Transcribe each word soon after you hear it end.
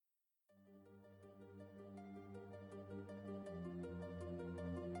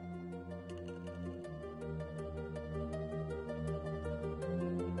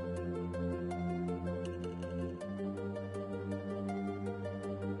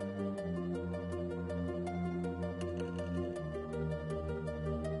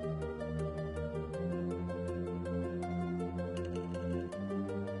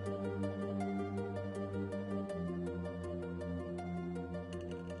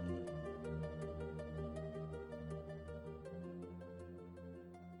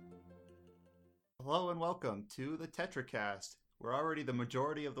Hello and welcome to the TetraCast. We're already the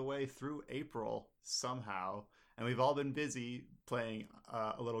majority of the way through April somehow, and we've all been busy playing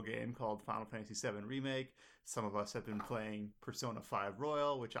a little game called Final Fantasy VII Remake. Some of us have been playing Persona 5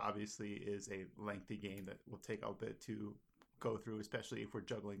 Royal, which obviously is a lengthy game that will take a bit to go through, especially if we're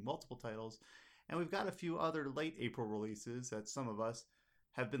juggling multiple titles. And we've got a few other late April releases that some of us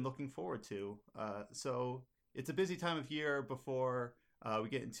have been looking forward to. So it's a busy time of year before we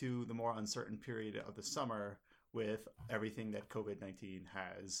get into the more uncertain period of the summer with everything that COVID-19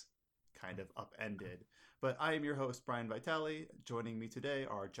 has kind of upended. But I am your host, Brian Vitale. Joining me today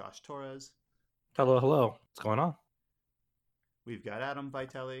are Josh Torres. Hello, hello. What's going on? We've got Adam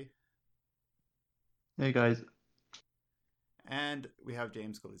Vitale. Hey guys. And we have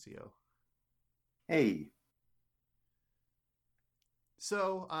James Galizio. Hey.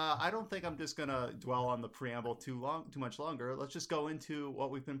 So I don't think I'm just gonna dwell on the preamble too much longer. Let's just go into what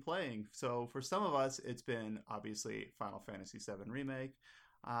we've been playing. So for some of us, it's been obviously Final Fantasy VII Remake.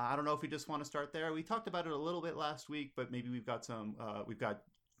 I don't know if we just want to start there. We talked about it a little bit last week, but maybe we've got some.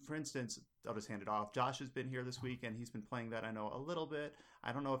 For instance, I'll just hand it off. Josh has been here this week, and he's been playing that. I know a little bit.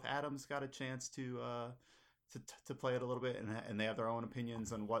 I don't know if Adam's got a chance to play it a little bit, and they have their own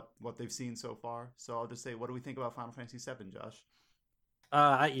opinions on what they've seen so far. So I'll just say, what do we think about Final Fantasy VII, Josh?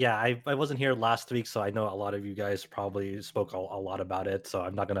 I wasn't here last week, so I know a lot of you guys probably spoke a lot about it. So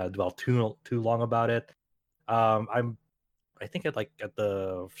I'm not gonna dwell too long about it. I think at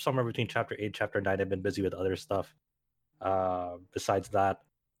the somewhere between chapter 8, chapter 9, I've been busy with other stuff. Besides that,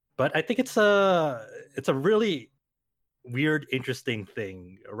 but I think it's a really weird, interesting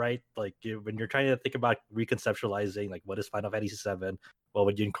thing, right? Like when you're trying to think about reconceptualizing, like what is Final Fantasy VII, what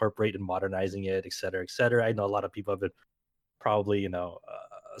would you incorporate in modernizing it, et cetera, et cetera. I know a lot of people have been probably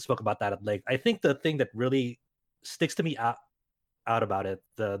spoke about that at length. I think the thing that really sticks to me out about it,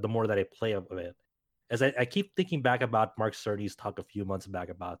 the more that I play of it, is I keep thinking back about Mark Cerny's talk a few months back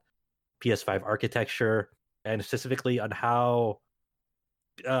about PS5 architecture, and specifically on how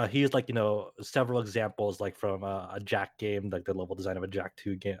he used several examples like from a Jack game, like the level design of a Jack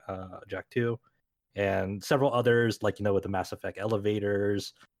 2 game, Jack 2, and several others with the Mass Effect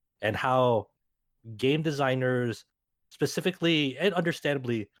elevators, and how game designers specifically and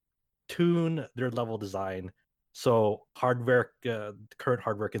understandably tune their level design so current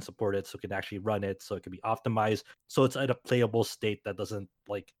hardware can support it, so it can actually run it, so it can be optimized, so it's in a playable state that doesn't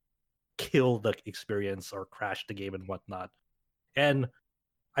kill the experience or crash the game and whatnot. And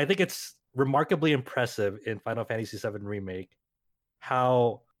I think it's remarkably impressive in Final Fantasy VII Remake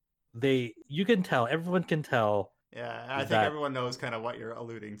how everyone can tell. Yeah, I think everyone knows kind of what you're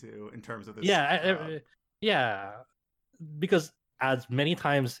alluding to in terms of this. Yeah, because as many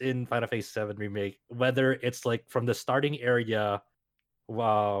times in Final Fantasy VII Remake, whether it's like from the starting area,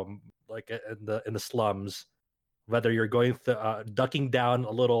 like in the slums, whether you're going ducking down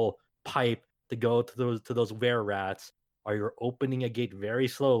a little pipe to go to those were rats, or you're opening a gate very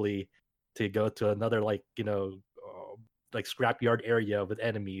slowly to go to another scrapyard area with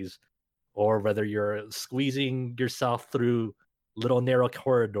enemies, or whether you're squeezing yourself through little narrow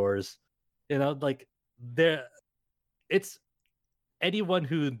corridors, it's anyone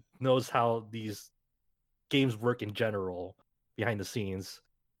who knows how these games work in general behind the scenes,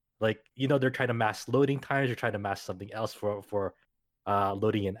 they're trying to mask loading times, they're trying to mask something else for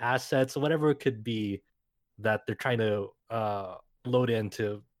loading in assets, or whatever it could be that they're trying to load in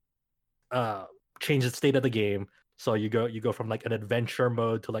to change the state of the game. So you go from an adventure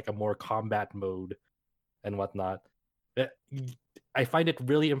mode to a more combat mode and whatnot. I find it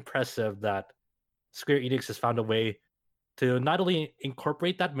really impressive that Square Enix has found a way to not only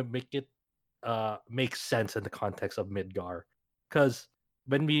incorporate that, but make it make sense in the context of Midgar. Because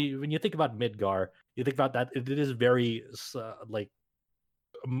when you think about Midgar, you think about that it is very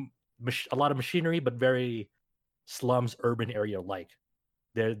a lot of machinery, but very slums, urban area like.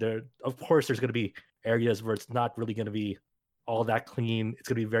 There of course there's going to be areas where it's not really going to be all that clean. It's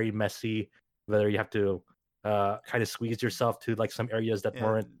going to be very messy. Whether you have to kind of squeeze yourself to some areas that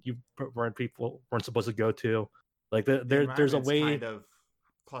people weren't supposed to go to. There's a way kind of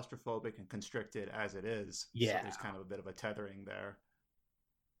claustrophobic and constricted as it is. Yeah, so there's kind of a bit of a tethering there.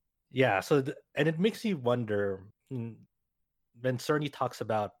 Yeah, so and it makes you wonder when Cerny talks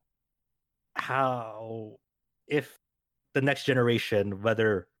about how if the next generation,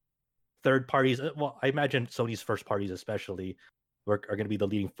 whether third parties, well, I imagine Sony's first parties especially, are going to be the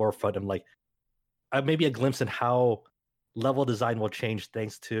leading forefront, and maybe a glimpse in how level design will change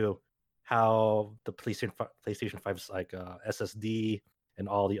thanks to how the PlayStation 5's SSD and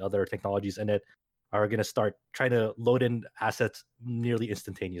all the other technologies in it are going to start trying to load in assets nearly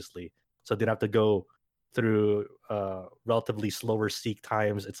instantaneously. so they don't have to go through relatively slower seek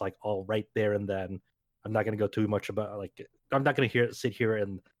times. It's like all right there and then. I'm not gonna go too much about like I'm not gonna sit here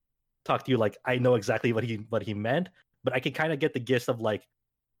and talk to you like I know exactly what he meant, but I can kind of get the gist of like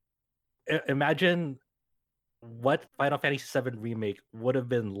imagine what Final Fantasy VII Remake would have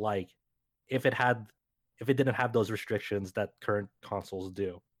been like if it didn't have those restrictions that current consoles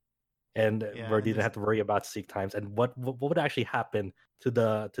do, and where you didn't have to worry about seek times, and what would actually happen to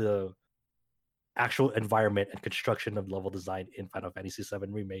the actual environment and construction of level design in Final Fantasy VII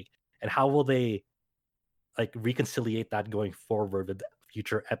Remake, and how will they like reconciliate that going forward with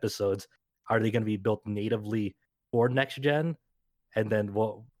future episodes? Are they going to be built natively for next gen? And then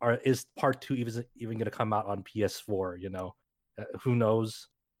is part 2 even going to come out on PS4? Who knows?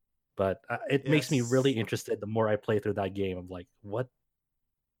 But it makes me really interested the more I play through that game. I'm like,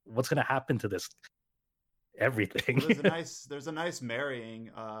 what's going to happen to this? Everything. Well, there's a nice marrying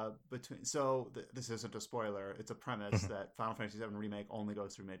between. So this isn't a spoiler. It's a premise that Final Fantasy VII Remake only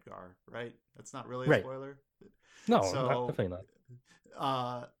goes through Midgar, right? That's not really a spoiler. No, definitely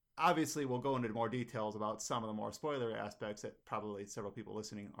not. Obviously, we'll go into more details about some of the more spoilery aspects that probably several people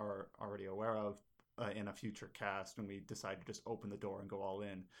listening are already aware of in a future cast when we decide to just open the door and go all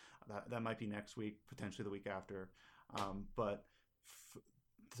in. That might be next week, potentially the week after.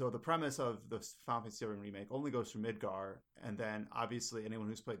 So the premise of the Final Fantasy VII Remake only goes through Midgar, and then obviously anyone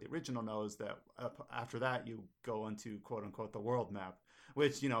who's played the original knows that after that you go into quote unquote the world map,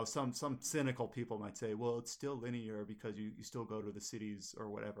 which some cynical people might say, well, it's still linear because you still go to the cities or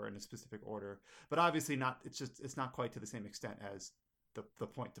whatever in a specific order, but obviously not. It's not quite to the same extent as the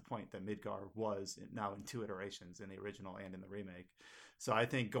point to point that Midgar was now in 2 iterations in the original and in the remake. So I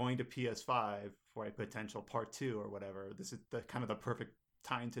think going to PS5 for a potential part 2 or whatever, this is the kind of the perfect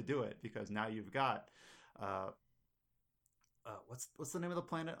time to do it, because now you've got what's the name of the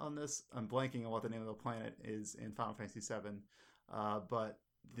planet on this? I'm blanking on what the name of the planet is in Final Fantasy VII, but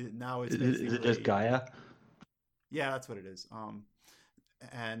now it's basically... Is it just Gaia? Yeah, that's what it is.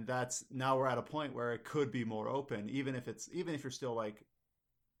 And now we're at a point where it could be more open, even if you're still like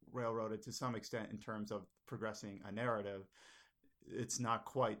railroaded to some extent in terms of progressing a narrative. It's not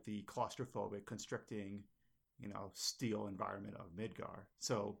quite the claustrophobic, constricting, steel environment of Midgar.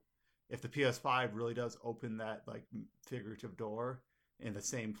 So if the PS5 really does open that like figurative door in the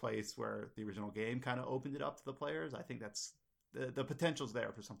same place where the original game kind of opened it up to the players, I think that's the potential's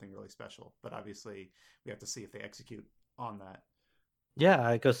there for something really special. But obviously we have to see if they execute on that.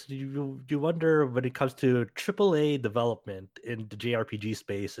 Yeah, because you wonder when it comes to AAA development in the JRPG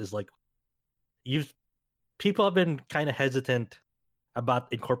space is like people have been kind of hesitant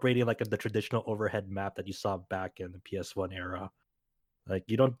about incorporating like the traditional overhead map that you saw back in the PS1 era. Like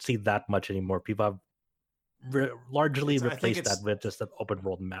you don't see that much anymore. People have largely replaced that with just an open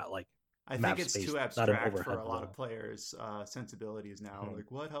world map. Like I think it's too abstract for a lot of players' sensibilities now. Mm-hmm.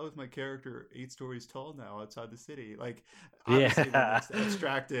 Like, what? How is my character 8 stories tall now outside the city? Like, obviously, when it's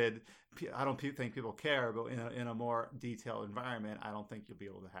abstracted, I don't think people care. But in a more detailed environment, I don't think you'll be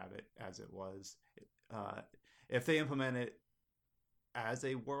able to have it as it was. If they implement it as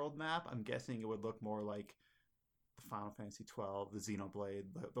a world map, I'm guessing it would look more like the Final Fantasy XII, the Xenoblade,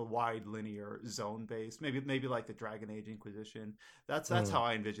 the wide linear zone based, maybe like the Dragon Age Inquisition. That's how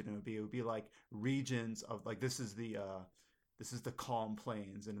I envision it would be. It would be like regions of like this is the calm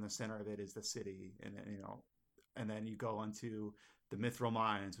plains, and in the center of it is the city, and then you go onto the Mithril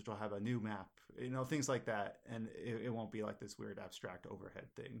Mines, which will have a new map, things like that, and it won't be like this weird abstract overhead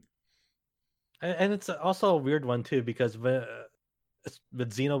thing. And it's also a weird one too, because with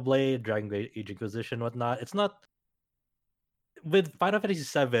Xenoblade, Dragon Age Inquisition, whatnot, it's not. With Final Fantasy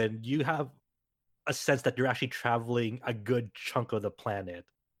VII, you have a sense that you're actually traveling a good chunk of the planet,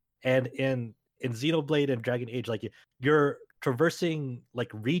 and in Xenoblade and Dragon Age, like you're traversing like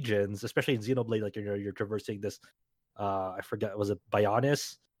regions, especially in Xenoblade, like you're traversing this. I forget, was it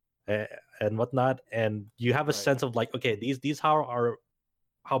Bionis and whatnot, and you have a sense of like, okay, these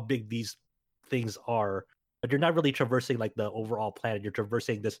how big these things are, but you're not really traversing like the overall planet. You're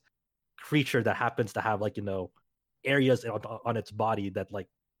traversing this creature that happens to have like areas on its body that like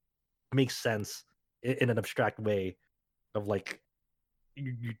makes sense in an abstract way of like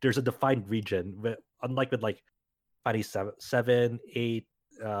there's a defined region, unlike with like Final 7, 8,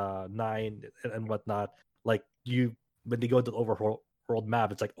 9 and whatnot. Like when they go to the overall world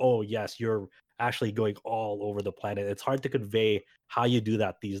map, it's like, oh yes, you're actually going all over the planet. It's hard to convey how you do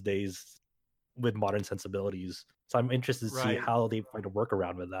that these days with modern sensibilities. So I'm interested to see how they find a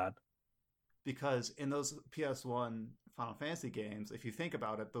workaround with that. Because in those PS1 Final Fantasy games, if you think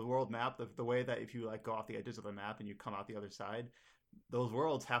about it, the world map, the way that if you like go off the edges of the map and you come out the other side, those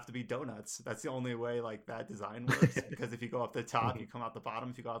worlds have to be donuts. That's the only way like that design works. Because if you go up the top, you come out the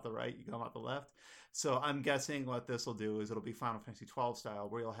bottom. If you go out the right, you come out the left. So I'm guessing what this will do is it'll be Final Fantasy 12 style,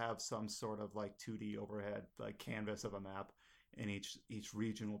 where you'll have some sort of like 2D overhead like canvas of a map, and each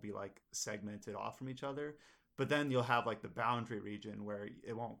region will be like segmented off from each other. But then you'll have like the boundary region where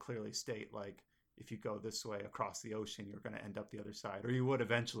it won't clearly state like if you go this way across the ocean, you're going to end up the other side, or you would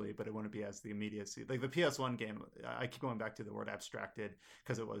eventually, but it wouldn't be as the immediacy. Like the PS1 game, I keep going back to the word abstracted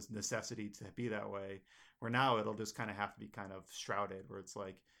because it was necessity to be that way. Where now it'll just kind of have to be kind of shrouded, where it's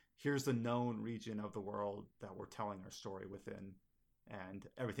like, here's the known region of the world that we're telling our story within, and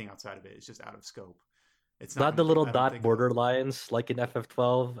everything outside of it is just out of scope. It's not the little dot border lines like in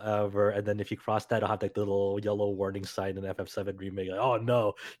FF12, and then if you cross that, it'll have like the little yellow warning sign in FF7 remake. Like, oh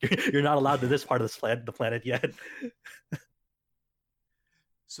no, you're not allowed to this part of the planet yet.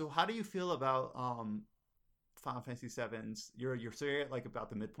 So how do you feel about Final Fantasy VII's? You're at like about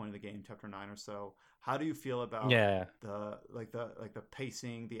the midpoint of the game, chapter 9 or so. How do you feel about the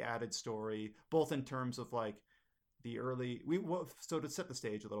pacing, the added story, both in terms of like the early so to set the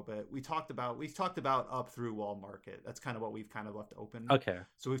stage a little bit, we've talked about up through Wall Market. That's kind of what we've kind of left open. Okay.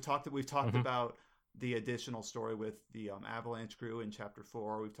 So we've talked about the additional story with the Avalanche crew in chapter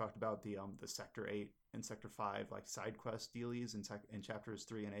 4. We've talked about the Sector 8 and Sector 5 like side quest dealies in chapters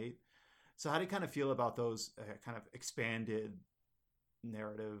 3 and 8. So how do you kind of feel about those kind of expanded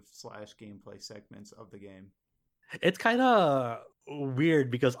narrative / gameplay segments of the game? It's kind of weird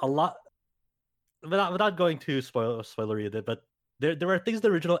because a lot, without going too spoilery with it, but there were things in the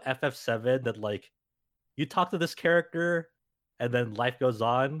original FF7 that like you talk to this character and then life goes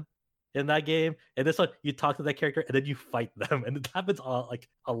on in that game, and this one you talk to that character and then you fight them, and it happens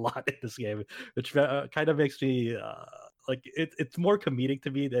a lot in this game, which kind of makes me like it's more comedic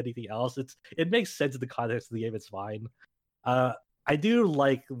to me than anything else. It makes sense in the context of the game. It's fine. I do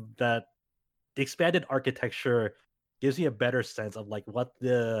like that the expanded architecture gives me a better sense of like what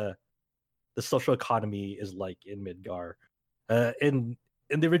the social economy is like in Midgar. In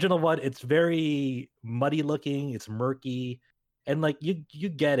the original one, it's very muddy looking, it's murky, and like you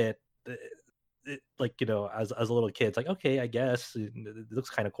get it. Like, you know, as a little kid, it's like, okay, I guess it looks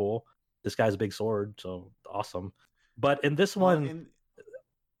kind of cool. This guy's a big sword, so awesome. But in this one,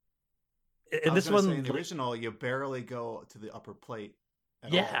 in the original, you barely go to the upper plate.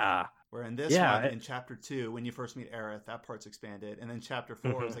 All. Where in this one, in chapter 2, when you first meet Aerith, that part's expanded, and then chapter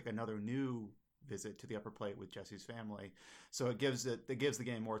 4 is like another new visit to the upper plate with Jesse's family. So it gives the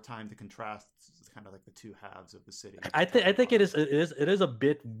game more time to contrast kind of like the two halves of the city. I think it is a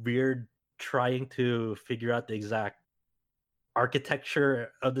bit weird trying to figure out the exact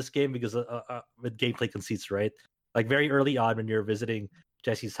architecture of this game because with gameplay conceits, right? Like very early on when you're visiting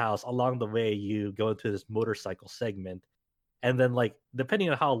Jesse's house, along the way you go into this motorcycle segment. And then, like,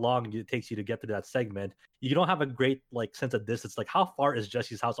 depending on how long it takes you to get to that segment, you don't have a great like sense of distance. Like, how far is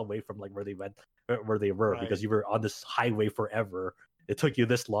Jesse's house away from like where they were? Right. Because you were on this highway forever. It took you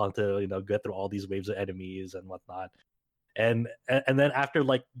this long to, you know, get through all these waves of enemies and whatnot. And then after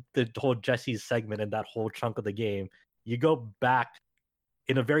like the whole Jesse's segment and that whole chunk of the game, you go back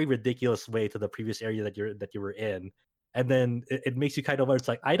in a very ridiculous way to the previous area that you were in, and then it makes you kind of, it's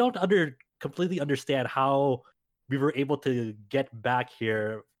like, I don't completely understand how we were able to get back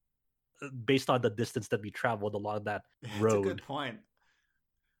here based on the distance that we traveled along that road. That's a good point.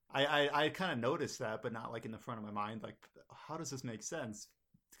 I kind of noticed that, but not like in the front of my mind. Like, how does this make sense?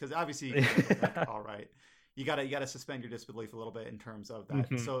 Because obviously, like, all right, you gotta suspend your disbelief a little bit in terms of that.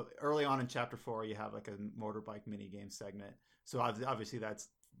 Mm-hmm. So early on in chapter 4, you have like a motorbike mini game segment. So obviously that's,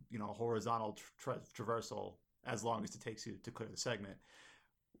 you know, horizontal traversal as long as it takes you to clear the segment.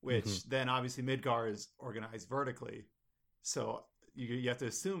 Which then obviously Midgar is organized vertically, so you have to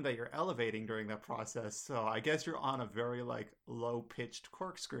assume that you're elevating during that process. So I guess you're on a very like low pitched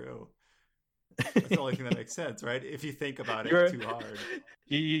corkscrew. That's the only thing that makes sense, right? If you think about it too hard.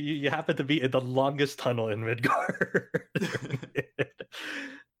 You happen to be in the longest tunnel in Midgar.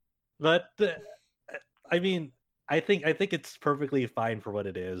 But I mean, I think it's perfectly fine for what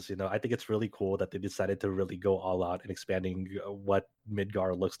it is. You know, I think it's really cool that they decided to really go all out in expanding what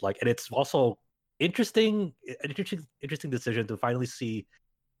Midgar looks like, and it's also interesting decision to finally see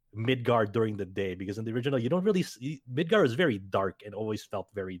Midgar during the day, because in the original you don't really see Midgar is very dark and always felt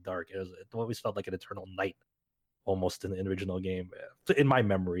very dark. It always felt like an eternal night almost in the original game, in my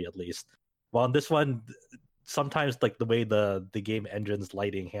memory at least. While in this one, sometimes like the way the game engine's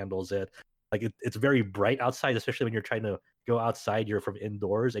lighting handles it, like it's very bright outside, especially when you're trying to go outside. You're from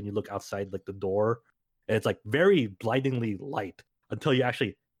indoors and you look outside like the door, and it's like very blindingly light until you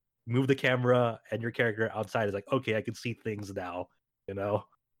actually move the camera and your character outside is like, okay, I can see things now, you know.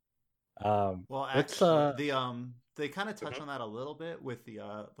 Well, It's actually, they kind of touch Mhm. on that a little bit with the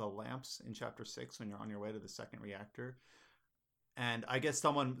lamps in chapter 6 when you're on your way to the second reactor. And I guess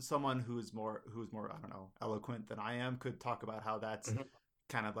someone who's more I don't know, eloquent than I am could talk about how that's Mhm.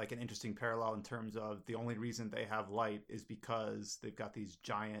 kind of like an interesting parallel in terms of the only reason they have light is because they've got these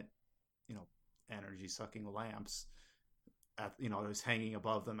giant, you know, energy sucking lamps at, you know, is hanging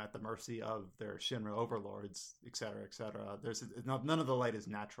above them at the mercy of their Shinra overlords, et cetera, et cetera. There's none of the light is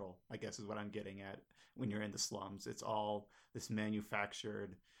natural, I guess is what I'm getting at. When you're in the slums, it's all this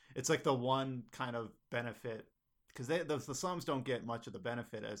manufactured. It's like the one kind of benefit, because the slums don't get much of the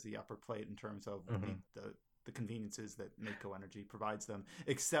benefit as the upper plate in terms of Mhm. the conveniences that Mako Energy provides them,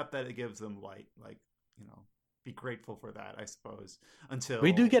 except that it gives them light. Like, you know, be grateful for that, I suppose.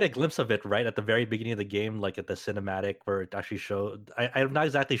 We do Until get a glimpse of it right at the very beginning of the game, like at the cinematic where it actually showed. I'm not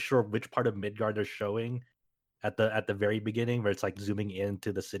exactly sure which part of Midgard they're showing at the very beginning, where it's like zooming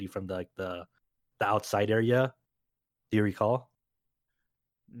into the city from the outside area. Do you recall?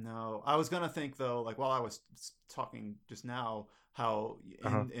 No, I was gonna think though, like while I was talking just now, how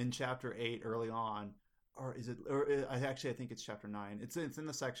Uh-huh. in chapter 8 early on, or is it? Or I think it's chapter 9. It's in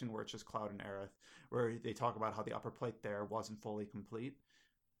the section where it's just Cloud and Aerith, where they talk about how the upper plate there wasn't fully complete.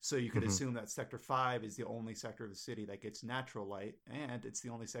 So you could Hmm. assume that Sector 5 is the only sector of the city that gets natural light, and it's the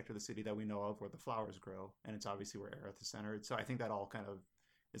only sector of the city that we know of where the flowers grow, and it's obviously where Aerith is centered. So I think that all kind of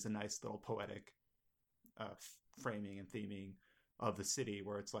is a nice little poetic framing and theming of the city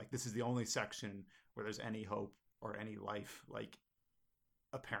where it's like this is the only section where there's any hope or any life like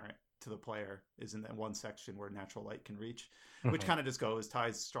apparent to the player is in that one section where natural light can reach, which Hmm. kind of just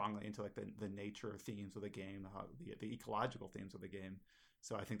ties strongly into like the nature themes of the game, how the ecological themes of the game.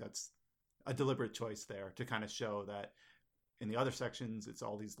 So I think that's a deliberate choice there to kind of show that in the other sections it's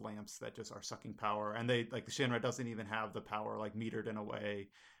all these lamps that just are sucking power, and they like the Shinra doesn't even have the power like metered in a way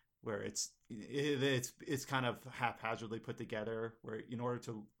where it's kind of haphazardly put together where in order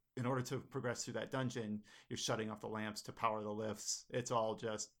to progress through that dungeon you're shutting off the lamps to power the lifts. It's all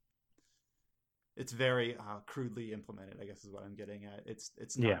just it's very crudely implemented, I guess is what I'm getting at. It's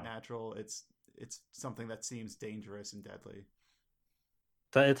not Yeah, natural. It's something that seems dangerous and deadly.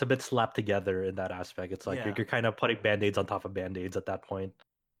 so it's a bit slapped together in that aspect. It's like Yeah. you're kind of putting band-aids on top of band-aids at that point.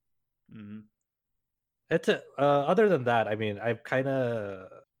 Hmm. It's other than that, I mean, I'm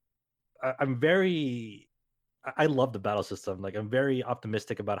very I love the battle system. Like I'm very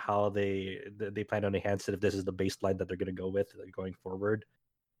optimistic about how they plan to enhance it if this is the baseline that they're going to go with going forward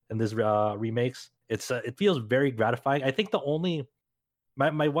in this remakes. It feels very gratifying. I think the only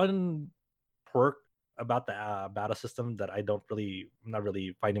my one perk about the battle system that I'm not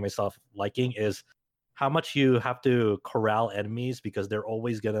really finding myself liking is how much you have to corral enemies because they're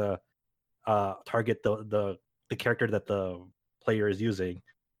always gonna target the character that the player is using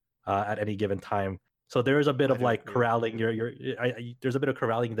at any given time. So there is a bit I of do like agree. corralling there's a bit of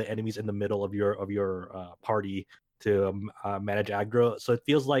corralling the enemies in the middle of your party to manage aggro. So it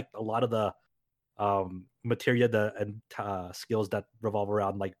feels like a lot of the materia and skills that revolve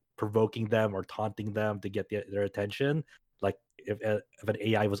around like provoking them or taunting them to get their attention. Like if an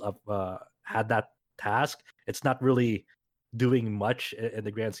AI was up had that task, it's not really doing much in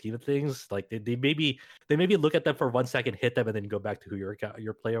the grand scheme of things. Like they maybe look at them for 1 second, hit them, and then go back to who your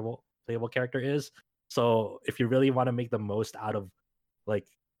playable character is. So if you really want to make the most out of like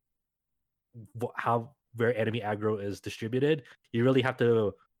how where enemy aggro is distributed, you really have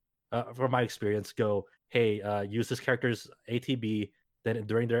to from my experience, go, hey, use this character's ATB. Then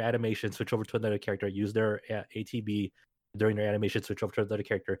during their animation, switch over to another character. Use their ATB during their animation, switch over to another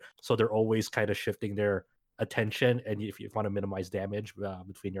character. So they're always kind of shifting their attention, and if you want to minimize damage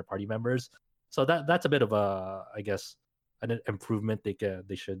between your party members, so that's a bit of a, I guess, an improvement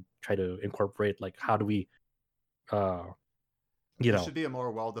they should try to incorporate. Like, how do we, uh, you There know, should be a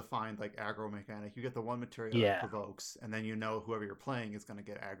more well-defined like aggro mechanic. You get the one material that yeah, provokes, and then you know whoever you're playing is going to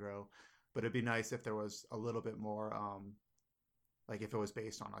get aggro. But it'd be nice if there was a little bit more, like if it was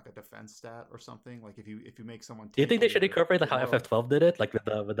based on like a defense stat or something. Like if you make someone do you think they tanky should or incorporate like how more FF12 did it, like with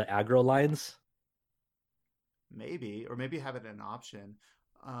the aggro lines? maybe, or maybe have it an option.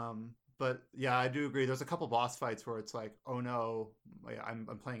 But yeah, I do agree. There's a couple boss fights where it's like, oh no, I'm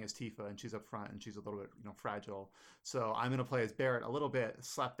playing as Tifa and she's up front and she's a little bit fragile. So I'm gonna play as Barret a little bit,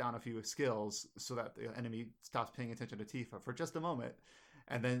 slap down a few skills so that the enemy stops paying attention to Tifa for just a moment,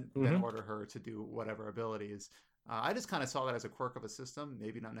 and then Hmm. order her to do whatever abilities. I just kind of saw that as a quirk of a system,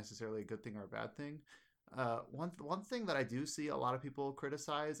 maybe not necessarily a good thing or a bad thing. One thing that I do see a lot of people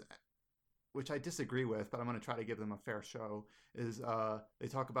criticize, which I disagree with, but I'm going to try to give them a fair show, is they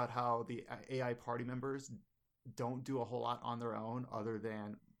talk about how the AI party members don't do a whole lot on their own other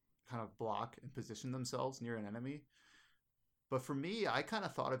than kind of block and position themselves near an enemy. But for me, I kind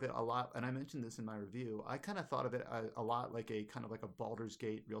of thought of it a lot, and I mentioned this in my review. I kind of thought of it a lot like a kind of like a Baldur's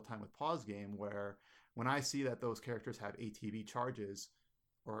Gate real time with pause game, where when I see that those characters have ATB charges,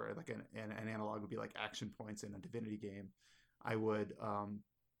 or like an analog would be like action points in a Divinity game, I would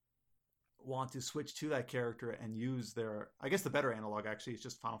want to switch to that character and use their. I guess the better analog actually is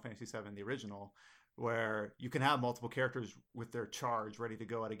just Final Fantasy VII, the original, where you can have multiple characters with their charge ready to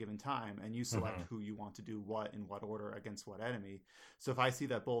go at a given time, and you select who you want to do what in what order against what enemy. So if I see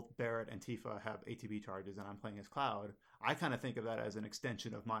that both Barret and Tifa have ATB charges and I'm playing as Cloud, I kind of think of that as an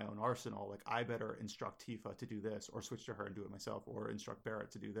extension of my own arsenal. Like, I better instruct Tifa to do this, or switch to her and do it myself, or instruct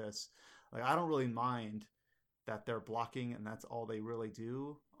Barret to do this. Like, I don't really mind that they're blocking and that's all they really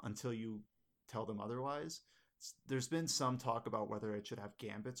do until you tell them otherwise. There's been some talk about whether it should have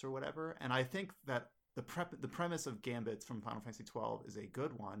gambits or whatever, and I think that the premise of gambits from Final Fantasy 12 is a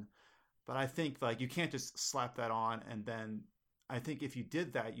good one, but I think like you can't just slap that on, and then I think if you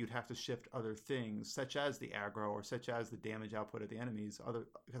did that, you'd have to shift other things, such as the aggro or such as the damage output of the enemies.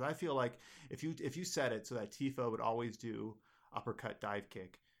 Because I feel like if you set it so that Tifa would always do uppercut dive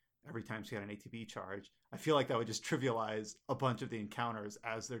kick every time she had an ATB charge, I feel like that would just trivialize a bunch of the encounters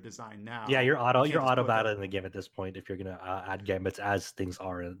as they're designed now. Yeah, you're auto-batting the game at this point if you're gonna add gambits as things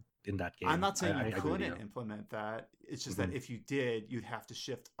are in that game. I'm not saying you couldn't implement that. It's just that if you did, you'd have to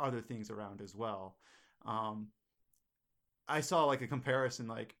shift other things around as well. I saw like a comparison.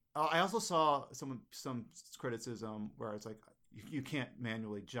 Like I also saw some criticism where it's like you can't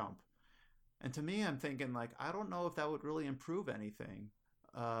manually jump, and to me, I'm thinking like I don't know if that would really improve anything.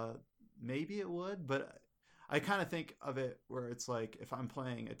 Maybe it would, but I kind of think of it where it's like if I'm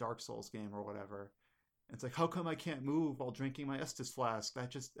playing a Dark Souls game or whatever, it's like, how come I can't move while drinking my Estus flask?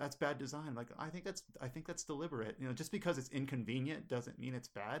 That's bad design. Like I think that's deliberate. You know, just because it's inconvenient doesn't mean it's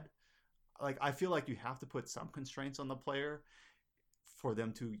bad. Like I feel like you have to put some constraints on the player for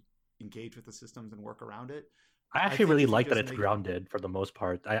them to engage with the systems and work around it. I actually really like that it's grounded for the most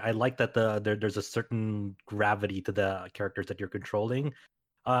part. I like that there's a certain gravity to the characters that you're controlling.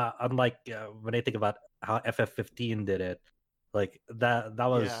 Unlike when I think about how FF15 did it, like that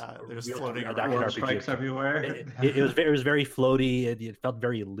was there's floating around strikes everywhere. It was very floaty. It felt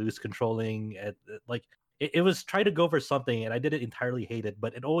very loose controlling. It was trying to go for something, and I didn't entirely hate it,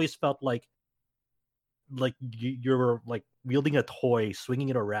 but it always felt like you were like wielding a toy, swinging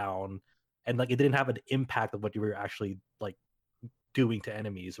it around, and like it didn't have an impact of what you were actually like doing to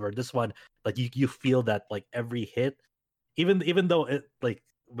enemies. Where this one, like you feel that like every hit, even though it like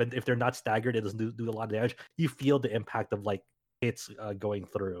if they're not staggered, it doesn't do a lot of damage. You feel the impact of like hits going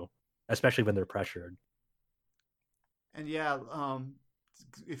through, especially when they're pressured. And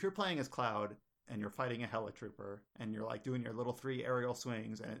if you're playing as Cloud and you're fighting a Helitrooper and you're like doing your little 3 aerial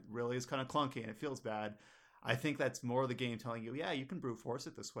swings and it really is kind of clunky and it feels bad, I think that's more of the game telling you, yeah, you can brute force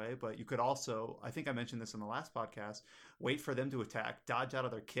it this way, but you could also, I think I mentioned this in the last podcast, wait for them to attack, dodge out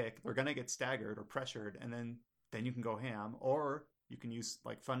of their kick. They're going to get staggered or pressured, and then you can go ham, or you can use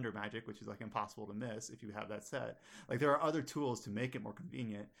like Thunder Magic, which is like impossible to miss if you have that set. Like there are other tools to make it more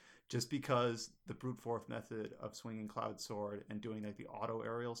convenient. Just because the brute force method of swinging Cloud Sword and doing like the auto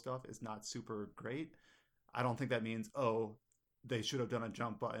aerial stuff is not super great, I don't think that means, oh, they should have done a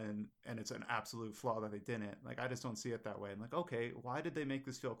jump button and it's an absolute flaw that they didn't. Like I just don't see it that way. I'm like, okay, why did they make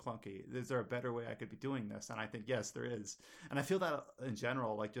this feel clunky? Is there a better way I could be doing this? And I think yes, there is. And I feel that in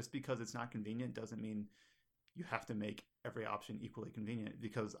general, like just because it's not convenient doesn't mean you have to make every option equally convenient,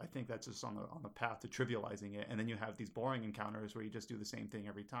 because I think that's just on the path to trivializing it. And then you have these boring encounters where you just do the same thing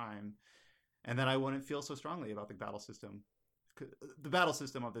every time. And then I wouldn't feel so strongly about the battle system. The battle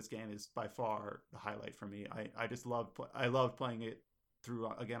system of this game is by far the highlight for me. I just loved playing it through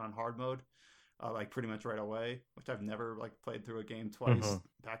again on hard mode, like pretty much right away, which I've never like played through a game twice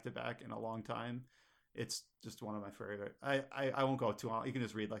back to back in a long time. It's just one of my favorite. I won't go too long. You can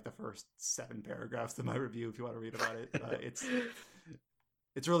just read like the first 7 paragraphs of my review if you want to read about it.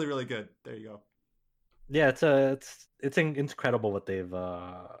 It's really, really good. There you go. Yeah, it's incredible what they've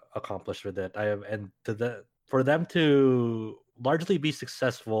accomplished with it. For them to largely be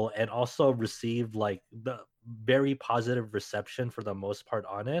successful and also receive like the very positive reception for the most part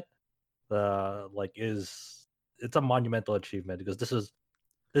on it, it's a monumental achievement, because this is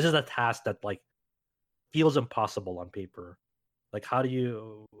a task that like feels impossible on paper. Like how do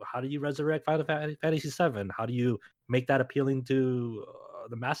you resurrect Final Fantasy VII? How do you make that appealing to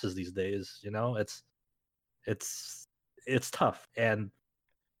the masses these days? You know, it's tough, and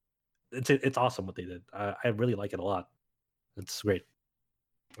it's awesome what they did. I really like it a lot. It's great.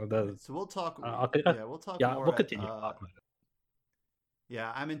 So we'll talk. We'll talk Yeah, more we'll at. continue to talk about it.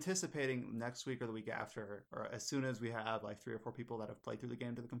 Yeah, I'm anticipating next week or the week after, or as soon as we have like 3 or 4 people that have played through the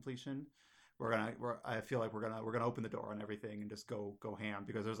game to the completion, I feel like we're gonna open the door on everything and just go ham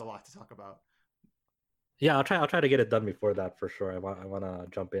because there's a lot to talk about. Yeah, I'll try to get it done before that for sure. I want to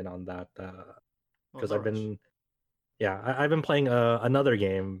jump in on that because I've been I've been playing another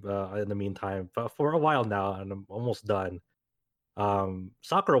game in the meantime for a while now, and I'm almost done.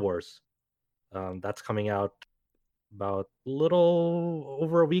 Sakura Wars. That's coming out about a little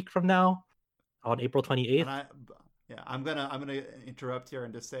over a week from now, on April 28th. I'm gonna interrupt here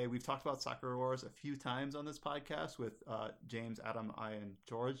and just say we've talked about Sakura Wars a few times on this podcast with James, Adam, I, and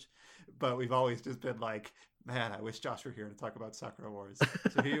George, but we've always just been like, man, I wish Josh were here to talk about Sakura Wars.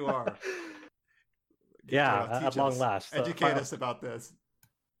 So here you are. At long last, educate us about this.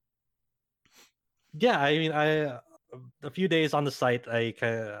 Yeah, I mean, a few days on the site, I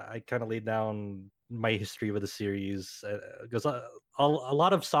kind of laid down my history with the series because a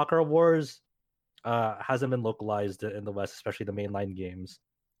lot of Sakura Wars hasn't been localized in the West, especially the mainline games,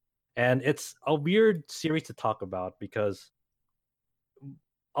 and it's a weird series to talk about because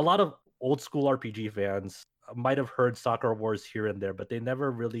a lot of old school RPG fans might have heard Sakura Wars here and there, but they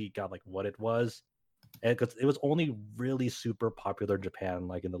never really got like what it was. And because it was only really super popular in Japan,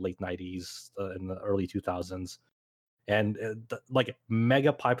 like in the late 90s, in the early 2000s, and like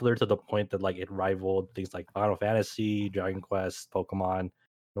mega popular to the point that like it rivaled things like Final Fantasy, Dragon Quest, Pokemon, and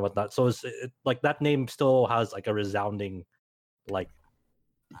whatnot. So like that name still has like a resounding like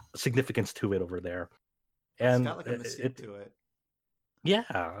significance to it over there, and it's got like a mystique to it. Yeah,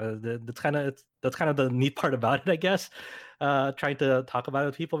 that's kind of the neat part about it, I guess. Trying to talk about it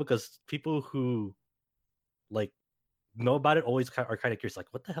with people because people who like know about it always are kind of curious,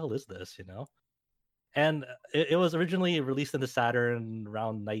 like, what the hell is this, you know? And it was originally released in the Saturn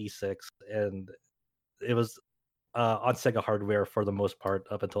around '96, and it was on Sega hardware for the most part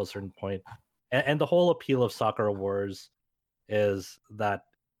up until a certain point. And the whole appeal of Sakura Wars is that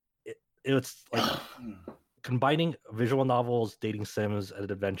it's like combining visual novels, dating sims,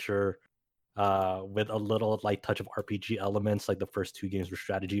 and adventure with a little light touch of RPG elements. Like the first 2 games were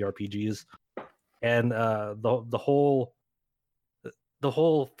strategy RPGs, and the whole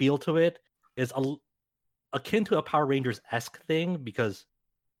feel to it is akin to a Power Rangers-esque thing because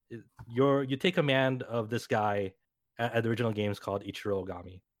you take command of this guy at the original games called Ichiro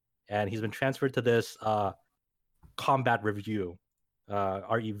Ogami, and he's been transferred to this combat review,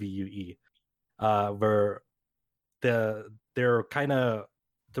 REVUE, where they're kind of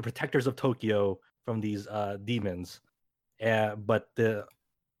the protectors of Tokyo from these demons, but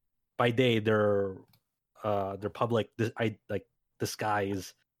by day they're public like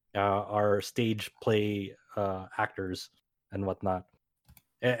disguise are stage play actors and whatnot,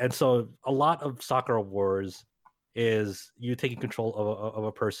 and so a lot of Sakura Wars is you taking control of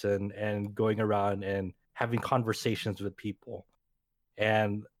a person and going around and having conversations with people,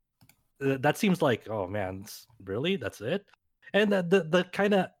 and that seems like, oh man, really, that's it. And the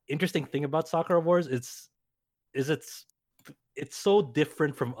kind of interesting thing about Sakura Wars is it's so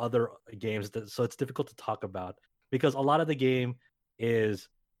different from other games so it's difficult to talk about because a lot of the game is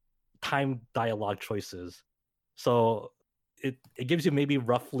timed dialogue choices. So it gives you maybe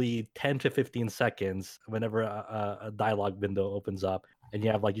roughly 10 to 15 seconds whenever a dialogue window opens up, and you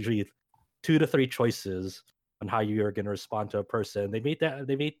have like usually 2 to 3 choices on how you're going to respond to a person. They may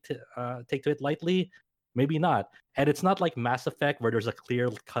take to it lightly, maybe not. And it's not like Mass Effect where there's a clear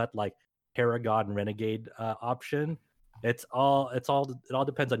cut like Paragon Renegade option. It all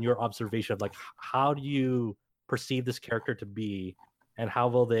depends on your observation of like how do you perceive this character to be, and how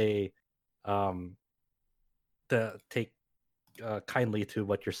will they take kindly to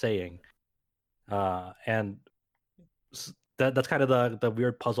what you're saying, and that's kind of the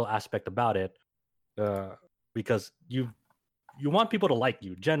weird puzzle aspect about it, because you want people to like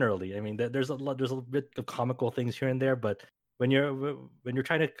you generally. I mean, there's a bit of comical things here and there, but when you're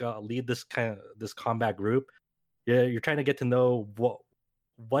trying to lead this combat group, you're trying to get to know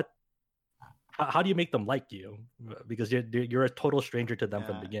how do you make them like you, because you're a total stranger to them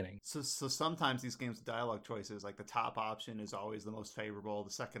from the beginning. So sometimes these games with dialogue choices, like the top option is always the most favorable, the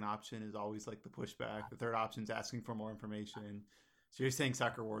second option is always like the pushback, the third option is asking for more information. So you're saying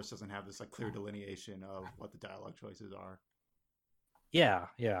Sakura Wars doesn't have this like clear delineation of what the dialogue choices are? Yeah,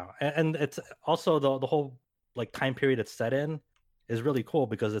 and it's also the whole like time period it's set in is really cool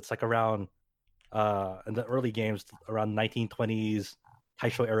because it's like around in the early games around 1920s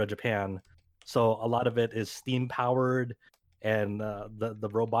Taisho era Japan. So a lot of it is steam powered, and the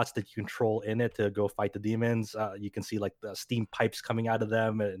robots that you control in it to go fight the demons. You can see like the steam pipes coming out of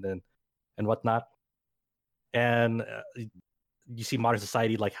them and whatnot. And you see modern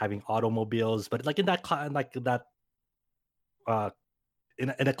society like having automobiles, but like in that uh,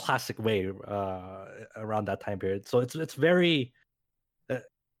 in a classic way around that time period. So it's very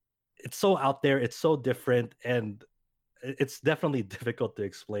it's so out there, it's so different, and it's definitely difficult to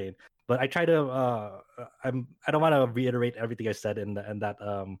explain. But I try to I don't want to reiterate everything I said in that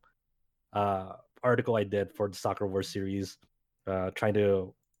article I did for the Soccer Wars series, trying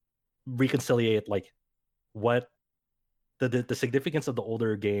to reconciliate like what the significance of the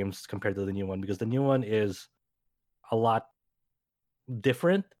older games compared to the new one, because the new one is a lot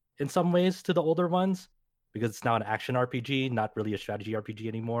different in some ways to the older ones, because it's now an action RPG, not really a strategy RPG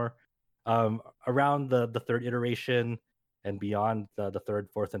anymore. Around the third iteration and beyond, the third,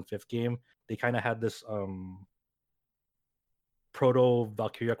 fourth, and fifth game, they kind of had this proto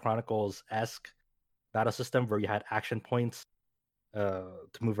Valkyria Chronicles esque battle system where you had action points to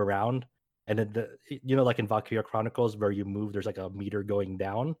move around, and then like in Valkyria Chronicles where you move, there's like a meter going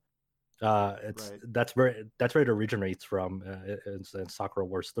down. It's Right. that's where it originates from in Sakura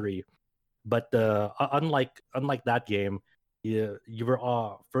Wars 3. But unlike that game, you were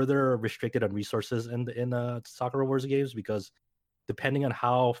further restricted on resources in Sakura Wars games, because depending on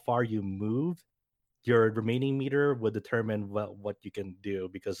how far you moved, your remaining meter would determine what you can do,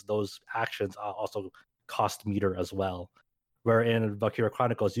 because those actions also cost meter as well. Where in Valkyria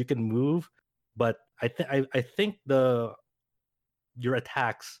Chronicles you can move, but I think your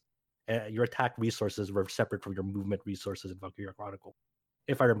attacks, your attack resources were separate from your movement resources in Valkyria Chronicle,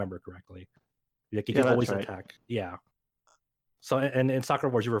 if I remember correctly. Like you Yeah, can that's always right. attack. Yeah. So and in Soccer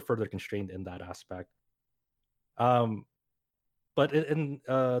Wars you were further constrained in that aspect. But in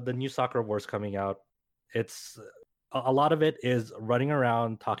the new Soccer Wars coming out, it's a lot of it is running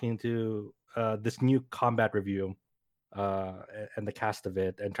around talking to this new combat review and the cast of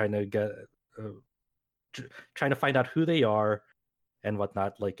it, and trying to get trying to find out who they are and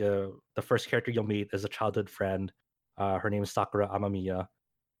whatnot. Like the first character you'll meet is a childhood friend. Her name is Sakura Amamiya.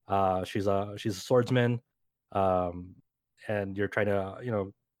 She's a swordsman, and you're trying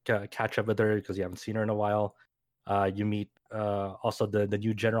to catch up with her because you haven't seen her in a while. You meet also the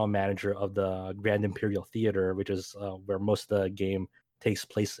new general manager of the Grand Imperial Theater, which is where most of the game takes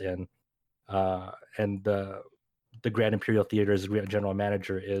place in. And the Grand Imperial Theater's general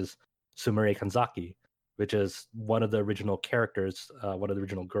manager is Sumire Kanzaki, which is one of the original characters, one of the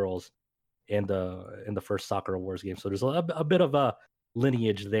original girls in the first Sakura Wars game. So there's a bit of a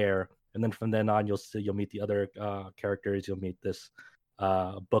lineage there, and then from then on, you'll meet the other characters. You'll meet this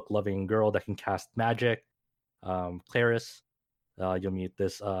book-loving girl that can cast magic, Claris. You'll meet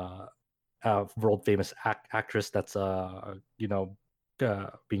this world-famous actress that's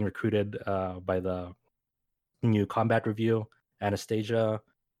being recruited by the new combat review, Anastasia.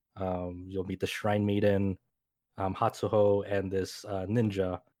 You'll meet the Shrine Maiden, Hatsuho, and this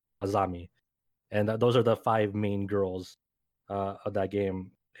ninja, Azami. And those are the 5 main girls of that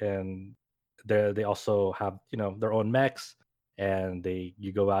game. And they also have their own mechs, and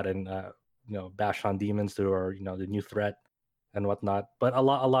you go out and bash on demons who are the new threat and whatnot. But a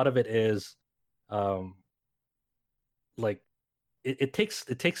lot of it is like it takes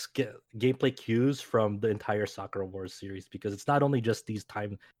gameplay cues from the entire Sakura Wars series, because it's not only just these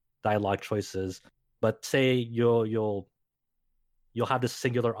time dialogue choices, but say you'll have this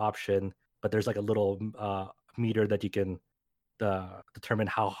singular option, but there's like a little meter that you can determine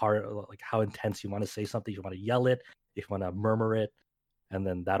how hard, like how intense you want to say something. You want to yell it, if you want to murmur it, and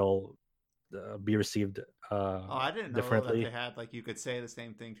then that'll be received I didn't know that differently. they had like you could say the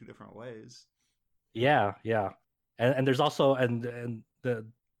same thing 2 different ways. Yeah. And there's also and the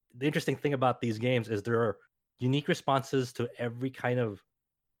interesting thing about these games is there are unique responses to every kind of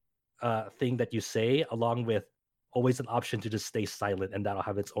thing that you say, along with always an option to just stay silent, and that'll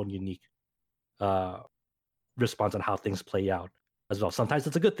have its own unique response on how things play out as well. Sometimes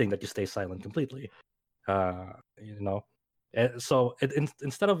it's a good thing that you stay silent completely, uh, you know. And so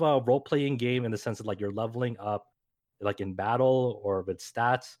instead of a role-playing game in the sense that like you're leveling up, like in battle or with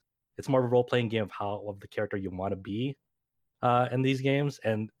stats, it's more of a role-playing game of the character you want to be in these games,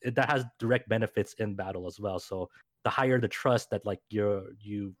 and that has direct benefits in battle as well. So the higher the trust that like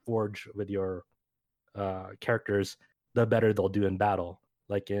you forge with your characters, the better they'll do in battle.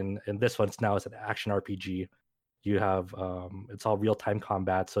 Like in this one, it's an action RPG. You have it's all real time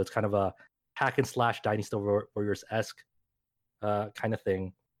combat, so it's kind of a hack and slash Dynasty Warriors esque kind of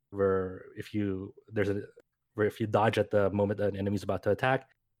thing, where if you dodge at the moment that an enemy's about to attack,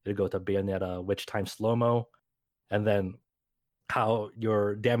 it'll go to Bayonetta witch time slow mo, and then how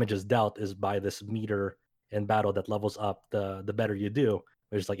your damage is dealt is by this meter in battle that levels up the better you do.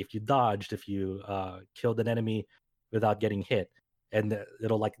 There's like if you dodged, if you killed an enemy without getting hit, and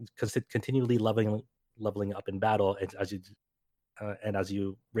it'll like continually leveling up in battle and as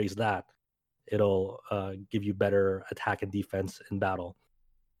you raise that, it'll give you better attack and defense in battle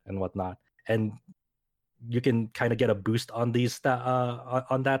and whatnot. And you can kind of get a boost on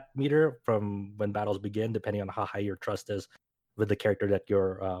on that meter from when battles begin, depending on how high your trust is with the character that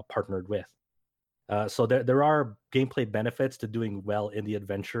you're partnered with. So there are gameplay benefits to doing well in the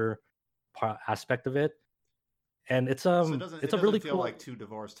adventure aspect of it, and it's So it's a really feel cool. like two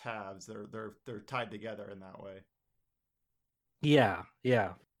divorced halves. They're tied together in that way. Yeah,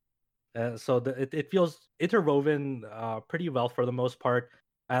 yeah. So it feels interwoven pretty well for the most part.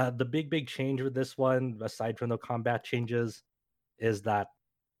 The big change with this one, aside from the combat changes, is that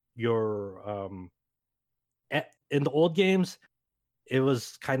your in the old games, it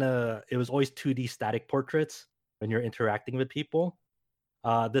was always 2D static portraits when you're interacting with people.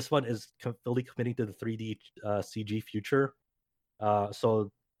 This one is fully committing to the 3D CG future.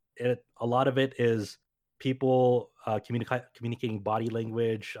 So a lot of it is people communicating body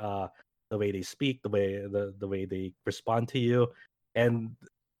language, the way they speak, the way they respond to you, and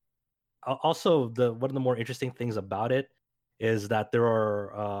also one of the more interesting things about it is that there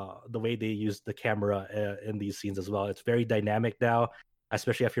are the way they use the camera in these scenes as well. It's very dynamic now,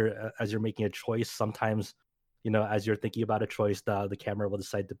 especially if as you're making a choice. Sometimes, as you're thinking about a choice, the camera will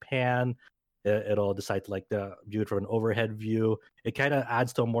decide to pan. It'll decide to like the view it from an overhead view. It kind of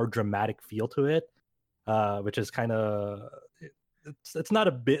adds to a more dramatic feel to it, which is kind of it's not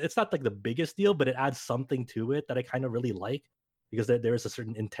it's not like the biggest deal, but it adds something to it that I kind of really like, because there is a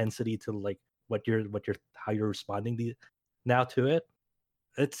certain intensity to like how you're responding now to it.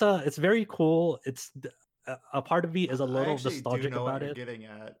 It's very cool. It's a part of me is a little nostalgic about it. Getting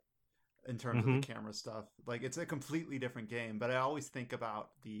at in terms of the camera stuff, like it's a completely different game, but I always think about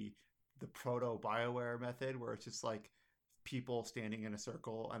the proto BioWare method where it's just like people standing in a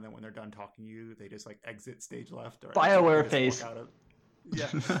circle, and then when they're done talking to you, they just like exit stage left or BioWare face. Yeah,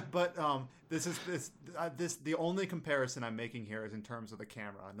 but the only comparison I'm making here is in terms of the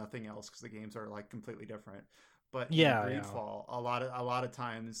camera, nothing else, because the games are like completely different. But in Greedfall, a lot of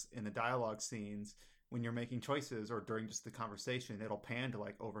times in the dialogue scenes, when you're making choices or during just the conversation, it'll pan to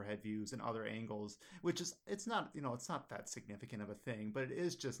like overhead views and other angles, which is it's not that significant of a thing, but it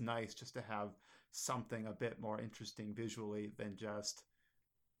is just nice just to have something a bit more interesting visually than just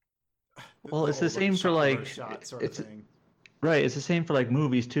well, it's the same for like shot sort of thing. Right, it's the same for like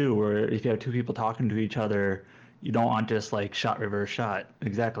movies too, where if you have two people talking to each other, you don't want just like shot reverse shot.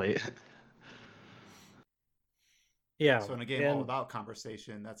 Exactly. Yeah. So in a game all about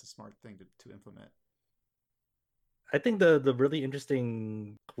conversation, that's a smart thing to implement. I think the really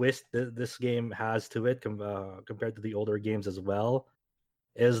interesting twist that this game has to it compared to the older games as well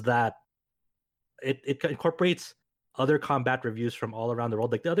is that it incorporates other combat reviews from all around the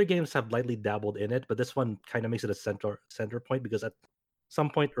world. Like the other games have lightly dabbled in it, but this one kind of makes it a center point, because at some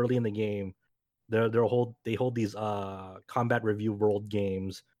point early in the game, they hold these combat review world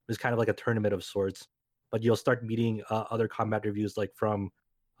games. It's kind of like a tournament of sorts, but you'll start meeting other combat reviews like from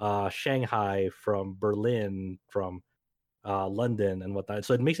Shanghai, from Berlin, from London, and whatnot.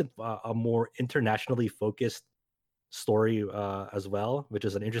 So it makes it a more internationally focused story as well, which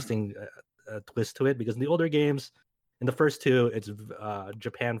is an interesting twist to it. Because in the older games, in the first two, it's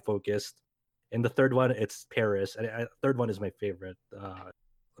Japan focused. In the third one, it's Paris, and the third one is my favorite.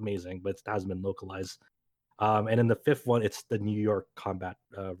 Amazing, but it hasn't been localized. And in the fifth one, it's the New York combat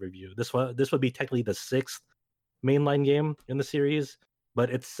review. This would be technically the sixth mainline game in the series,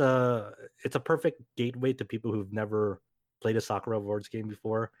 but it's a perfect gateway to people who've never played a Sakura Wars game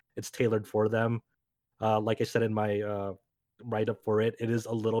before. It's tailored for them. Like I said in my write up for it, it is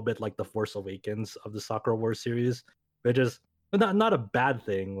a little bit like the Force Awakens of the Sakura Wars series, which is not a bad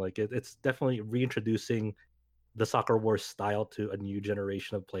thing. Like it's definitely reintroducing the Sakura Wars style to a new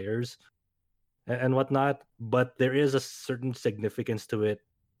generation of players and whatnot. But there is a certain significance to it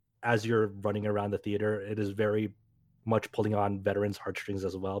as you're running around the theater. It is very much pulling on veterans' heartstrings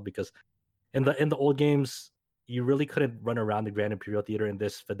as well, because in the old games, you really couldn't run around the Grand Imperial Theater in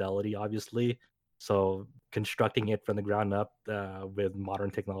this fidelity, obviously. So constructing it from the ground up with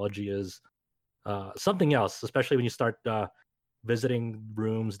modern technology is something else, especially when you start visiting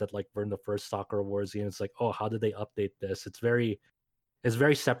rooms that like were in the first Sakura Wars game. It's like, oh, how did they update this? It's very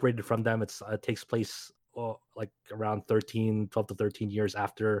separated from them. It takes place like around 12 to 13 years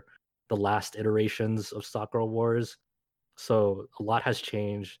after the last iterations of Sakura Wars. So a lot has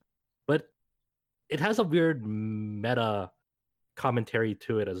changed, but it has a weird meta commentary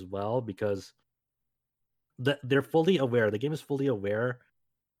to it as well, because they're fully aware. The game is fully aware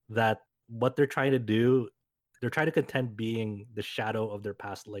that what they're trying to do, they're trying to contend being the shadow of their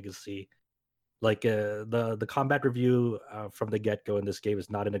past legacy. Like the combat review from the get go in this game is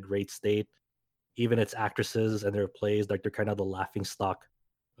not in a great state. Even its actresses and their plays, like they're kind of the laughing stock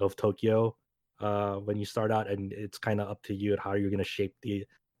of Tokyo when you start out, and it's kind of up to you at how you're going to shape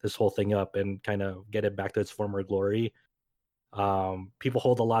this whole thing up and kind of get it back to its former glory. People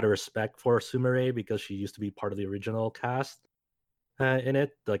hold a lot of respect for Sumire because she used to be part of the original cast in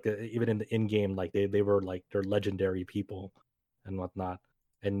it. Like even in the in game, like they were like they're legendary people and whatnot.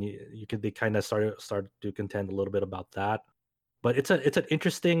 And you could they kind of start to contend a little bit about that. But it's an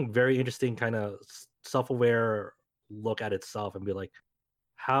interesting, very interesting kind of self-aware look at itself and be like,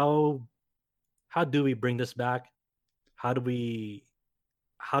 how do we bring this back? How do we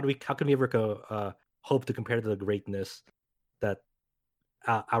how can we ever hope to compare to the greatness that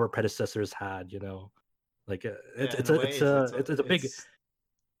our predecessors had? Like In a way, it's a big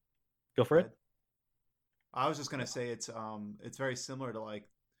go for it. I was just gonna say it's very similar to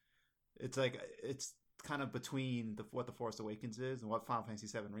it's kind of between what the Force Awakens is and what Final Fantasy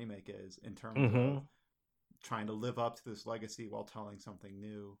VII Remake is in terms of trying to live up to this legacy while telling something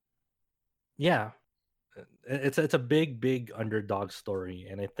new. Yeah, it's a big underdog story,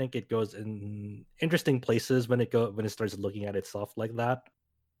 and I think it goes in interesting places when it starts looking at itself like that.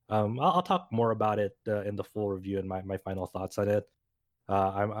 I'll talk more about it in the full review and my final thoughts on it.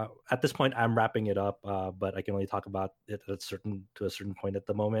 At this point I'm wrapping it up, but I can only talk about it to a certain point at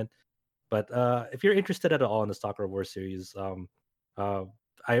the moment. But if you're interested at all in the Sakura Wars series,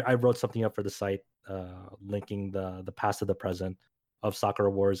 I wrote something up for the site linking the past to the present of Sakura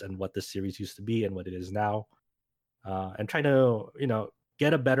Wars and what this series used to be and what it is now, and trying to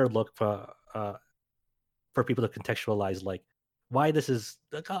get a better look for people to contextualize like why this is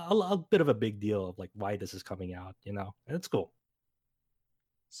like a bit of a big deal of like why this is coming out, and it's cool.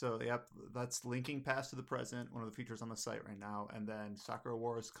 So yep, that's linking past to the present, one of the features on the site right now, and then Sakura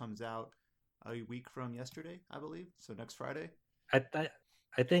Wars comes out a week from yesterday, I believe. So next Friday.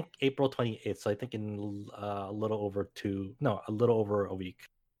 I think April 28th. So I think in a little over a week.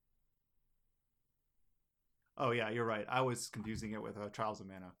 Oh yeah, you're right. I was confusing it with Trials of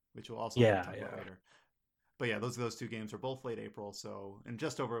Mana, which we'll also talk about later. But yeah, those two games are both late April, so in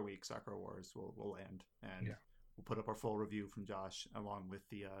just over a week, Sakura Wars will land, and we'll put up our full review from Josh along with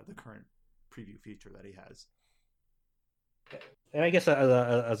the current preview feature that he has. And I guess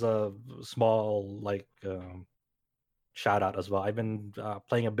as a small shout out as well, I've been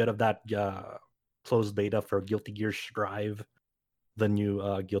playing a bit of that closed beta for Guilty Gear Strive, the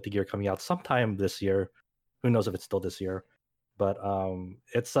new Guilty Gear coming out sometime this year. Who knows if it's still this year? But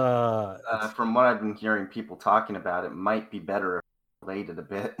it's from what I've been hearing people talking about, it might be better if delayed it a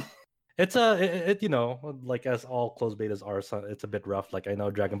bit. It's like as all closed betas are, so it's a bit rough. Like I know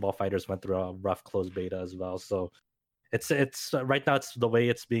Dragon Ball FighterZ went through a rough closed beta as well. So it's right now it's the way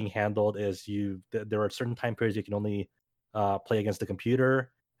it's being handled is there are certain time periods you can only play against the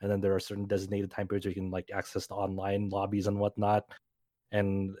computer, and then there are certain designated time periods where you can like access the online lobbies and whatnot.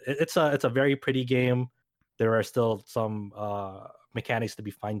 And it's a very pretty game. There are still some mechanics to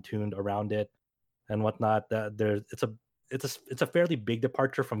be fine tuned around it and whatnot. It's a fairly big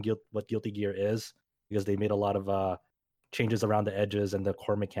departure from what Guilty Gear is, because they made a lot of changes around the edges and the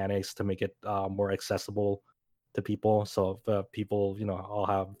core mechanics to make it more accessible to people. So if people all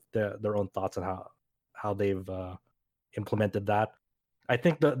have their own thoughts on how they've implemented that. I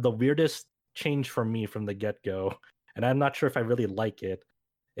think the weirdest change for me from the get-go, and I'm not sure if I really like it,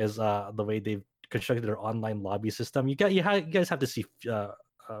 is the way they've constructed their online lobby system. You guys have to see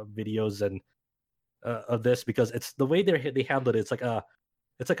videos and of this, because it's the way they handled it. It's like a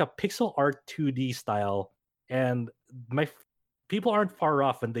pixel art 2D style, and people aren't far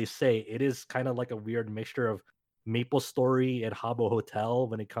off when they say it is kind of like a weird mixture of MapleStory and Habbo Hotel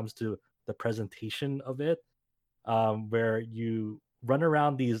when it comes to the presentation of it, where you run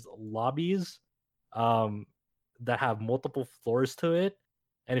around these lobbies that have multiple floors to it,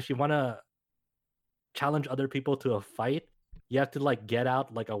 and if you want to challenge other people to a fight, you have to like get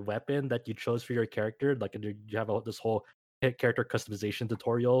out like a weapon that you chose for your character. Like you have this whole character customization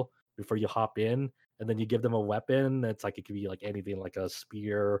tutorial before you hop in, and then you give them a weapon. It's like it could be like anything, like a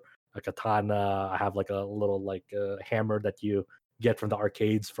spear, a katana. I have like a little like hammer that you get from the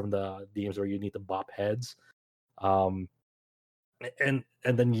arcades, from the games where you need to bop heads. And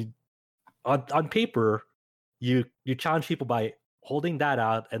then you on paper you challenge people by holding that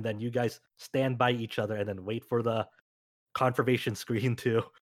out, and then you guys stand by each other and then wait for the confirmation screen to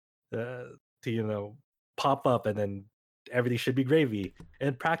pop up, and then everything should be gravy.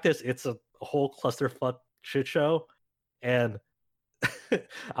 In practice, it's a whole clusterfuck shit show. And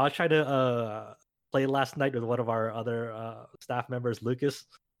I was trying to play last night with one of our other staff members, Lucas,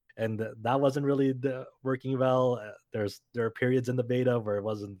 and that wasn't really working well. There are periods in the beta where it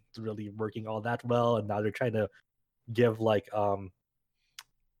wasn't really working all that well, and now they're trying to give like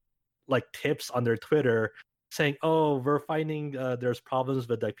tips on their Twitter saying, "Oh, we're finding there's problems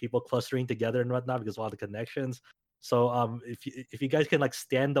with like people clustering together and whatnot because of all the connections. So if you guys can like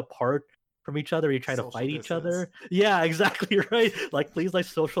stand apart from each other, you're trying to Social fight each distance. other." Yeah, exactly right. Like, please, like,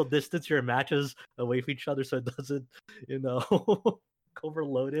 social distance your matches away from each other so it doesn't,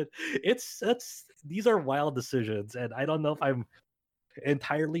 overloaded. These are wild decisions, and I don't know if I'm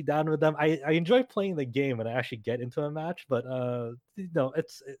entirely down with them. I enjoy playing the game when I actually get into a match, but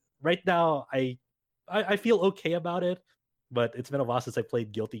right now I feel okay about it. But it's been a while since I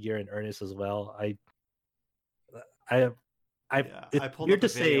played Guilty Gear in earnest as well. I it's pulled weird up a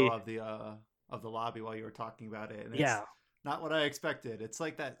to video say. of the lobby while you were talking about it, and Yeah. it's not what I expected. It's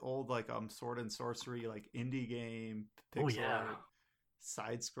like that old sword and sorcery indie game, Oh, pixel yeah. art,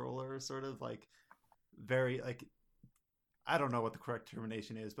 side scroller, sort of very I don't know what the correct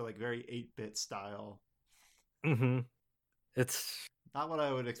termination is, but very 8-bit style. Mm-hmm. It's Not what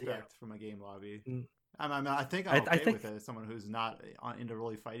I would expect from a game lobby. Mm. I think I I'm okay think- with it as someone who's not into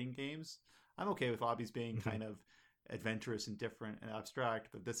really fighting games. I'm okay with lobbies being Mhm. kind of adventurous and different and abstract,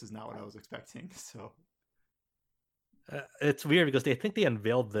 but this is not what I was expecting. So it's weird because they think they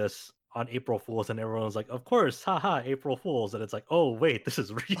unveiled this on April Fools, and everyone's like, "Of course, haha, April Fools!" And it's like, "Oh wait, this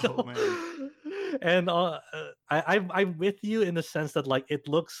is real." Oh, man. And I'm with you in the sense that it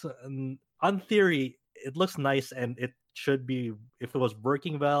looks, on theory, it looks nice, and it should be. If it was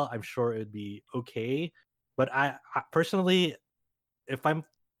working well, I'm sure it'd be okay. But I personally, if I'm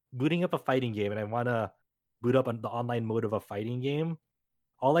booting up a fighting game and I want to boot up on the online mode of a fighting game,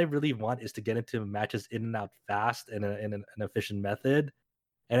 all I really want is to get into matches in and out fast in an efficient method.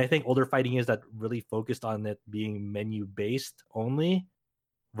 And I think older fighting games that really focused on it being menu based only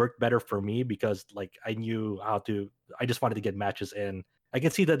worked better for me because I knew how to. I just wanted to get matches in. I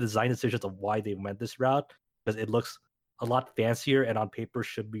can see the design decisions of why they went this route because it looks a lot fancier and on paper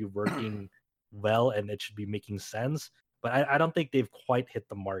should be working well and it should be making sense. But I don't think they've quite hit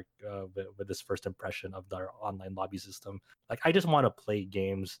the mark with this first impression of their online lobby system. I just want to play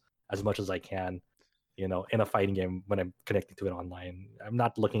games as much as I can, in a fighting game when I'm connecting to it online. I'm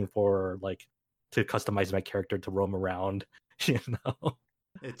not looking for to customize my character to roam around,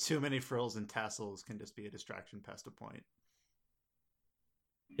 too many frills and tassels can just be a distraction past a point.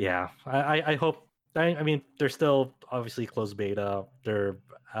 Yeah, I hope. I mean, they're still obviously closed beta. They're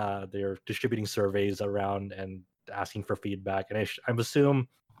distributing surveys around and asking for feedback, and I assume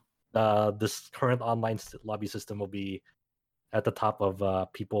this current online lobby system will be at the top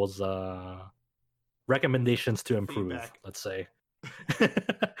of people's recommendations to improve. Feedback. Let's say.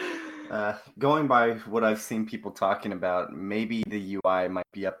 Going by what I've seen people talking about, maybe the UI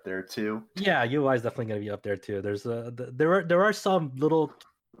might be up there too. Yeah, UI is definitely going to be up there too. There are some little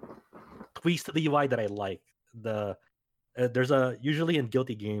tweaks to the UI that I like. There's usually in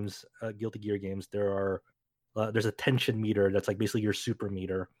Guilty Gear games there's a tension meter that's basically your super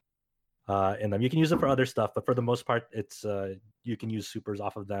meter. And you can use it for other stuff, but for the most part, it's you can use supers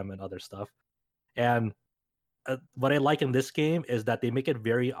off of them and other stuff. And what I like in this game is that they make it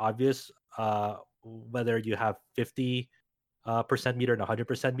very obvious whether you have 50% meter and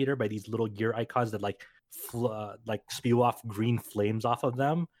 100% meter by these little gear icons that spew off green flames off of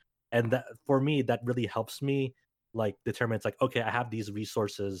them. And that, for me, that really helps me determine it's okay, I have these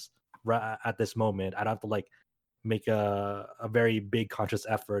resources at this moment. I don't have to make a very big conscious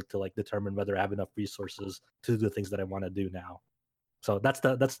effort to determine whether I have enough resources to do the things that I want to do now. So that's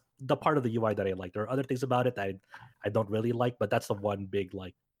the part of the UI that I like. There are other things about it that I don't really like, but that's the one big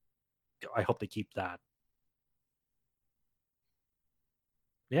I hope they keep that.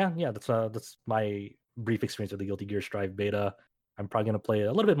 Yeah, that's my brief experience with the Guilty Gear Strive beta. I'm probably gonna play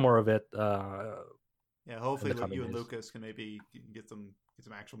a little bit more of it. Yeah, hopefully you and days. Lucas can maybe get some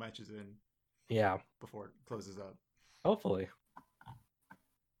actual matches in. Yeah, before it closes up. Hopefully.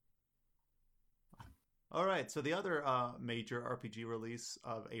 All right, so the other major RPG release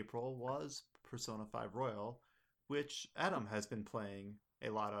of April was Persona 5 Royal, which Adam has been playing a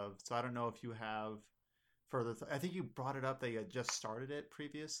lot of. So I don't know if you have further. I think you brought it up that you had just started it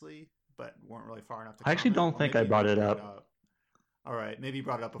previously, but weren't really far enough to. I actually comment, don't think I brought it up. All right, maybe you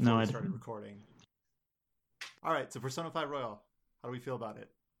brought it up before we started recording. All right, so Persona 5 Royal, how do we feel about it?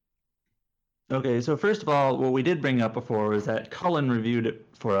 Okay, so first of all, what we did bring up before was that Cullen reviewed it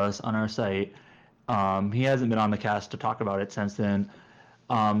for us on our site, He hasn't been on the cast to talk about it since then.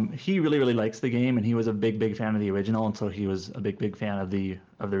 He really, really likes the game, and he was a big, big fan of the original, and so he was a big, big fan of the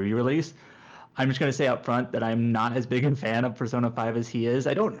re-release. I'm just going to say up front that I'm not as big a fan of Persona 5 as he is.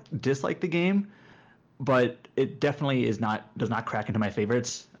 I don't dislike the game, but it definitely does not crack into my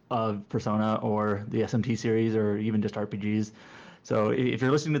favorites of Persona or the SMT series or even just RPGs. So if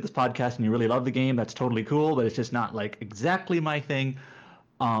you're listening to this podcast and you really love the game, that's totally cool, but it's just not like exactly my thing.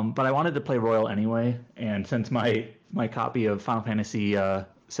 But I wanted to play Royal anyway, and since my copy of Final Fantasy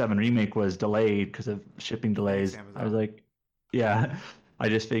VII Remake was delayed because of shipping delays, I was like, yeah, I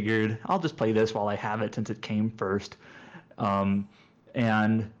just figured I'll just play this while I have it since it came first.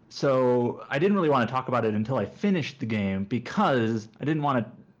 And so I didn't really want to talk about it until I finished the game because I didn't want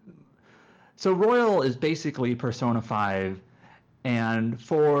to. So Royal is basically Persona 5, and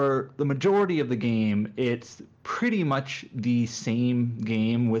for the majority of the game, it's pretty much the same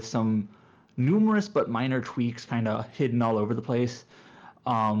game with some numerous but minor tweaks kind of hidden all over the place,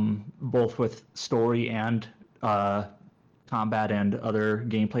 both with story and combat and other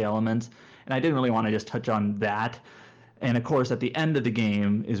gameplay elements. And I didn't really want to just touch on that. And of course, at the end of the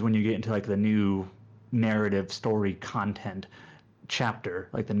game is when you get into like the new narrative story content chapter,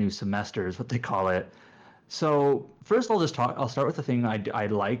 like the new semester is what they call it. So first, I'll start with the thing I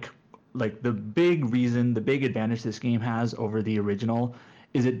like the big reason, the big advantage this game has over the original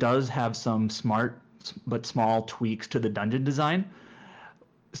is it does have some smart but small tweaks to the dungeon design.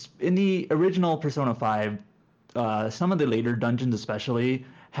 In the original Persona 5, some of the later dungeons especially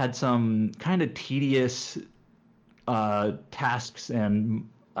had some kind of tedious tasks and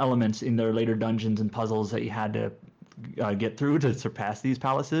elements in their later dungeons and puzzles that you had to get through to surpass these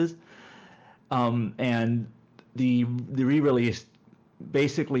palaces. And the re-release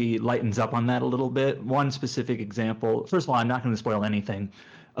basically lightens up on that a little bit. One specific example. First of all, I'm not going to spoil anything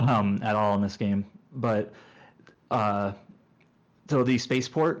at all in this game, but so the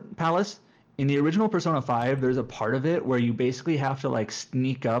Spaceport Palace in the original Persona 5, there's a part of it where you basically have to like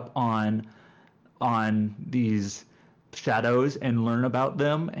sneak up on these shadows and learn about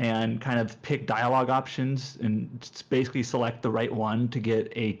them and kind of pick dialogue options and basically select the right one to get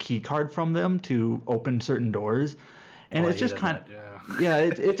a key card from them to open certain doors. And it's just kind of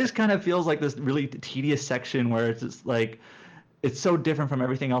it just kind of feels like this really tedious section where it's just like it's so different from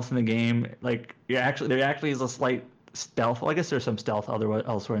everything else in the game. Like there actually is a slight stealth. Well, I guess there's some stealth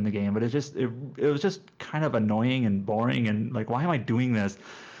elsewhere in the game, but it was just kind of annoying and boring and like, why am I doing this?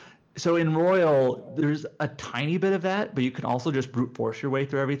 So in Royal, there's a tiny bit of that, but you can also just brute force your way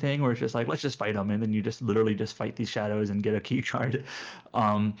through everything, where it's just like, let's just fight them, and then you just literally just fight these shadows and get a key card.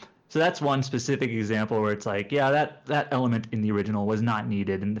 So that's one specific example where it's like, yeah, that element in the original was not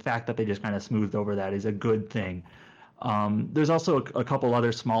needed, and the fact that they just kind of smoothed over that is a good thing. There's also a couple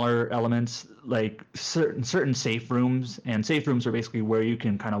other smaller elements, like certain safe rooms, and safe rooms are basically where you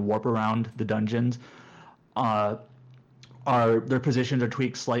can kind of warp around the dungeons. Their positions are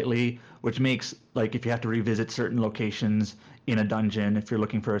tweaked slightly, which makes, like, if you have to revisit certain locations in a dungeon, if you're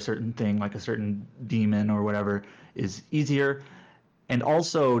looking for a certain thing, like a certain demon or whatever, is easier. And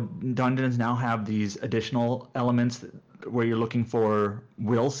also, dungeons now have these additional elements where you're looking for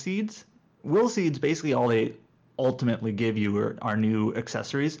will seeds. Will seeds, basically all they ultimately give you are new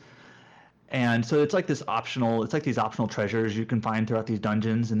accessories. And so it's like these optional treasures you can find throughout these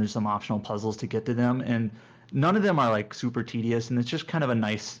dungeons, and there's some optional puzzles to get to them. And none of them are like super tedious, and it's just kind of a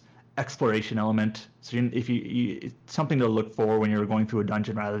nice exploration element. So it's something to look for when you're going through a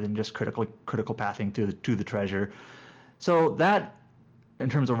dungeon rather than just critical pathing to the treasure. So that, in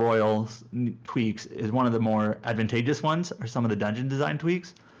terms of Royal tweaks, is one of the more advantageous ones, or some of the dungeon design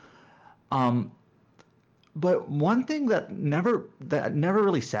tweaks. But one thing that never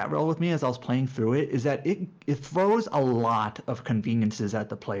really sat well with me as I was playing through it is that it throws a lot of conveniences at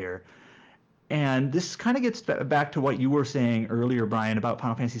the player. And this kind of gets back to what you were saying earlier, Brian, about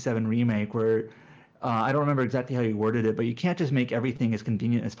Final Fantasy VII Remake, where I don't remember exactly how you worded it, but you can't just make everything as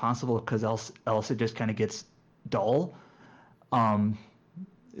convenient as possible, because else it just kind of gets dull.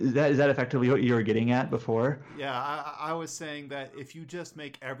 Is that effectively what you were getting at before? Yeah, I was saying that if you just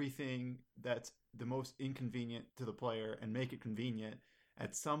make everything that's the most inconvenient to the player and make it convenient,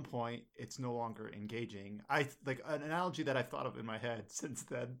 at some point it's no longer engaging. I like an analogy that I've thought of in my head since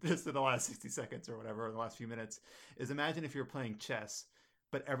then, just in the last 60 seconds or whatever, in the last few minutes, is imagine if you're playing chess,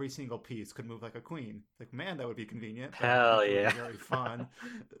 but every single piece could move like a queen. Like, man, that would be convenient. Hell yeah. Very fun.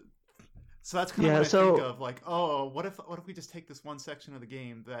 So that's kind of what I think of, like, oh, what if we just take this one section of the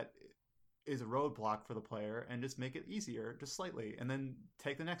game that is a roadblock for the player and just make it easier, just slightly, and then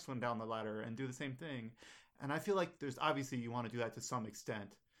take the next one down the ladder and do the same thing. And I feel like there's obviously you want to do that to some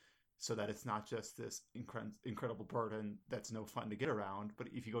extent. so that it's not just this incredible burden that's no fun to get around. But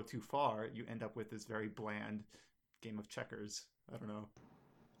if you go too far, you end up with this very bland game of checkers. I don't know.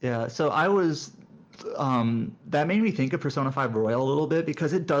 Yeah, so I was that made me think of Persona 5 Royal a little bit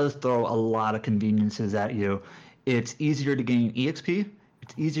because it does throw a lot of conveniences at you. It's easier to gain EXP,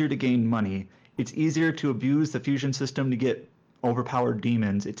 it's easier to gain money, it's easier to abuse the fusion system to get overpowered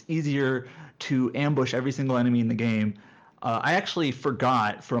demons, it's easier to ambush every single enemy in the game. I actually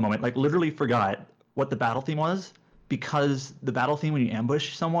forgot for a moment, like literally forgot what the battle theme was because the battle theme when you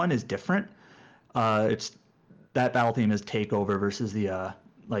ambush someone is different. It's that battle theme is Takeover versus the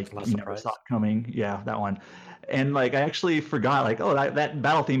like Last you never Surprise. saw it coming. Yeah, that one. And like I actually forgot like oh that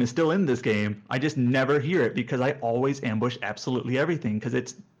battle theme is still in this game. I just never hear it because I always ambush absolutely everything because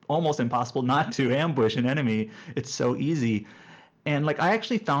it's almost impossible not to ambush an enemy. It's so easy. And like I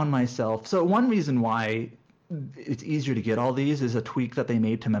actually found myself so one reason why it's easier to get all these is a tweak that they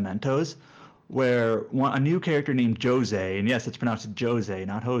made to Mementos where a new character named Jose, and yes, it's pronounced Jose,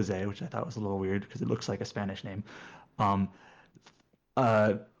 not Jose, which I thought was a little weird because it looks like a Spanish name. Um,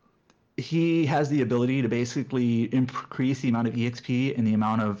 uh, he has the ability to basically increase the amount of EXP and the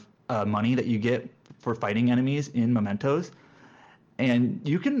amount of money that you get for fighting enemies in Mementos, and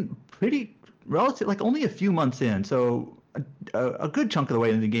you can pretty relative like only a few months in, so a good chunk of the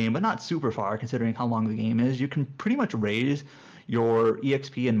way in the game, but not super far considering how long the game is. You can pretty much raise your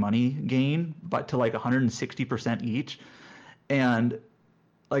EXP and money gain, but to like 160% each, and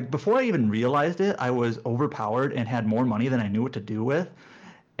like before I even realized it, I was overpowered and had more money than I knew what to do with.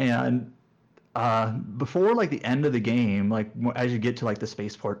 And before like the end of the game, like as you get to like the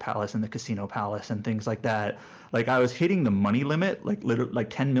Spaceport Palace and the Casino Palace and things like that, like I was hitting the money limit, like literally like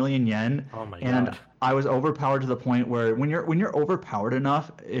 10 million yen, Oh my and god. I was overpowered to the point where when you're overpowered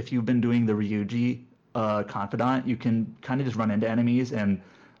enough, if you've been doing the Ryuji confidant, you can kind of just run into enemies and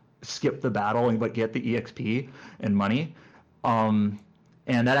skip the battle and but get the EXP and money. Um,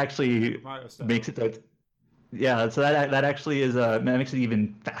 and that actually Mario style. makes it that yeah, so that actually is that makes it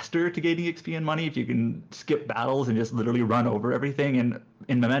even faster to gain EXP and money if you can skip battles and just literally run over everything. And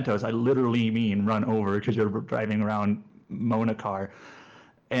in Mementos, I literally mean run over because you're driving around Mona car.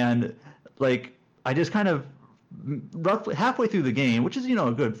 And like I just kind of roughly halfway through the game, which is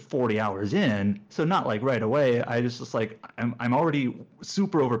a good 40 hours in, so not like right away. I just like I'm already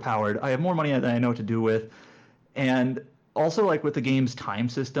super overpowered. I have more money than I know what to do with, and also like with the game's time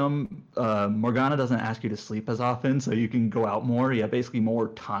system, Morgana doesn't ask you to sleep as often, so you can go out more. You have basically more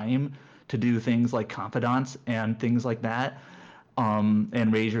time to do things like confidants and things like that,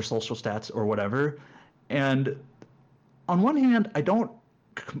 and raise your social stats or whatever. And on one hand, I don't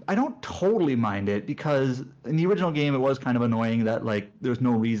totally mind it because in the original game it was kind of annoying that like there's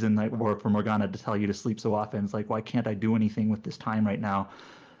no reason like for Morgana to tell you to sleep so often. It's like why can't I do anything with this time right now?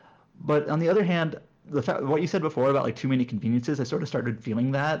 But on the other hand, what you said before about like too many conveniences, I sort of started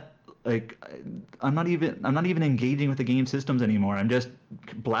feeling that like I'm not even engaging with the game systems anymore. I'm just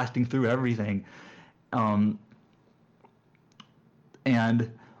blasting through everything. Um, and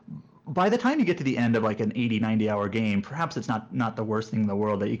by the time you get to the end of like an 80 90 hour game, perhaps it's not the worst thing in the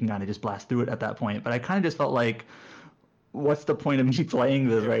world that you can kind of just blast through it at that point, but I kind of just felt like what's the point of me playing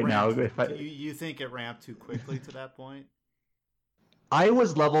this right now if You think it ramped too quickly to that point? I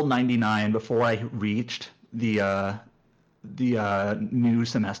was level 99 before I reached the new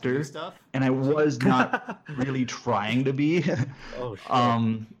semester, New stuff? and I was not really trying to be. Oh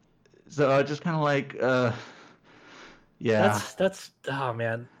shit. So I was just kind of like yeah. That's oh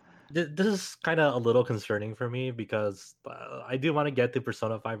man. This is kind of a little concerning for me because I do want to get to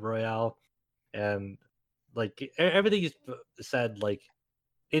Persona 5 Royale, and like everything you said, like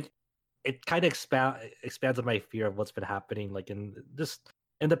it kind of expands on my fear of what's been happening like in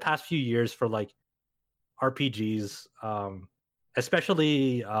the past few years for like RPGs,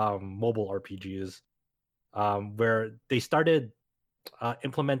 especially mobile RPGs, where they started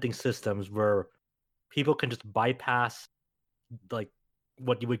implementing systems where people can just bypass like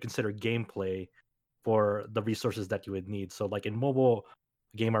what you would consider gameplay for the resources that you would need. So like in mobile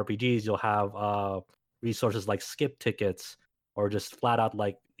game RPGs, you'll have resources like skip tickets or just flat out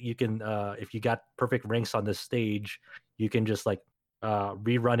like you can if you got perfect ranks on this stage, you can just like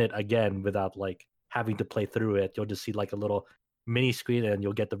rerun it again without like having to play through it. You'll just see like a little mini screen and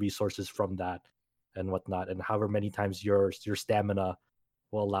you'll get the resources from that and whatnot. And however many times your stamina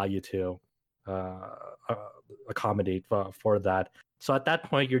will allow you to accommodate for that. So at that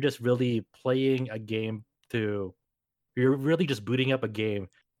point, you're just really playing a game you're really just booting up a game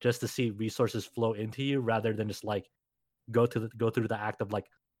just to see resources flow into you rather than just like go through the act of like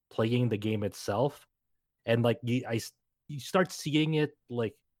playing the game itself. And like you start seeing it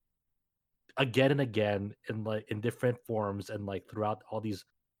like again and again in different forms and like throughout all these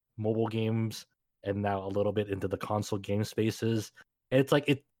mobile games and now a little bit into the console game spaces. And it's like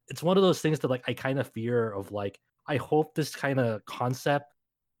it's one of those things that like I kind of fear of like I hope this kind of concept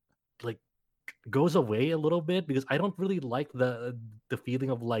like goes away a little bit because I don't really like the feeling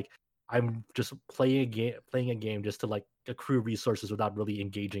of like I'm just playing a game just to like accrue resources without really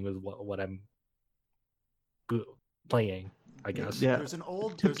engaging with what I'm playing. I guess. Yeah. There's an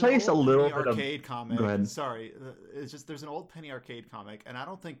old little Penny bit of Arcade comic. Go ahead. Sorry, it's just there's an old Penny Arcade comic, and I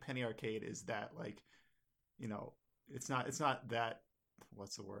don't think Penny Arcade is that like, it's not that,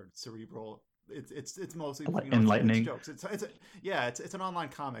 what's the word, cerebral. It's mostly enlightening jokes. It's an online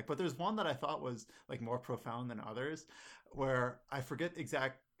comic, but there's one that I thought was like more profound than others, where I forget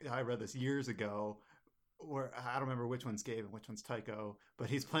I read this years ago, where I don't remember which one's Gabe and which one's Tycho, but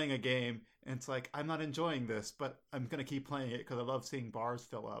he's playing a game and it's like, I'm not enjoying this, but I'm going to keep playing it because I love seeing bars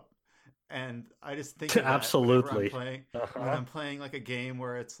fill up. And I just think of that absolutely when I'm playing like a game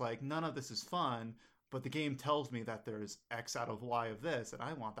where it's like, none of this is fun, but the game tells me that there's X out of Y of this, and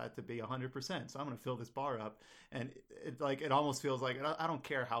I want that to be 100%. So I'm going to fill this bar up, and it almost feels like I don't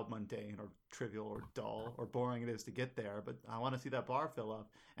care how mundane or trivial or dull or boring it is to get there, but I want to see that bar fill up.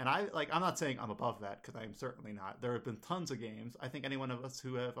 And I'm not saying I'm above that because I am certainly not. There have been tons of games. I think any one of us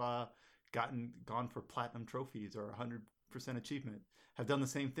who have gone for platinum trophies or 100% achievement have done the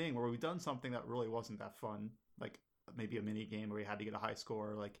same thing, where we've done something that really wasn't that fun, like maybe a mini game where we had to get a high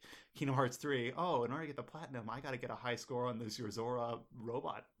score, like Kingdom Hearts 3. Oh, in order to get the platinum, I got to get a high score on this Zora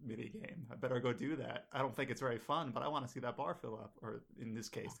robot mini game. I better go do that. I don't think it's very fun, but I want to see that bar fill up, or in this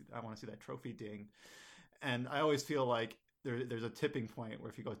case, I want to see that trophy ding. And I always feel like there's a tipping point where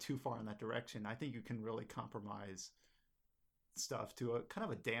if you go too far in that direction, I think you can really compromise stuff to a kind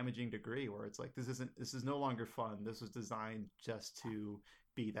of a damaging degree, where it's like, this is no longer fun. This was designed just to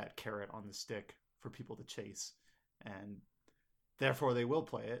be that carrot on the stick for people to chase. And therefore they will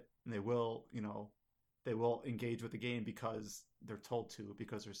play it, and they will engage with the game because they're told to,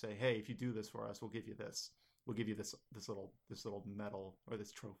 because they're saying, hey, if you do this for us, we'll give you this little medal or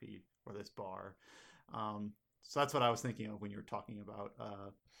this trophy or this bar. So that's what I was thinking of when you were talking about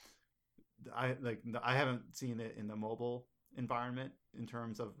I haven't seen it in the mobile environment in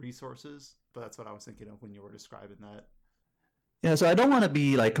terms of resources, but that's what I was thinking of when you were describing that. Yeah, so I don't want to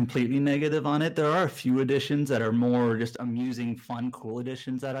be like completely negative on it. There are a few additions that are more just amusing, fun, cool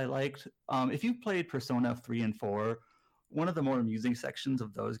additions that I liked. If you played Persona 3 and 4, one of the more amusing sections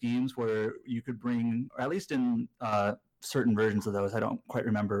of those games where you could bring, or at least in certain versions of those, I don't quite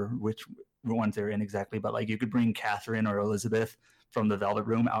remember which ones they're in exactly, but like you could bring Catherine or Elizabeth from the Velvet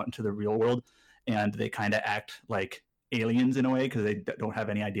Room out into the real world, and they kind of act like aliens in a way because they don't have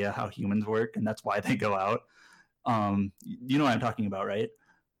any idea how humans work, and that's why they go out. You know what I'm talking about, right?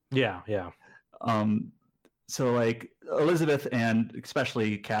 Yeah. So like Elizabeth and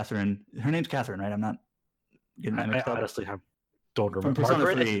especially Catherine, her name's Catherine, right? I'm not getting that mixed up. Honestly don't remember.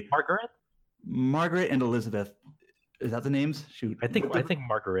 Margaret and Elizabeth. Is that the names? Shoot. I think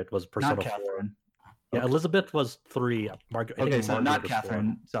Margaret was Persona 4. Catherine. Yeah, Okay. Elizabeth was 3. Okay, so not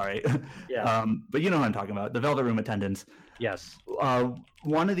Catherine. 4. Sorry. Yeah. But you know what I'm talking about. The Velvet Room attendants. Yes.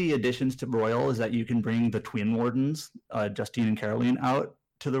 One of the additions to Royal is that you can bring the twin wardens, Justine and Caroline, out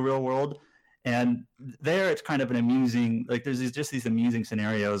to the real world. And there it's kind of an amusing, like there's just these amusing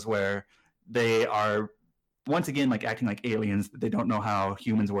scenarios where they are, once again, like acting like aliens. They don't know how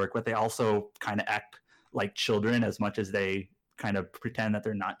humans work, but they also kind of act like children as much as they kind of pretend that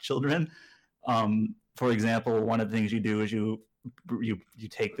they're not children. For example, one of the things you do is you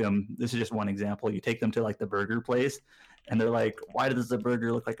take them, this is just one example, you take them to like the burger place, and they're like, why does the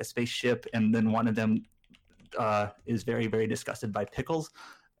burger look like a spaceship? And then one of them is very, very disgusted by pickles.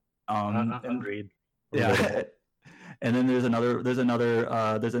 Agreed. Yeah. And then there's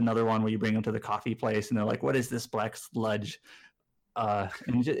another one where you bring them to the coffee place, and they're like, what is this black sludge? And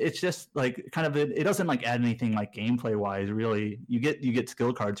it's just like kind of it doesn't like add anything like gameplay wise, really. You get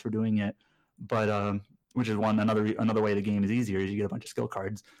skill cards for doing it, but which is another way the game is easier is you get a bunch of skill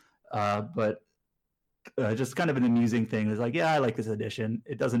cards. But just kind of an amusing thing. It's like, yeah, I like this edition.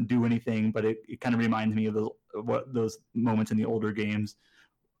 It doesn't do anything, but it kind of reminds me of those moments in the older games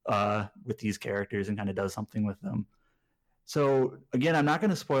with these characters, and kind of does something with them. So again, I'm not going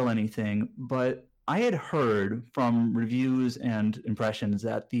to spoil anything, but I had heard from reviews and impressions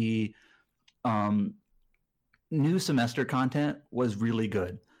that the new semester content was really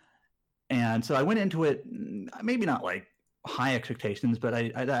good. And so I went into it, maybe not like high expectations, but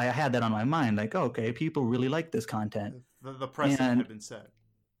I had that on my mind, like, oh, okay, people really like this content. The precedent had been set.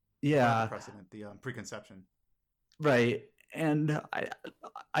 Yeah. The precedent, the preconception. Right. and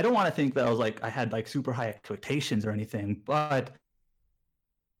I don't want to think that I had like super high expectations or anything, but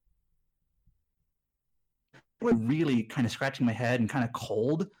I was really kind of scratching my head and kind of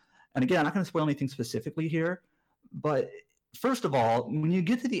cold. And again, I'm not going to spoil anything specifically here, but first of all, when you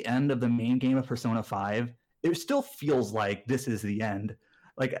get to the end of the main game of Persona 5, it still feels like this is the end.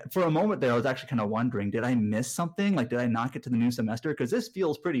 Like for a moment there, I was actually kind of wondering, did I miss something? Like, did I not get to the new semester? Because this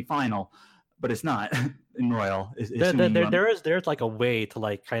feels pretty final, but it's not in Royal. There's like a way to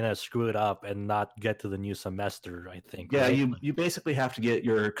like kind of screw it up and not get to the new semester, I think. Yeah, right? you basically have to get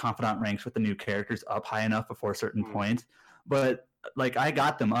your confidant ranks with the new characters up high enough before certain points. But like I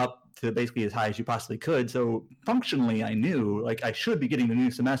got them up to basically as high as you possibly could. So functionally, I knew like I should be getting the new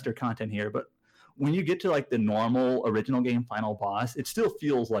semester content here, but when you get to like the normal original game final boss, it still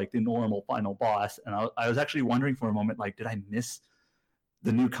feels like the normal final boss. And I was actually wondering for a moment, like, did I miss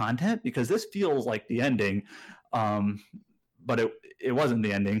the new content? Because this feels like the ending. But it wasn't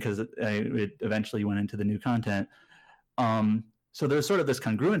the ending because it eventually went into the new content. So there's sort of this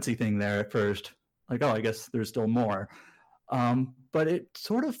congruency thing there at first. Like, oh, I guess there's still more. But it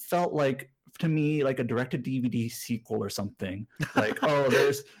sort of felt like, to me, like a direct-to-DVD sequel or something. Like, oh,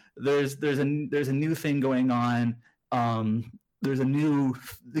 there's a new thing going on. The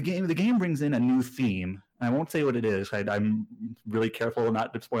game brings in a new theme. And I won't say what it is. I'm really careful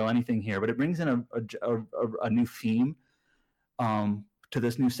not to spoil anything here, but it brings in a new theme to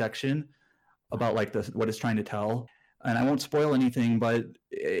this new section about like what it's trying to tell. And I won't spoil anything, but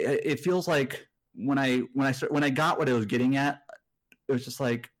it feels like when I got what it was getting at, it was just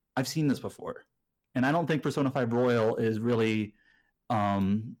like, I've seen this before. And I don't think Persona 5 Royal is really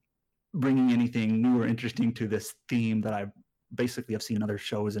bringing anything new or interesting to this theme that I basically have seen in other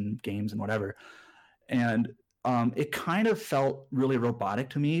shows and games and whatever. And it kind of felt really robotic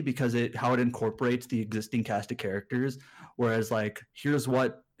to me because how it incorporates the existing cast of characters. Whereas like, here's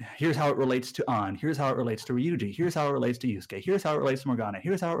how it relates to An, here's how it relates to Ryuji, here's how it relates to Yusuke, here's how it relates to Morgana,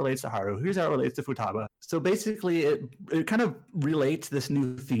 here's how it relates to Haru, here's how it relates to Futaba. So basically it kind of relates this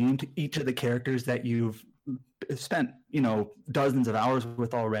new theme to each of the characters that you've spent, dozens of hours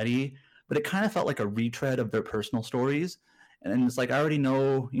with already, but it kind of felt like a retread of their personal stories. And it's like, I already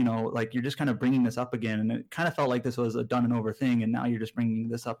know, like you're just kind of bringing this up again. And it kind of felt like this was a done and over thing. And now you're just bringing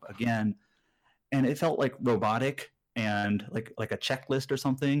this up again. And it felt like robotic and like a checklist or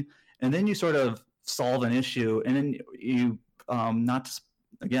something. And then you sort of solve an issue. And then you,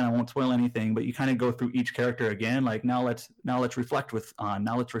 again, I won't spoil anything, but you kind of go through each character again. Like now let's reflect with An,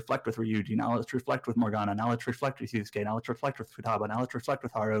 now let's reflect with Ryuji, now let's reflect with Morgana, now let's reflect with Yusuke, now let's reflect with Futaba, now let's reflect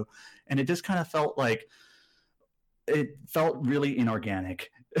with Haru. And it just kind of felt like, it felt really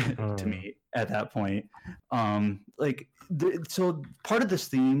inorganic to me at that point. So part of this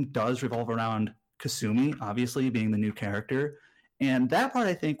theme does revolve around Kasumi, obviously being the new character. And that part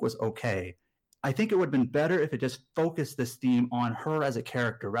I think was okay. I think it would have been better if it just focused this theme on her as a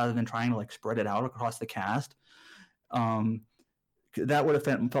character rather than trying to like spread it out across the cast. That would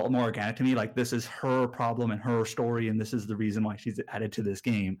have felt more organic to me. Like this is her problem and her story, and this is the reason why she's added to this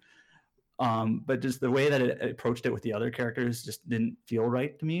game. But just the way that it approached it with the other characters just didn't feel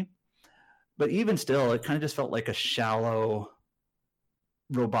right to me. But even still, it kind of just felt like a shallow,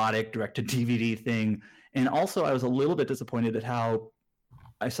 robotic direct-to-DVD thing. And also, I was a little bit disappointed at how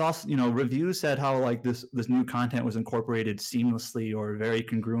I saw, reviews said how like this new content was incorporated seamlessly or very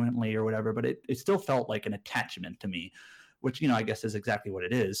congruently or whatever. But it still felt like an attachment to me, which I guess is exactly what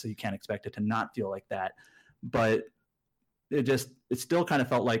it is. So you can't expect it to not feel like that. But it still kind of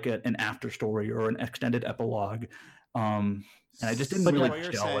felt like an after story or an extended epilogue. And I just didn't really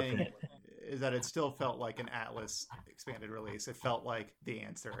gel with it. Is that it still felt like an Atlas expanded release. It felt like The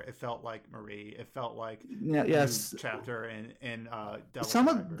Answer. It felt like Marie. It felt like chapter in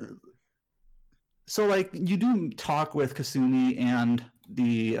Devil So like you do talk with Kasumi and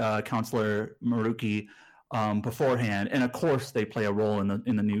the counselor Maruki beforehand, and of course they play a role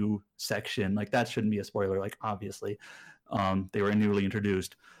in the new section. Like that shouldn't be a spoiler, like obviously. They were newly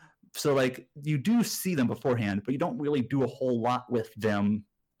introduced. So like you do see them beforehand, but you don't really do a whole lot with them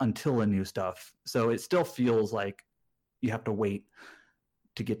until the new stuff. So it still feels like you have to wait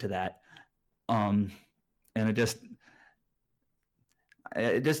to get to that. And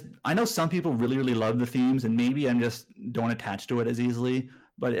I know some people really, really love the themes, and maybe I'm just don't attach to it as easily,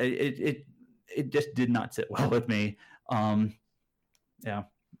 but it just did not sit well with me. Yeah.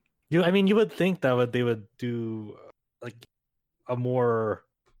 You would think that they would do like a more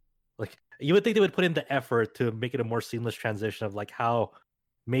like you would think they would put in the effort to make it a more seamless transition of like how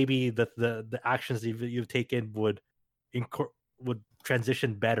maybe the actions you've taken would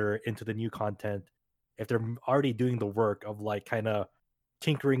transition better into the new content if they're already doing the work of like kind of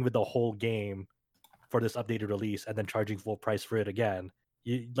tinkering with the whole game for this updated release and then charging full price for it again,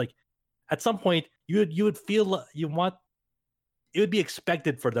 you like at some point you would feel you want it would be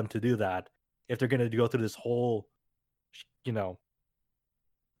expected for them to do that if they're going to go through this whole amount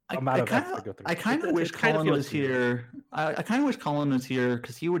of effort to go through. I kind of wish Colin was here. I kind of wish Colin was here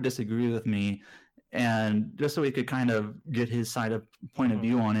because he would disagree with me, and just so we could kind of get his point of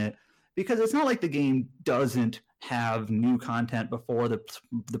view on it. Because it's not like the game doesn't have new content before the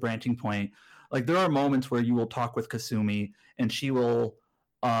branching point. Like there are moments where you will talk with Kasumi and she will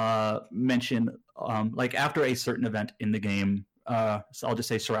mention like after a certain event in the game. So I'll just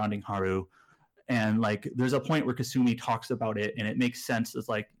say surrounding Haru, and like there's a point where Kasumi talks about it and it makes sense. It's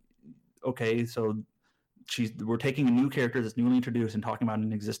like, okay, so we're taking a new character that's newly introduced and talking about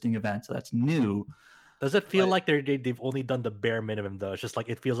an existing event, so that's new. Does it feel like they've only done the bare minimum though? It's just like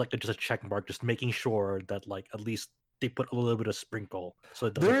it feels like they're just a check mark, just making sure that like at least they put a little bit of sprinkle. So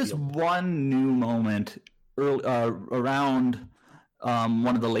there is one new moment around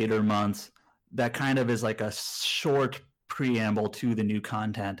one of the later months that kind of is like a short preamble to the new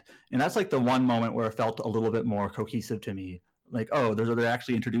content, and that's like the one moment where it felt a little bit more cohesive to me. Like, oh, they're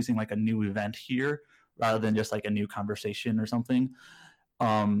actually introducing like a new event here rather than just like a new conversation or something.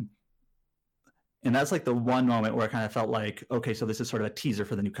 And that's like the one moment where I kind of felt like, okay, so this is sort of a teaser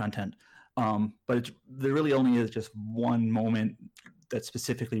for the new content. But there really only is just one moment that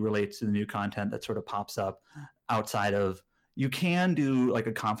specifically relates to the new content that sort of pops up outside of, you can do like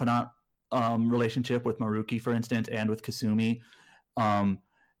a confidant relationship with Maruki, for instance, and with Kasumi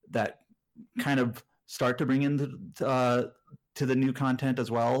that kind of start to bring in to the new content as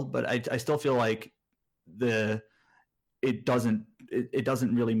well. But I still feel like it doesn't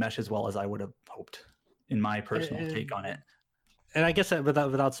really mesh as well as I would have hoped, in my personal take on it. And I guess that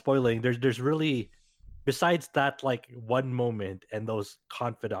without spoiling, there's really, besides that like one moment and those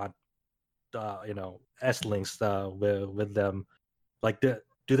confidant S-links with them, like do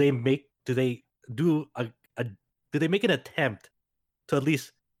they make an attempt to at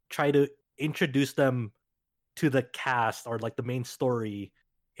least try to introduce them to the cast or like the main story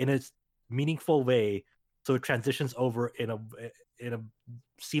in a meaningful way, so it transitions over in a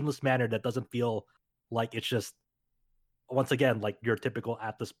seamless manner that doesn't feel like it's just, once again, like your typical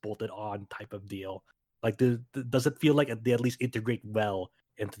Atlas bolted on type of deal? Like does it feel like they at least integrate well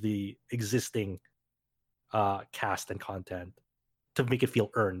into the existing cast and content to make it feel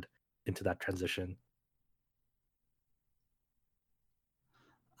earned into that transition?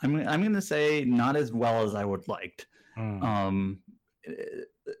 I'm going to say not as well as I would liked.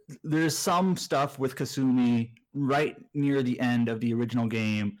 There's some stuff with Kasumi right near the end of the original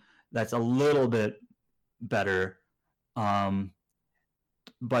game that's a little bit better,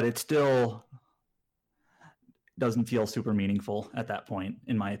 but it still doesn't feel super meaningful at that point,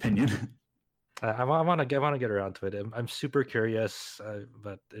 in my opinion. I want to get around to it. I'm super curious,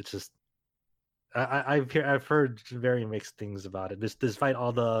 but it's just I've heard very mixed things about it. Despite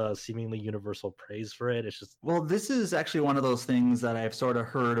all the seemingly universal praise for it, it's just, well, this is actually one of those things that I've sort of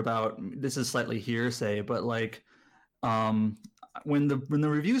heard about. This is slightly hearsay, but like when the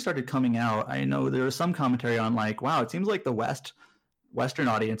reviews started coming out, I know there was some commentary on like, wow, it seems like the Western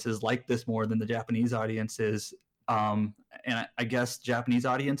audiences like this more than the Japanese audiences. And I guess Japanese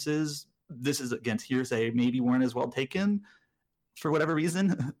audiences, this is against hearsay, maybe weren't as well taken for whatever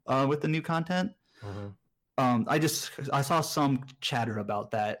reason with the new content. I saw some chatter about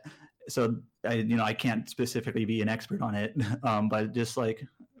that, so I can't specifically be an expert on it, but just like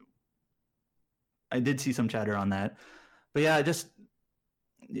I did see some chatter on that. But yeah, I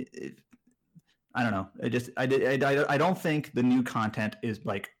don't know. I don't think the new content is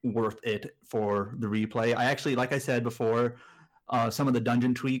like worth it for the replay. I actually, like I said before, some of the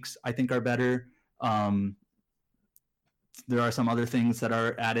dungeon tweaks I think are better. There are some other things that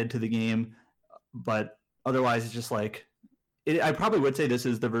are added to the game, but otherwise it's just like I probably would say this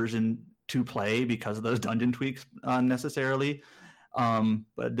is the version to play because of those dungeon tweaks necessarily.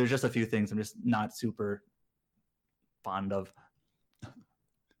 But there's just a few things I'm just not super fond of.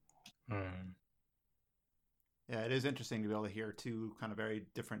 Yeah, it is interesting to be able to hear two kind of very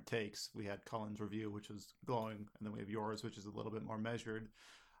different takes. We had Colin's review, which was glowing, and then we have yours, which is a little bit more measured.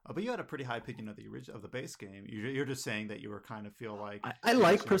 But you had a pretty high opinion of the base game. You're just saying that you were kind of feel like I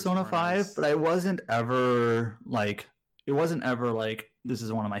like Persona 5, but I wasn't ever like, it wasn't ever like this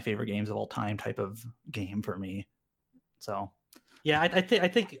is one of my favorite games of all time type of game for me. So yeah, I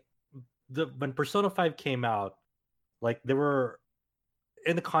think when Persona 5 came out, like there were,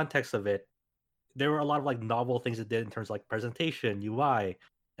 in the context of it, there were a lot of like novel things it did in terms of like presentation, UI,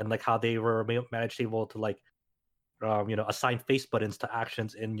 and like how they were managed able to like assign face buttons to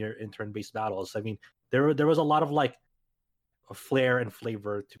actions in your turn-based battles. I mean, there was a lot of like a flair and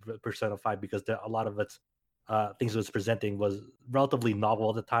flavor to Persona 5 because a lot of its things it was presenting was relatively novel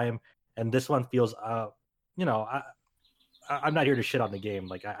at the time, and this one feels I'm not here to shit on the game.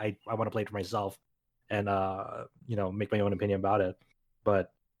 Like I want to play it for myself and make my own opinion about it.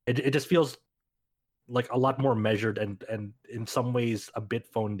 But it just feels like a lot more measured and in some ways a bit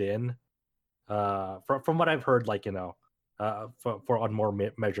phoned in. From what I've heard, like for on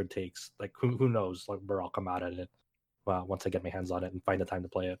more measured takes. Like who knows like where I'll come out at it once I get my hands on it and find the time to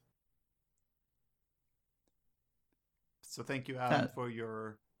play it. So thank you, Adam, for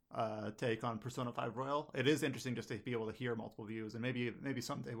your take on Persona 5 Royal. It is interesting just to be able to hear multiple views, and maybe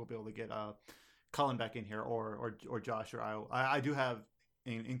someday we'll be able to get Colin back in here or Josh or I do have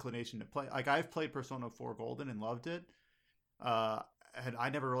an inclination to play. Like I've played Persona 4 Golden and loved it. And I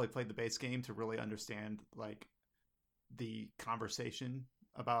never really played the base game to really understand like the conversation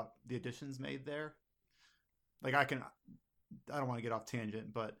about the additions made there. Like I don't want to get off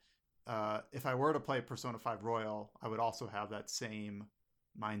tangent, but if I were to play Persona 5 Royal, I would also have that same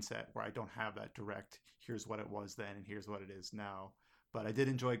mindset where I don't have that direct, here's what it was then and here's what it is now. But I did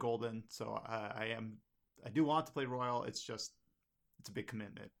enjoy Golden, so I do want to play Royal. It's just, it's a big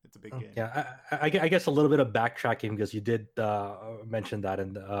commitment. It's a big game. Yeah, I guess a little bit of backtracking because you did mention that,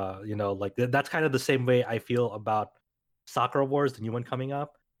 and like that's kind of the same way I feel about Sakura Wars, the new one coming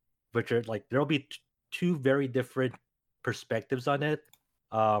up, which are like there'll be two very different perspectives on it,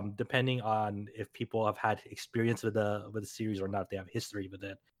 depending on if people have had experience with the series or not. If they have history with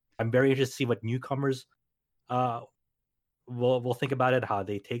it. I'm very interested to see what newcomers will think about it, how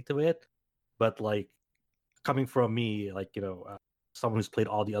they take to it. But like coming from me, like someone who's played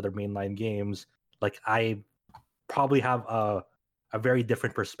all the other mainline games, like I probably have a very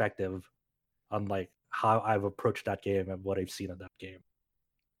different perspective on like how I've approached that game and what I've seen of that game.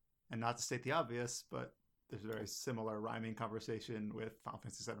 And not to state the obvious, but there's a very similar rhyming conversation with Final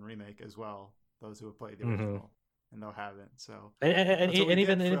Fantasy VII Remake as well. Those who have played the original and they'll haven't. So and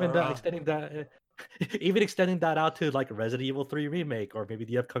even extending that. Even extending that out to like Resident Evil 3 remake or maybe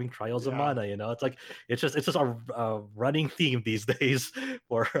the upcoming Trials of Mana, it's just a running theme these days.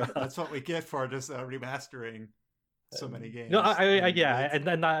 For that's what we get for just remastering so many games. No,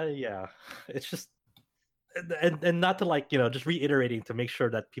 it's just and not to like just reiterating to make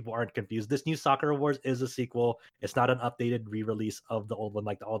sure that people aren't confused. This new Sakura Wars is a sequel. It's not an updated re-release of the old one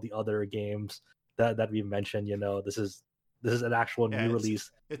like all the other games that we've mentioned. This is an actual new release.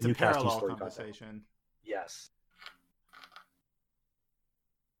 It's new a parallel conversation. Content. Yes.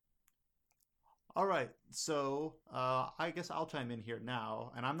 All right. So I guess I'll chime in here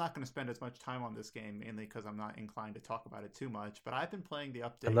now. And I'm not going to spend as much time on this game, mainly because I'm not inclined to talk about it too much. But I've been playing the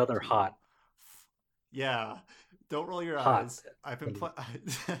update. Another hot. Yeah. Don't roll your hot. eyes. I've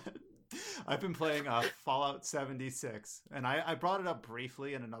been playing Fallout 76, and I brought it up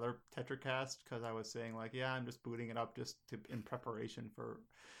briefly in another TetraCast because I was saying like, yeah, I'm just booting it up in preparation for.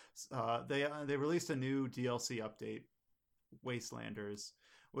 They released a new DLC update, Wastelanders,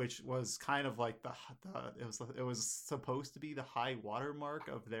 which was kind of like it was supposed to be the high watermark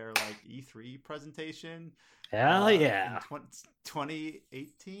of their like E3 presentation. Hell yeah! In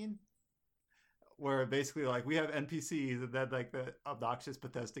 2018. Where basically like we have NPCs and then like the obnoxious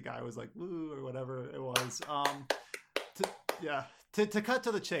Bethesda guy was like woo or whatever it was. To cut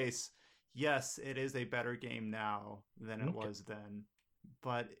to the chase, yes, it is a better game now than it was then,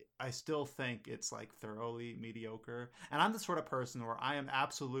 but I still think it's like thoroughly mediocre. And I'm the sort of person where I am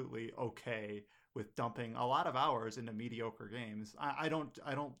absolutely okay with dumping a lot of hours into mediocre games. I don't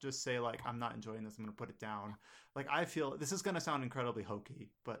just say like I'm not enjoying this, I'm gonna put it down. Like I feel this is gonna sound incredibly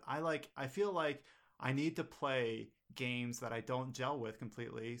hokey, but I feel like I need to play games that I don't gel with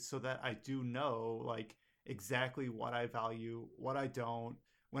completely so that I do know like exactly what I value, what I don't.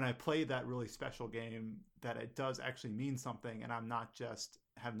 When I play that really special game, that it does actually mean something, and I'm not just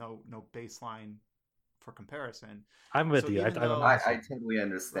have no baseline for comparison. I'm with you. I totally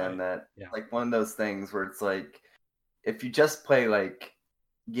understand that. Yeah. Like one of those things where it's like, if you just play like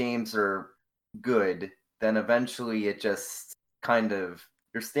games are good, then eventually it just kind of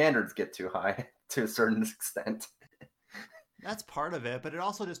your standards get too high to a certain extent. That's part of it, but it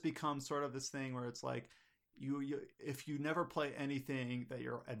also just becomes sort of this thing where it's like you if you never play anything that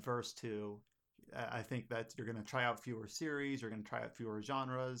you're adverse to, I think that you're going to try out fewer series, you're going to try out fewer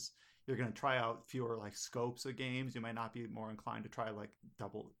genres, you're going to try out fewer like scopes of games. You might not be more inclined to try like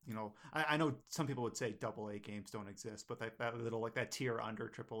double, I know some people would say AA games don't exist, but that little like that tier under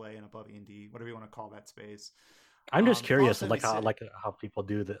AAA and above indie, whatever you want to call that space. I'm just curious, Fallout like 76 how people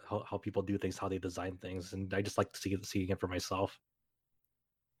do how people do things, how they design things, and I just like to seeing it for myself.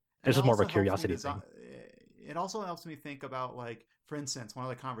 and It's it just more of a also helps me curiosity design. thing. It also helps me think about, like, for instance, one of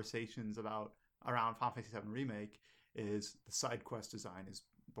the conversations about around Final Fantasy VII Remake is the side quest design is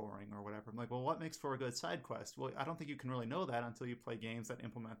boring or whatever. I'm like, well, what makes for a good side quest? Well, I don't think you can really know that until you play games that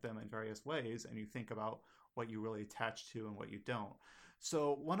implement them in various ways and you think about what you really attach to and what you don't.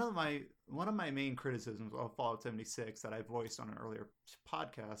 So one of my main criticisms of Fallout 76 that I voiced on an earlier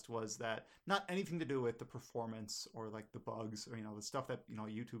podcast was that not anything to do with the performance or like the bugs or the stuff that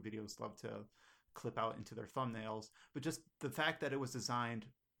YouTube videos love to clip out into their thumbnails, but just the fact that it was designed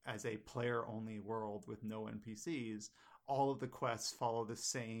as a player only world with no NPCs. All of the quests follow the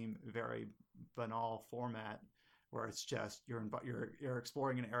same very banal format where it's just you're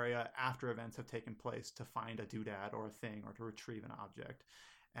exploring an area after events have taken place to find a doodad or a thing or to retrieve an object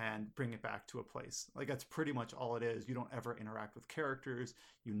and bring it back to a place. Like, that's pretty much all it is. You don't ever interact with characters.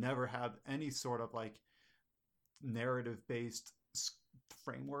 You never have any sort of like narrative based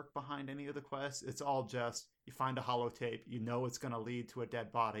framework behind any of the quests. It's all just you find a holotape, it's going to lead to a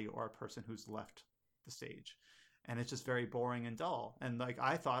dead body or a person who's left the stage. And it's just very boring and dull. And like,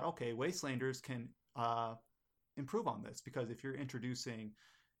 I thought, okay, Wastelanders can improve on this, because if you're introducing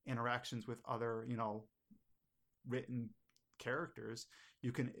interactions with other written characters,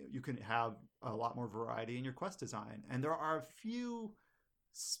 you can have a lot more variety in your quest design. And there are a few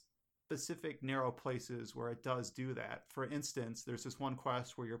specific narrow places where it does do that. For instance, there's this one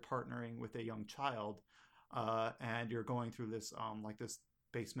quest where you're partnering with a young child, and you're going through this like this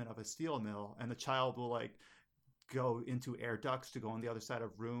basement of a steel mill, and the child will like go into air ducts to go on the other side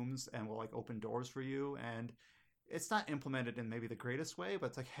of rooms and will like open doors for you. And it's not implemented in maybe the greatest way, but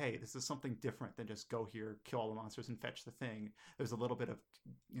it's like, hey, this is something different than just go here, kill all the monsters, and fetch the thing. There's a little bit of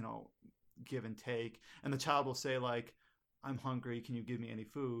give and take, and the child will say like, I'm hungry, can you give me any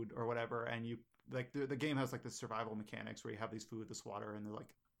food or whatever. And you like the game has like this survival mechanics where you have these food, this water, and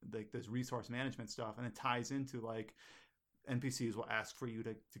like this resource management stuff, and it ties into like NPCs will ask for you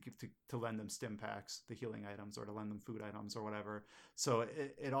to lend them stim packs, the healing items, or to lend them food items or whatever. So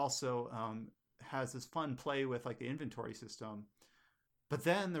it also has this fun play with like the inventory system. But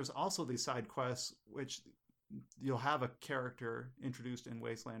then there's also these side quests, which you'll have a character introduced in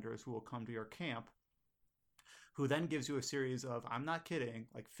Wastelanders who will come to your camp, who then gives you a series of, I'm not kidding,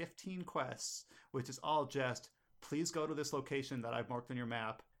 like 15 quests, which is all just, please go to this location that I've marked on your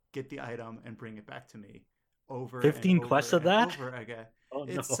map, get the item, and bring it back to me. Over 15 and over quests of and that? over again. Oh,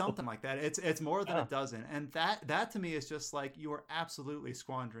 It's no. something like that. It's more than a dozen, and that to me is just like, you are absolutely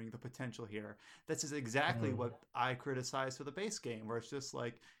squandering the potential here. This is exactly what I criticize for the base game, where it's just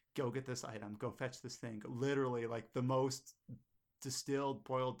like, go get this item, go fetch this thing. Literally, like the most distilled,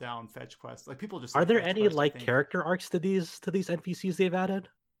 boiled down fetch quest. Like, people just Are say there fetch any quest, I like think. character arcs to these NPCs they've added?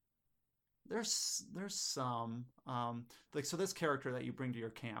 There's some like, so this character that you bring to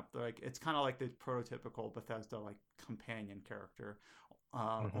your camp, like, it's kind of like the prototypical Bethesda like companion character,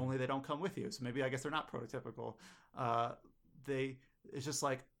 only they don't come with you. So maybe, I guess, they're not prototypical. It's just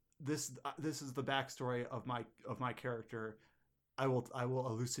like, this is the backstory of my character. I will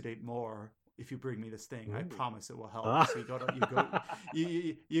elucidate more if you bring me this thing. I promise it will help. So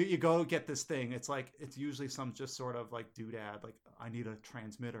you go get this thing. It's like, it's usually some just sort of like doodad, like, I need a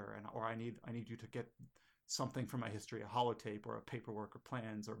transmitter, or I need you to get something from my history, a holotape or a paperwork or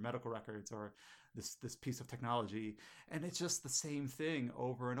plans or medical records or this piece of technology. And it's just the same thing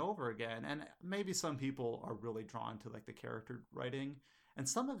over and over again. And maybe some people are really drawn to like the character writing, and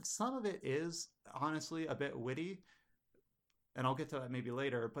some of it is honestly a bit witty, and I'll get to that maybe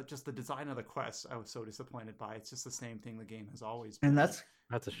later. But just the design of the quests, I was so disappointed by. It's just the same thing the game has always been. And That's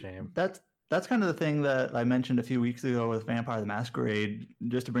a shame. That's kind of the thing that I mentioned a few weeks ago with Vampire the Masquerade.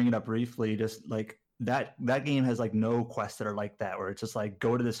 Just to bring it up briefly, just like that game has like no quests that are like that, where it's just like,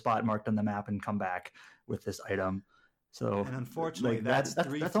 go to this spot marked on the map and come back with this item. So, and unfortunately, like,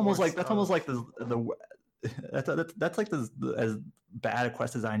 that's almost like that's like as bad a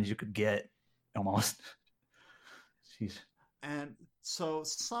quest design as you could get, almost. Jeez. And so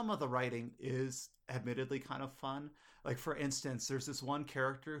some of the writing is admittedly kind of fun. Like, for instance, there's this one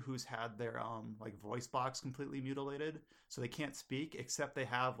character who's had their like voice box completely mutilated, so they can't speak, except they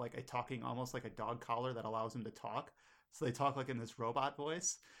have like a talking, almost like a dog collar that allows them to talk. So they talk like in this robot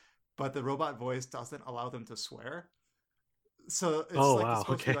voice, but the robot voice doesn't allow them to swear. So it's it's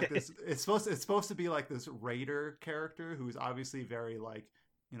supposed to be like this. It's supposed to be like this raider character who's obviously very like,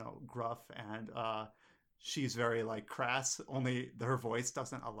 gruff, and she's very like crass. Only her voice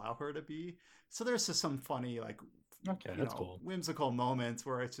doesn't allow her to be. So there's just some funny like, that's cool, whimsical moments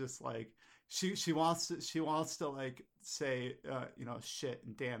where it's just like, she wants to like say shit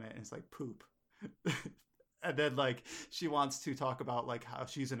and damn it, and it's like poop. And then like she wants to talk about like how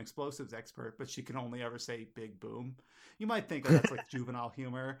she's an explosives expert, but she can only ever say big boom. You might think that that's like juvenile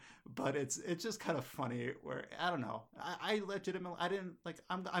humor, but it's just kind of funny. Where I don't know, I legitimately I didn't like.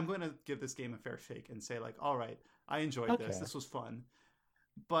 I'm going to give this game a fair shake and say like, all right, I enjoyed this. Okay. This was fun.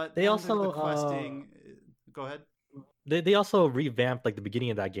 But They then also the questing. Go ahead. they also revamped like the beginning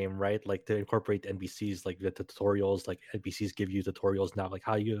of that game, right? Like to incorporate NPCs, like the tutorials. Like NPCs give you tutorials now, like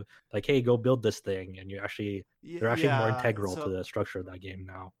how you like, hey, go build this thing, and they're actually more Yeah. integral to the structure of that game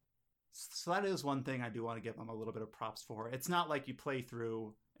now. So that is one thing I do want to give them a little bit of props for. It's not like you play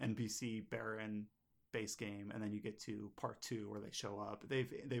through NPC Baron base game and then you get to part 2 where they show up.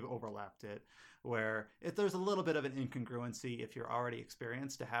 They've overlapped it where if there's a little bit of an incongruency if you're already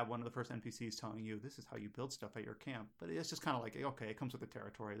experienced to have one of the first NPCs telling you this is how you build stuff at your camp. But it's just kind of like, okay, it comes with the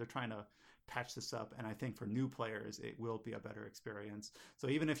territory. They're trying to patch this up, and I think for new players it will be a better experience. So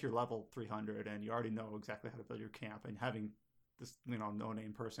even if you're level 300 and you already know exactly how to build your camp, and having this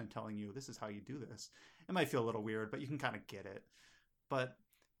no-name person telling you this is how you do this, it might feel a little weird, but you can kind of get it. But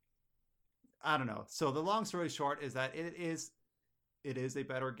I don't know. So the long story short is that it is a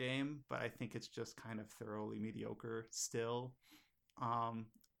better game, but I think it's just kind of thoroughly mediocre still.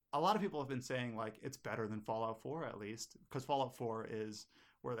 A lot of people have been saying like it's better than Fallout 4 at least, because Fallout 4 is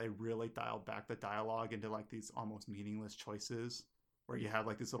where they really dialed back the dialogue into like these almost meaningless choices where you have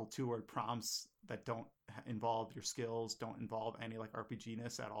like these little 2-word prompts that don't involve your skills, don't involve any like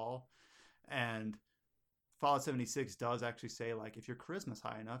RPG-ness at all. And Fallout 76 does actually say like if your charisma's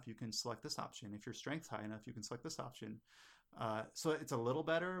high enough, you can select this option. If your strength's high enough, you can select this option. So it's a little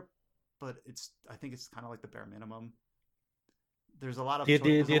better, but I think it's kind of like the bare minimum. There's a lot of. Do you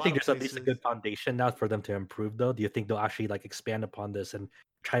think there's places... at least a good foundation now for them to improve though? Do you think they'll actually like expand upon this and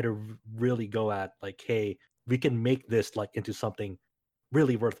try to really go at like, hey, we can make this like into something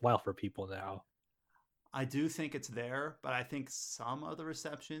really worthwhile for people now? I do think it's there, but I think some of the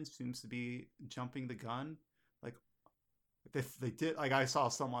reception seems to be jumping the gun. Like they did, like I saw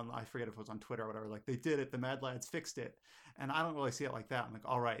someone, I forget if it was on Twitter or whatever, like they did it, the Mad Lads fixed it, and I don't really see it like that. I'm like,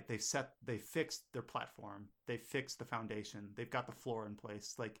 all right, they fixed their platform, they fixed the foundation, they've got the floor in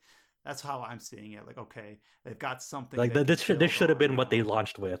place. Like that's how I'm seeing it. Like, okay, they've got something. Like this should have been what they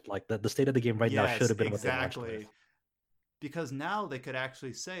launched with. Like the state of the game right now should have been exactly. What they launched with. Because now they could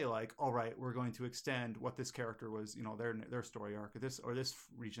actually say like, all right, we're going to extend what this character was, their story arc, this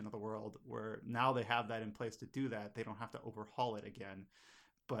region of the world, where now they have that in place to do that. They don't have to overhaul it again.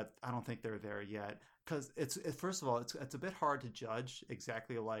 But I don't think they're there yet, because first of all, it's a bit hard to judge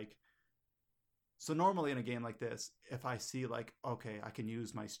exactly like. So normally in a game like this, if I see like, okay, I can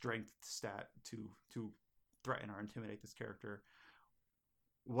use my strength stat to threaten or intimidate this character.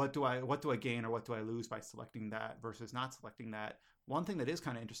 What do I gain or what do I lose by selecting that versus not selecting that? One thing that is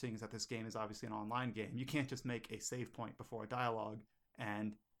kind of interesting is that this game is obviously an online game. You can't just make a save point before a dialogue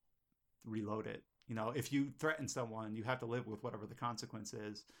and reload it. If you threaten someone, you have to live with whatever the consequence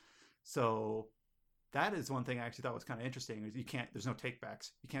is. So that is one thing I actually thought was kind of interesting. Is there's no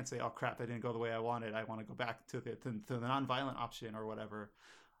takebacks. You can't say, oh crap, that didn't go the way I wanted. I want to go back to the non-violent option or whatever.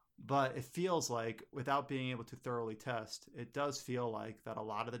 But it feels like, without being able to thoroughly test, it does feel like that a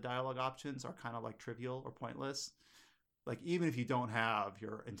lot of the dialogue options are kind of like trivial or pointless. Like, even if you don't have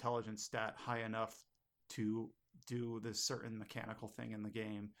your intelligence stat high enough to do this certain mechanical thing in the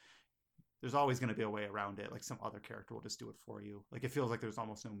game, there's always going to be a way around it. Like, some other character will just do it for you. Like, it feels like there's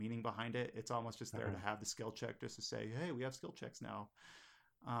almost no meaning behind it. It's almost just there to have the skill check, just to say, hey, we have skill checks now.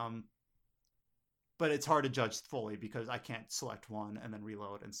 But it's hard to judge fully because I can't select one and then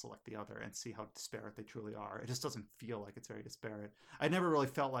reload and select the other and see how disparate they truly are. It just doesn't feel like it's very disparate. I never really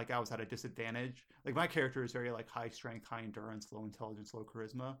felt like I was at a disadvantage. Like, my character is very like high strength, high endurance, low intelligence, low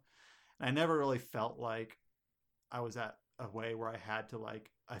charisma. And I never really felt like I was at a way where I had to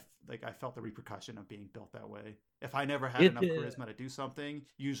I felt the repercussion of being built that way. If I never had enough charisma to do something,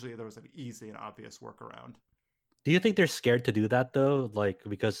 usually there was an easy and obvious workaround. Do you think they're scared to do that though? Like,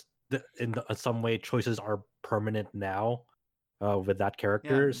 because in some way choices are permanent now with that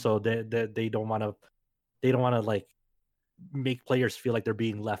character, so they don't want to like make players feel like they're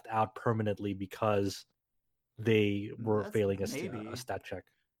being left out permanently because they were failing a stat check.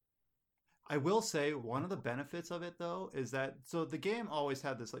 I will say one of the benefits of it though is that, so the game always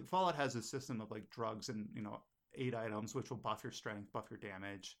had this, like Fallout has a system of like drugs and 8 items which will buff your strength, buff your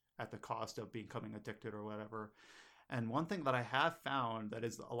damage at the cost of becoming addicted or whatever. And one thing that I have found that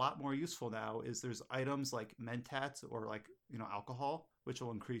is a lot more useful now is there's items like mentats or like alcohol, which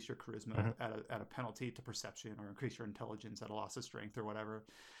will increase your charisma at a penalty to perception, or increase your intelligence at a loss of strength or whatever.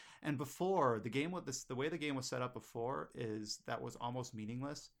 And before the game with this, the way the game was set up before is that was almost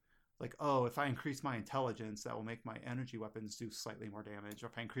meaningless. Like, oh, if I increase my intelligence, that will make my energy weapons do slightly more damage. Or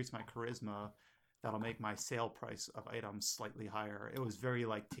if I increase my charisma, that'll make my sale price of items slightly higher. It was very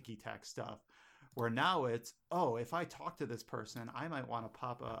like ticky tack stuff. Where now it's, oh, if I talk to this person, I might want to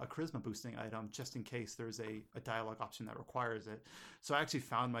pop a charisma boosting item just in case there's a dialogue option that requires it. So I actually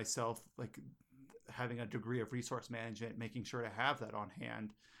found myself like having a degree of resource management, making sure to have that on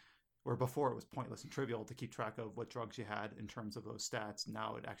hand. Where before it was pointless and trivial to keep track of what drugs you had in terms of those stats.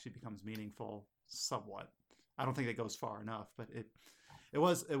 Now it actually becomes meaningful somewhat. I don't think it goes far enough, but it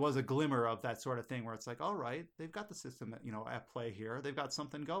was a glimmer of that sort of thing where it's like, all right, they've got the system at play here. They've got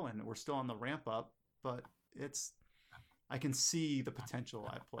something going. We're still on the ramp up, but I can see the potential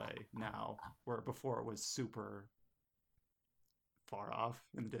at play now, where before it was super far off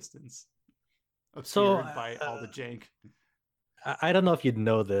in the distance, obscured by all the jank. I don't know if you'd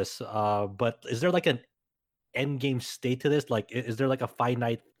know this, but is there like an end game state to this? Like, is there like a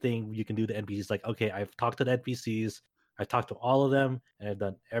finite thing you can do to NPCs? Like, okay, I've talked to the NPCs, I talked to all of them, and I've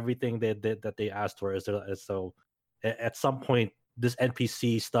done everything that they asked for. Is there so at some point this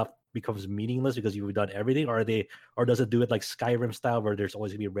NPC stuff becomes meaningless because you've done everything, or does it do it like Skyrim style where there's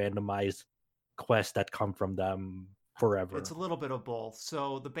always gonna be randomized quests that come from them forever? It's a little bit of both.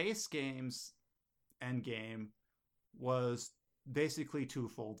 So the base game's end game was basically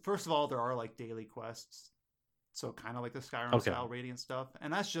twofold. First of all, there are like daily quests, so kind of like the Skyrim style Radiant stuff,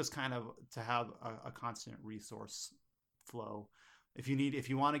 and that's just kind of to have a constant resource flow. If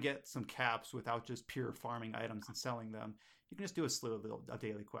you want to get some caps without just pure farming items and selling them, you can just do a slew of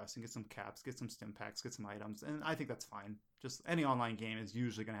daily quests and get some caps, get some stim packs, get some items, and I think that's fine. Just any online game is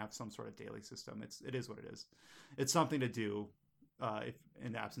usually going to have some sort of daily system. It is what it is. It's something to do. If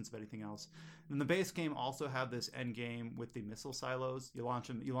in the absence of anything else. And the base game also have this end game with the missile silos. You launch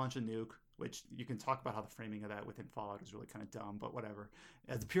a nuke, which you can talk about how the framing of that within Fallout is really kind of dumb, but whatever.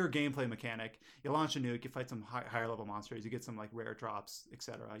 As a pure gameplay mechanic, you launch a nuke, you fight some higher level monsters, you get some like rare drops,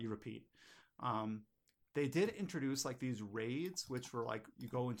 etc. You repeat. They did introduce like these raids, which were like you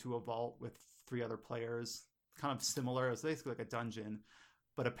go into a vault with 3 other players, kind of similar. It's basically like a dungeon.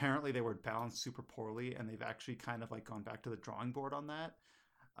 But apparently they were balanced super poorly, and they've actually kind of like gone back to the drawing board on that.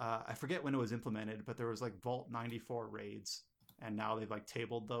 I forget when it was implemented, but there was like Vault 94 raids, and now they've like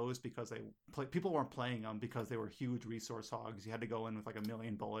tabled those because people weren't playing them because they were huge resource hogs. You had to go in with like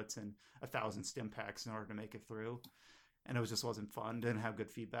 1,000,000 bullets and 1,000 stim packs in order to make it through, and it just wasn't fun. Didn't have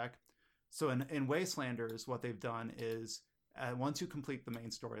good feedback. So in Wastelanders, what they've done is once you complete the main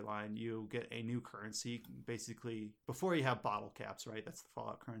storyline, you get a new currency. Basically, before you have bottle caps, right? That's the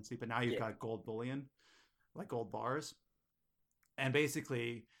Fallout currency. But now you've got gold bullion, like gold bars. And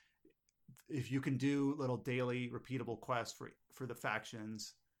basically, if you can do little daily repeatable quests for the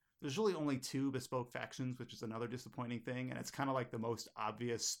factions, there's really only 2 bespoke factions, which is another disappointing thing. And it's kind of like the most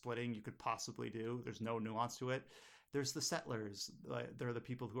obvious splitting you could possibly do. There's no nuance to it. There's the settlers. They're the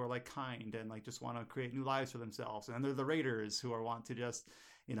people who are like kind and like just want to create new lives for themselves. And then there are the raiders who want to just,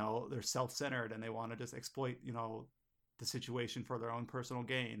 they're self-centered and they want to just exploit, the situation for their own personal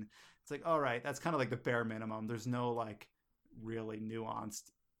gain. It's like, all right, that's kind of like the bare minimum. There's no like really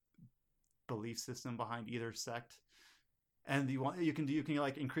nuanced belief system behind either sect. And you can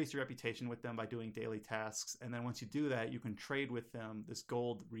like increase your reputation with them by doing daily tasks. And then once you do that, you can trade with them this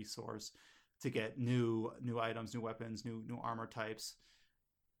gold resource to get new items, new weapons, new armor types,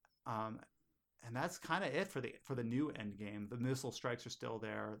 and that's kind of it for the new end game. The missile strikes are still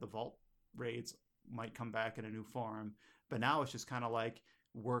there. The vault raids might come back in a new form, but now it's just kind of like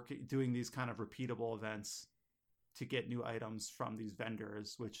doing these kind of repeatable events to get new items from these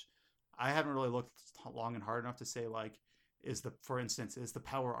vendors, which I haven't really looked long and hard enough to say like, for instance, is the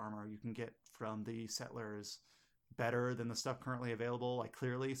power armor you can get from the settlers better than the stuff currently available, like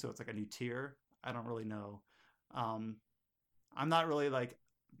clearly, so it's like a new tier? I don't really know. I'm not really like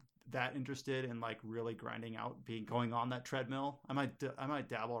that interested in like really grinding out, going on that treadmill. I might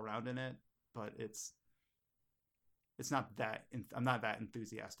dabble around in it, but it's not that I'm not that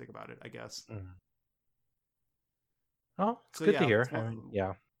enthusiastic about it, I guess. Oh, it's good to hear.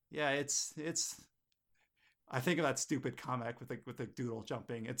 It's I think of that stupid comic with the doodle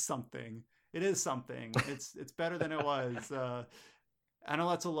jumping. It's something. It is something. It's better than it was. I know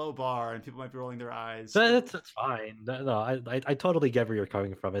that's a low bar, and people might be rolling their eyes. It's fine. No, I totally get where you're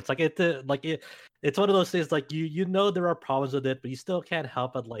coming from. It's like it's one of those things like you know there are problems with it, but you still can't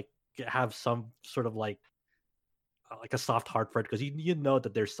help but like have some sort of like a soft heart for it because you know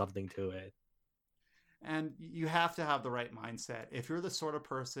that there's something to it. And you have to have the right mindset. If you're the sort of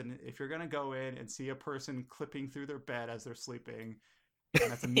person, if you're going to go in and see a person clipping through their bed as they're sleeping,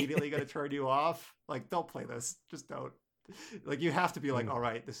 and that's immediately going to turn you off, like, don't play this. Just don't. Like, you have to be like, all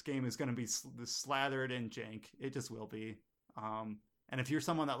right, this game is going to be slathered in jank. It just will be. And if you're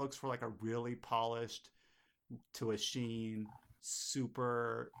someone that looks for like a really polished to a sheen,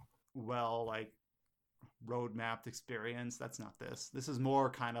 super well like road mapped experience, that's not this. This is more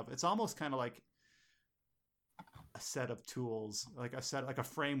kind of, it's almost kind of like a set of tools, like a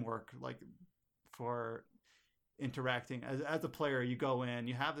framework, like for interacting as a player. You go in,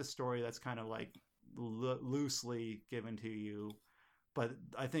 you have this story that's kind of like loosely given to you, but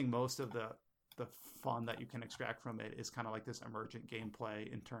I think most of the fun that you can extract from it is kind of like this emergent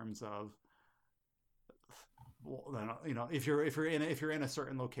gameplay in terms of, you know, if you're in a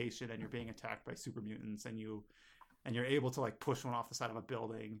certain location and you're being attacked by super mutants, and you're able to like push one off the side of a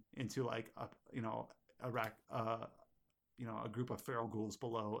building into like a group of feral ghouls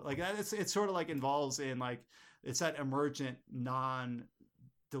below, like that, it's sort of like involves in like, it's that emergent non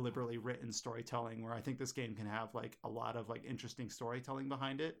deliberately written storytelling where I think this game can have like a lot of like interesting storytelling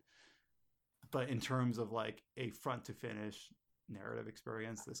behind it. But in terms of like a front to finish narrative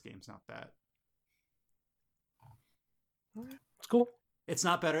experience, this game's not that. It's cool. It's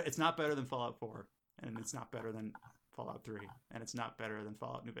not better. It's not better than Fallout 4, and it's not better than Fallout 3, and it's not better than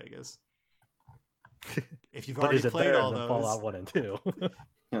Fallout New Vegas. If you've already played all those, Fallout 1 and 2.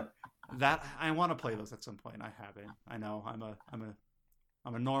 that I want to play those at some point. I haven't. I know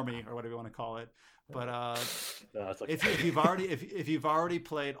I'm a normie, or whatever you want to call it. But no, okay. if you've already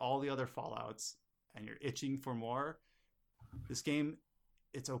played all the other Fallouts and you're itching for more, this game,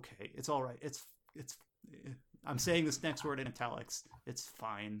 it's okay. It's all right. It's I'm saying this next word in italics. It's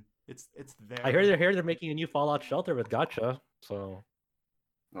fine. It's there. I heard they're making a new Fallout Shelter with gacha. So.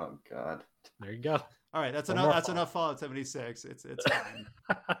 Oh God. There you go. All right, that's enough Fallout 76. It's fine.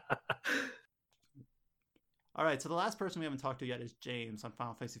 All right, so the last person we haven't talked to yet is James on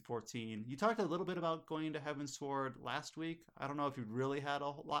Final Fantasy XIV. You talked a little bit about going into Heavensward last week. I don't know if you really had a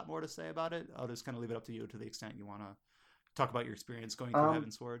lot more to say about it. I'll just kind of leave it up to you to the extent you want to talk about your experience going through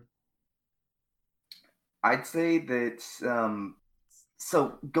Heavensward. I'd say that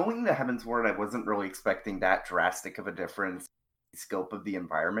so going to Heavensward, I wasn't really expecting that drastic of a difference in the scope of the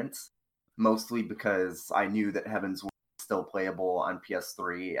environments, mostly because I knew that Heavensward was still playable on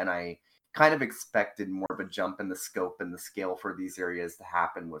PS3, and I kind of expected more of a jump in the scope and the scale for these areas to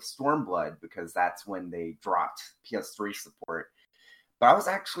happen with Stormblood, because that's when they dropped PS3 support. But I was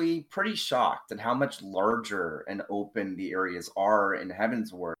actually pretty shocked at how much larger and open the areas are in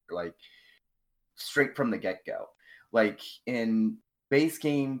Heavensward, like straight from the get-go. Like in base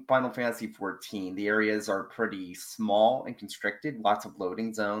game Final Fantasy XIV, the areas are pretty small and constricted, lots of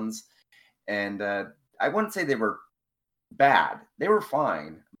loading zones. And I wouldn't say they were bad. They were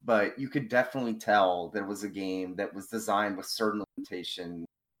fine. But you could definitely tell there was a game that was designed with certain limitation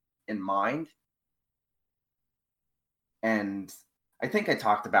in mind. And I think I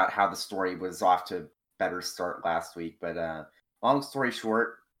talked about how the story was off to a better start last week. But long story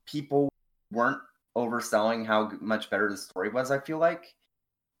short, people weren't overselling how much better the story was, I feel like.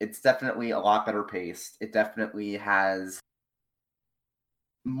 It's definitely a lot better paced. It definitely has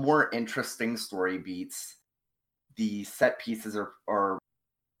more interesting story beats. The set pieces are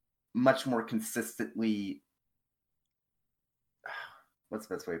much more consistently, what's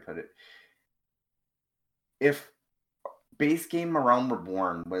the best way to put it? If base game Realm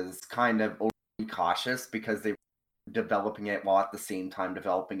Reborn was kind of overly cautious because they were developing it while at the same time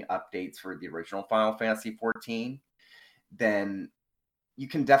developing updates for the original Final Fantasy XIV, then you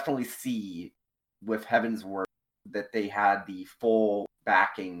can definitely see with Heavensward that they had the full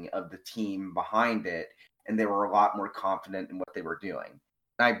backing of the team behind it, and they were a lot more confident in what they were doing.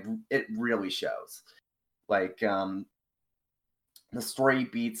 It really shows. Like, the story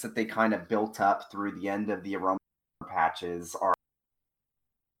beats that they kind of built up through the end of the Aroma patches are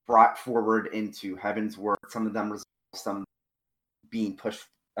brought forward into Heavensward. Some of them resolved, some being pushed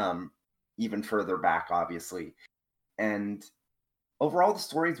even further back, obviously. And overall, the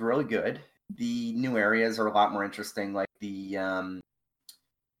story is really good. The new areas are a lot more interesting, like the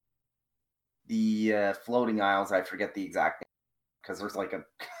floating isles. I forget the exact name, because there's like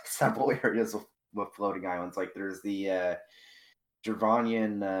several areas with floating islands. Like there's the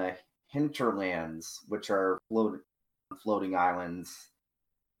Gervonian hinterlands, which are floating islands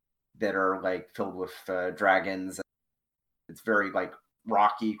that are like filled with dragons. It's very like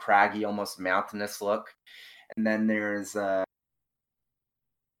rocky, craggy, almost mountainous look. And then there's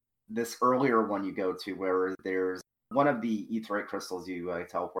this earlier one you go to where there's one of the aetheryte crystals you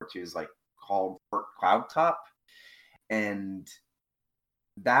teleport to is like called Fort Cloudtop. And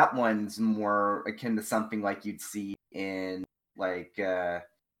that one's more akin to something like you'd see in like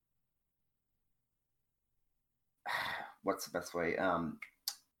what's the best way?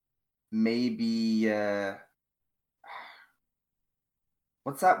 Maybe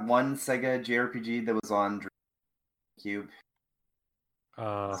what's that one Sega JRPG that was on Cube?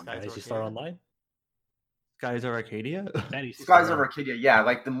 Phantasy Star Online. Skies of Arcadia. Skies of Arcadia, yeah,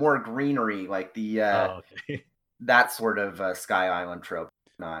 like the more greenery, like the okay. that sort of Sky Island trope.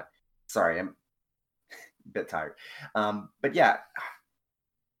 Not sorry, I'm a bit tired. But yeah,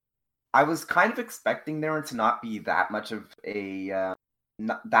 I was kind of expecting there to not be that much of a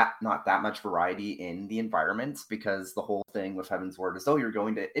not that much variety in the environments, because the whole thing with Heaven's Word is, oh, you're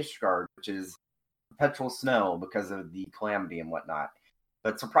going to Ishgard, which is perpetual snow because of the calamity and whatnot.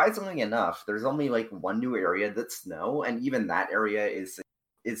 But surprisingly enough, there's only like one new area that's snow, and even that area is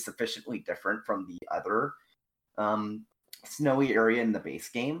sufficiently different from the other snowy area in the base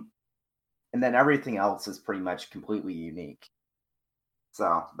game. And then everything else is pretty much completely unique.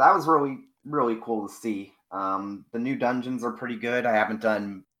 So that was really, really cool to see. The new dungeons are pretty good. I haven't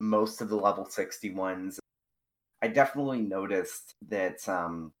done most of the level 60 ones. I definitely noticed that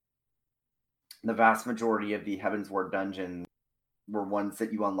the vast majority of the Heaven's Word dungeons were ones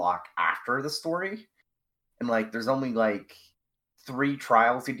that you unlock after the story. And like there's only like 3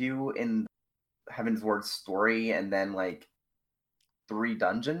 trials you do in Heaven's Word story, and then like 3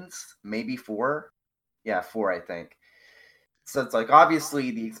 dungeons, maybe 4. Yeah, 4, I think. So it's like,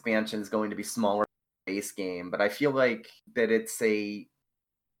 obviously the expansion is going to be smaller than the base game, but I feel like that it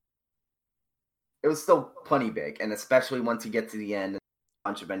was still plenty big, and especially once you get to the end, a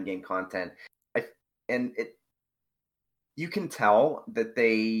bunch of endgame content. You can tell that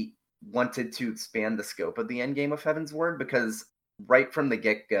they wanted to expand the scope of the endgame of Heaven's Word, because right from the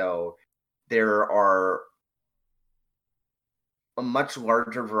get-go, there are a much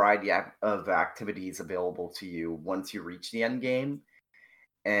larger variety of activities available to you once you reach the end game,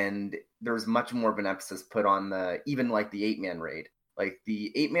 and there's much more of an emphasis put on even like the 8-man raid. Like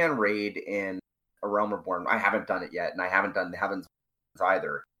the 8-man raid in A Realm Reborn, I haven't done it yet, and I haven't done the Heaven's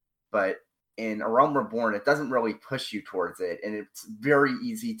either, but in A Realm Reborn, it doesn't really push you towards it, and it's very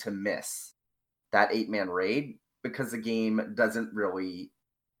easy to miss that 8-man raid because the game doesn't really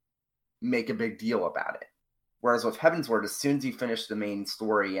make a big deal about it. Whereas with Heaven's Word, as soon as you finish the main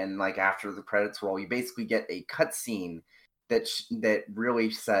story and like after the credits roll, you basically get a cutscene that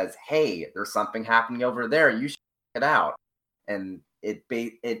really says, "Hey, there's something happening over there. You should check it out," and it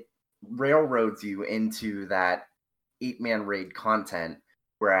railroads you into that 8-man raid content.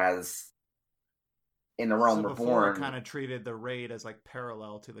 Whereas in The Realm before Reborn, it kind of treated the raid as like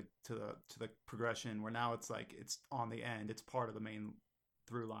parallel to the progression, where now it's like it's on the end. It's part of the main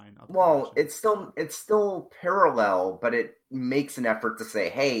through line of it's still parallel, but it makes an effort to say,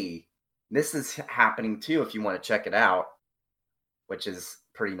 hey, this is happening too if you want to check it out, which is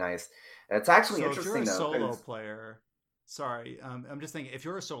pretty nice. And it's actually interesting, if you're a solo player, I'm just thinking, if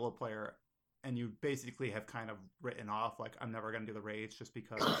you're a solo player and you basically have kind of written off, like, I'm never going to do the raids just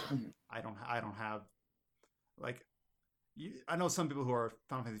because I don't have, like, I know some people who are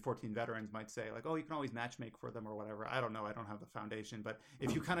Final Fantasy 14 veterans might say, like, oh, you can always matchmake for them or whatever. I don't know. I don't have the foundation. But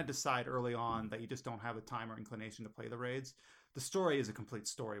if you kind of decide early on that you just don't have the time or inclination to play the raids, the story is a complete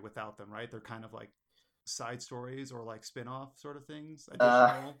story without them, right? They're kind of like side stories or like spin-off sort of things.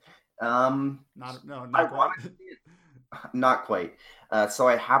 Additional. Not quite. Not quite. So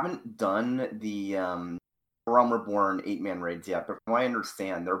I haven't done the Realm Reborn 8-man raids yet, but from what I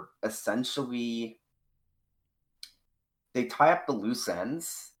understand, they're essentially, they tie up the loose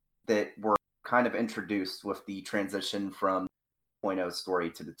ends that were kind of introduced with the transition from the 2.0 story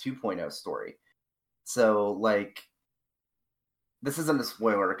to the 2.0 story. So, like, this isn't a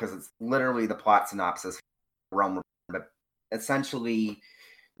spoiler because it's literally the plot synopsis for Realm Reborn, but essentially,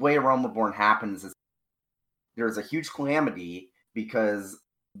 the way Realm Reborn happens is there's a huge calamity because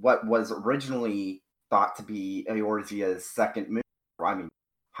what was originally thought to be Eorzea's second moon,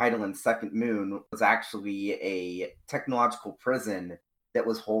 Hydaelyn's second moon, was actually a technological prison that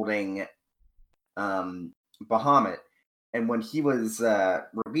was holding Bahamut. And when he was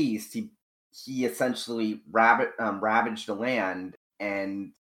released, he essentially ravaged the land,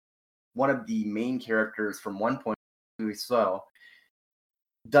 and one of the main characters from 1.2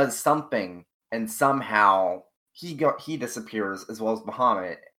 does something, and somehow he disappears, as well as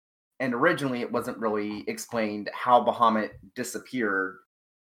Bahamut. And originally it wasn't really explained how Bahamut disappeared,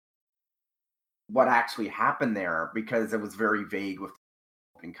 what actually happened there, because it was very vague with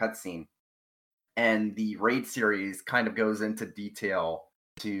the opening cutscene. And the raid series kind of goes into detail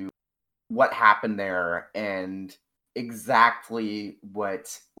to what happened there, and exactly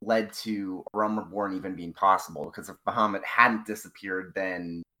what led to Realm Reborn even being possible. Because if Bahamut hadn't disappeared,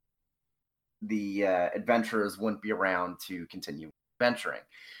 then the adventurers wouldn't be around to continue adventuring.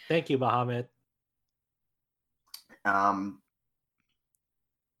 Thank you, Bahamut.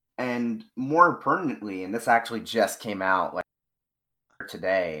 And more pertinently, and this actually just came out like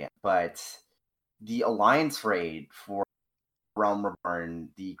today, but the Alliance raid for Realm Reborn,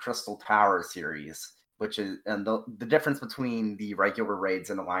 the Crystal Tower series, which is, and the difference between the regular raids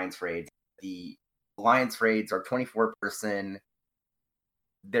and Alliance raids, the Alliance raids are 24%.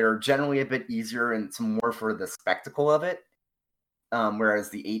 They're generally a bit easier and it's more for the spectacle of it, whereas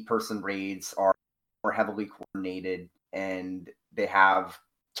the 8-person raids are more heavily coordinated and they have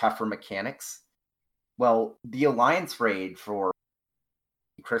tougher mechanics. Well, the Alliance raid for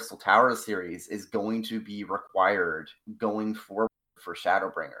the Crystal Tower series is going to be required going forward for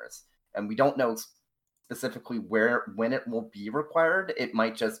Shadowbringers, and we don't know specifically when it will be required. It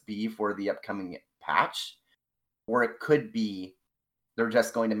might just be for the upcoming patch, or it could be they're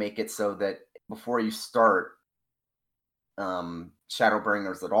just going to make it so that before you start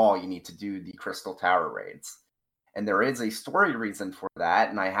Shadowbringers at all, you need to do the Crystal Tower raids. And there is a story reason for that,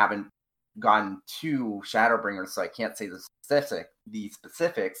 and I haven't gotten to Shadowbringers, so I can't say the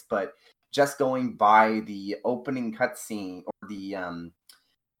specifics, but just going by the opening cutscene or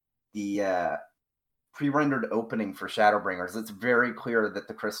the pre-rendered opening for Shadowbringers, it's very clear that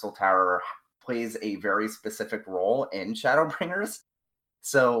the Crystal Tower plays a very specific role in Shadowbringers.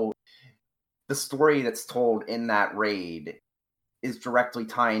 So the story that's told in that raid is directly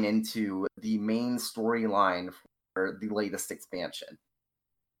tying into the main storyline for the latest expansion.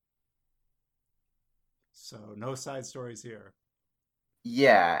 So no side stories here.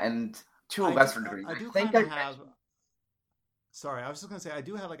 Yeah, and to a lesser degree. I do kind of have... Sorry, I was just going to say, I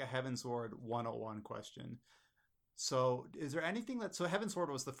do have like a Heavensward 101 question. So is there anything that... So Heavensward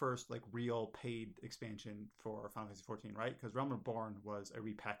was the first like real paid expansion for Final Fantasy 14, right? Because Realm Reborn was a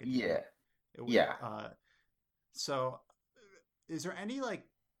repackaging. Yeah. Yeah. So is there any like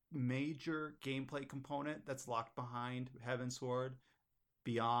major gameplay component that's locked behind Heavensward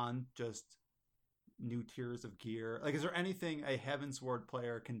beyond just new tiers of gear? Like, is there anything a Heavensward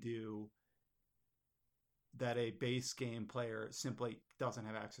player can do that a base game player simply doesn't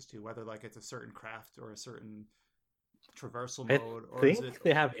have access to, whether like it's a certain craft or a certain traversal mode? Or is it...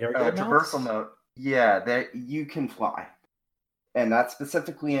 they have aerial traversal mode? Yeah, you can fly. And that's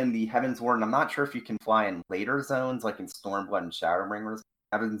specifically in the Heavensward. And I'm not sure if you can fly in later zones, like in Stormblood and Shadowbringers.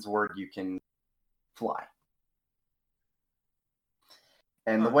 Heavensward, you can fly.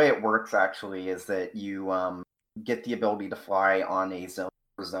 And the way it works, actually, is that you get the ability to fly on a zone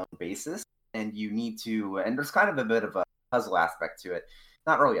basis. And you need to... And there's kind of a bit of a puzzle aspect to it.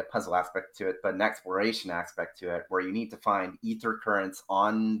 Not really a puzzle aspect to it, but an exploration aspect to it, where you need to find ether currents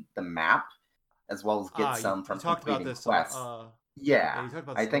on the map, as well as get some from completing quests. Yeah, you talked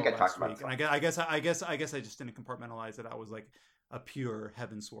about I think I talked about it. And I guess I just didn't compartmentalize it. I was like a pure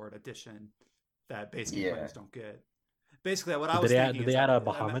Heavensward edition that basically players don't get. Basically, what I was thinking did they add a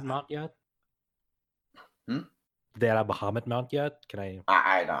Bahamut mount yet? Did they add a Bahamut mount yet? Can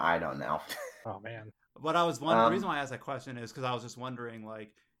I don't know. Oh man. What I was wondering, the reason why I asked that question is because I was just wondering,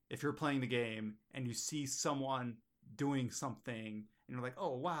 like, if you're playing the game and you see someone doing something and you're like,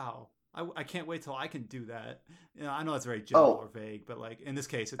 oh wow, I can't wait till I can do that. You know, I know it's very general or vague, but like in this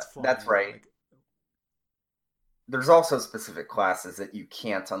case, it's flying. That's right. Like, there's also specific classes that you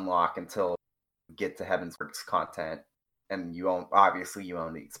can't unlock until you get to Heavensward's content, and you own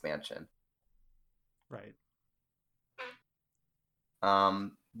the expansion. Right.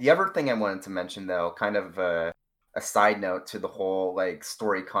 The other thing I wanted to mention, though, kind of a side note to the whole like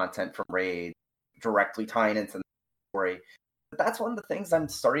story content from Raid directly tying into the story. But that's one of the things I'm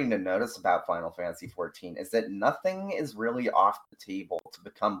starting to notice about Final Fantasy XIV is that nothing is really off the table to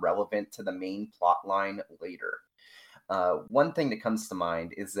become relevant to the main plot line later. One thing that comes to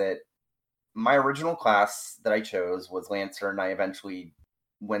mind is that my original class that I chose was Lancer, and I eventually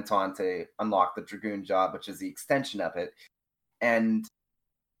went on to unlock the Dragoon job, which is the extension of it. And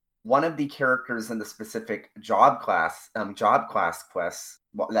one of the characters in the specific job quest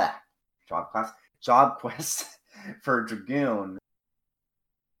for Dragoon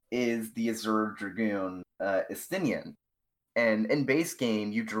is the Azure Dragoon Estinian. And in base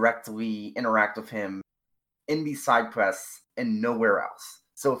game, you directly interact with him in these side quests and nowhere else.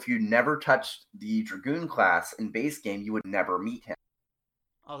 So if you never touched the Dragoon class in base game, you would never meet him.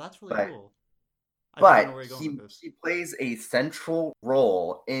 Oh, that's really cool. But he plays a central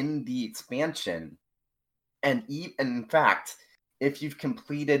role in the expansion. And in fact, if you've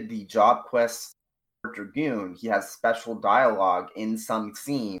completed the job quests Dragoon, he has special dialogue in some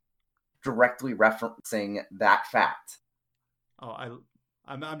scene directly referencing that fact. Oh,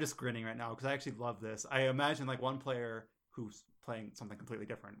 I'm just grinning right now because I actually love this. I imagine like one player who's playing something completely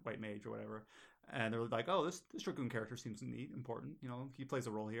different, white mage or whatever, and they're like, "Oh, this Dragoon character seems neat, important. You know, he plays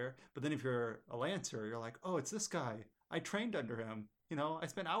a role here." But then if you're a Lancer, you're like, "Oh, it's this guy. I trained under him. You know, I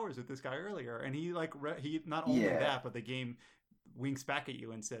spent hours with this guy earlier, and he like he not only Yeah. that, but the game winks back at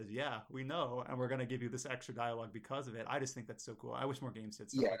you and says, "Yeah, we know, and we're gonna give you this extra dialogue because of it." I just think that's so cool. I wish more games did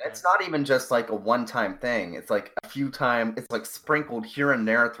stuff like It's that. not even just like a one-time thing. It's like a few times. It's like sprinkled here and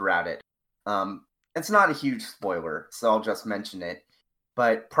there throughout it. It's not a huge spoiler, so I'll just mention it.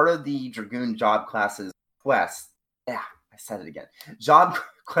 But part of the Dragoon job class's quest, yeah, I said it again. Job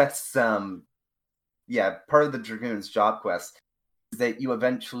quests, part of the Dragoon's job quest is that you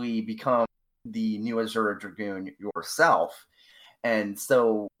eventually become the new Azura Dragoon yourself. And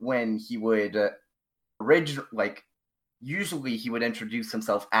so when he would usually he would introduce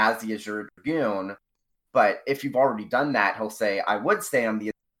himself as the Azure Dragoon, but if you've already done that, he'll say, "I would say I'm the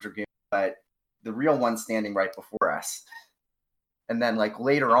Azure Dragoon, but the real one's standing right before us." And then like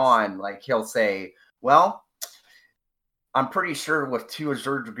later on, like he'll say, "Well, I'm pretty sure with 2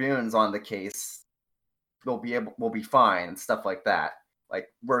 Azure Dragoons on the case, we'll be fine," and stuff like that.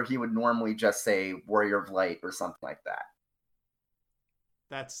 Like where he would normally just say Warrior of Light or something like that.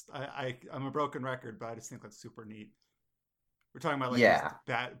 I'm a broken record, but I just think that's super neat. We're talking about like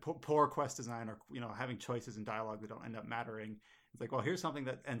bad, poor quest design, or having choices in dialogue that don't end up mattering. It's like, well, here's something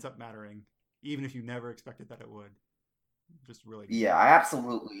that ends up mattering, even if you never expected that it would. Just really neat. Yeah, I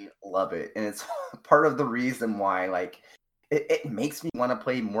absolutely love it, and it's part of the reason why like it makes me want to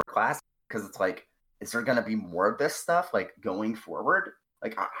play more classes, because it's like, is there going to be more of this stuff like going forward?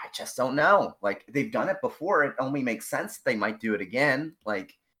 Like I just don't know. Like they've done it before. It only makes sense they might do it again.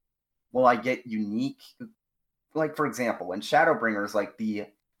 Like, will I get unique? Like for example, in Shadowbringers, like the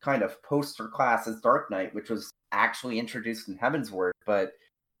kind of poster class is Dark Knight, which was actually introduced in Heavensward, but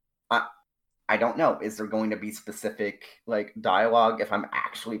I don't know. Is there going to be specific like dialogue if I'm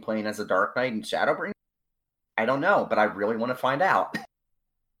actually playing as a Dark Knight in Shadowbringers? I don't know, but I really want to find out.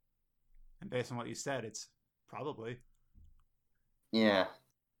 And based on what you said, it's probably. Yeah.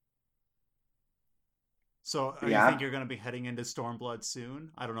 So you think you're going to be heading into Stormblood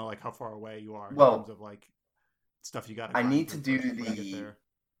soon? I don't know, like how far away you are in terms of like stuff you got to. I need to do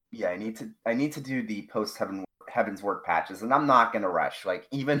I need to do the post Heavensward patches, and I'm not going to rush. Like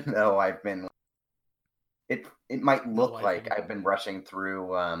even though I've been, it might look like I've been rushing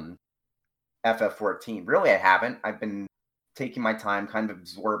through FF14. Really, I haven't. I've been taking my time, kind of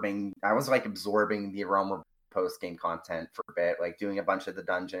absorbing. I was like absorbing the Realm post game content for a bit, like doing a bunch of the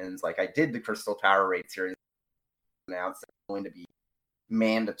dungeons. Like I did the Crystal Tower raid series. Now it's going to be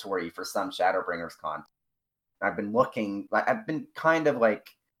mandatory for some Shadowbringers content. I've been looking, like I've been kind of like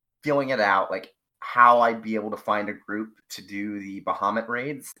feeling it out, like how I'd be able to find a group to do the Bahamut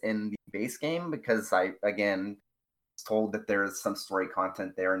raids in the base game, because I again was told that there's some story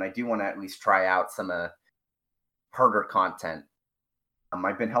content there, and I do want to at least try out some harder content.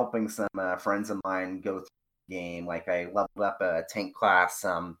 I've been helping some friends of mine go through the game. Like I leveled up a tank class.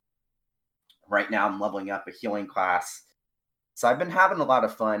 Right now I'm leveling up a healing class. So I've been having a lot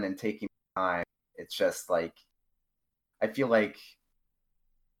of fun and taking time. It's just like, I feel like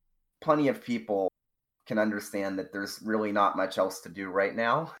plenty of people can understand that there's really not much else to do right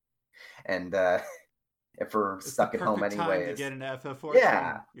now. And if we're stuck at home anyways. To get into FF14.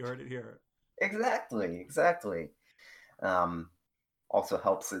 Yeah. You heard it here. Exactly. Also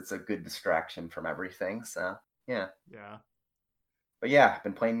helps, it's a good distraction from everything. So, yeah. Yeah. But yeah, I've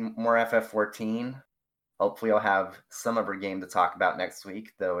been playing more FF14. Hopefully I'll have some other game to talk about next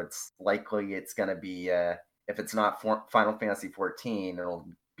week, though it's likely it's going to be, if it's not Final Fantasy 14, it'll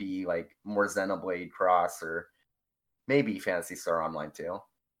be like more Xenoblade Cross, or maybe Phantasy Star Online too.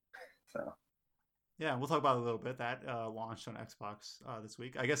 So. Yeah, we'll talk about it a little bit. That launched on Xbox this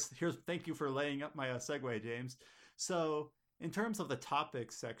week. I guess thank you for laying up my segue, James. So in terms of the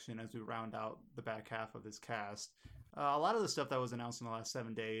topics section, as we round out the back half of this cast, a lot of the stuff that was announced in the last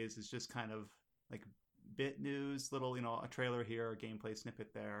 7 days is just kind of like bit news, little, a trailer here, a gameplay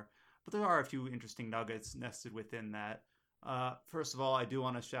snippet there. But there are a few interesting nuggets nested within that. First of all, I do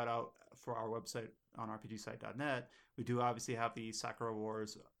want to shout out for our website on rpgsite.net. We do obviously have the Sakura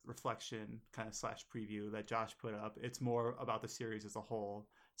Wars reflection kind of / preview that Josh put up. It's more about the series as a whole.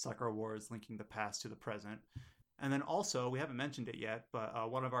 Sakura Wars linking the past to the present. And then also, we haven't mentioned it yet, but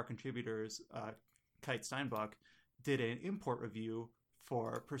one of our contributors, Kite Steinbuck, did an import review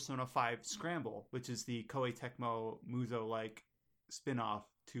for Persona 5 Scramble, which is the Koei Tecmo Muso-like spin-off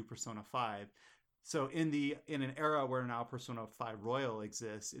to Persona 5. So in an era where now Persona 5 Royal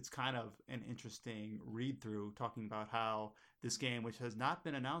exists, it's kind of an interesting read through talking about how this game, which has not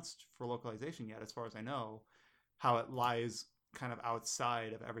been announced for localization yet, as far as I know, how it lies kind of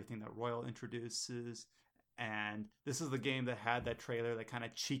outside of everything that Royal introduces. And this is the game that had that trailer that kind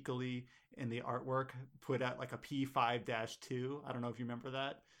of cheekily in the artwork put at like a P5-2. I don't know if you remember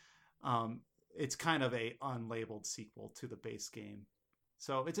that. It's kind of a unlabeled sequel to the base game.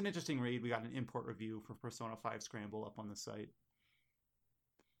 So it's an interesting read. We got an import review for Persona 5 Scramble up on the site.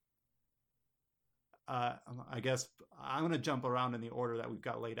 I guess I'm going to jump around in the order that we've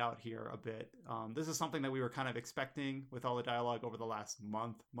got laid out here a bit. This is something that we were kind of expecting with all the dialogue over the last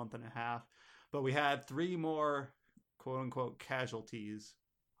month and a half. But we had 3 more quote-unquote casualties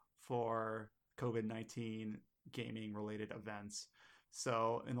for COVID-19 gaming-related events.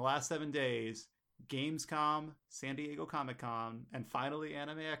 So in the last 7 days, Gamescom, San Diego Comic-Con, and finally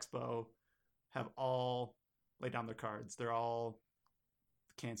Anime Expo have all laid down their cards. They're all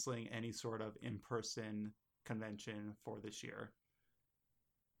canceling any sort of in-person convention for this year.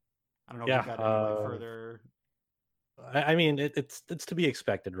 I don't know if you've got any further. I mean, it's to be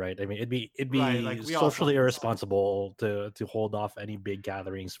expected, right? I mean, it'd be Right, like, socially irresponsible to hold off any big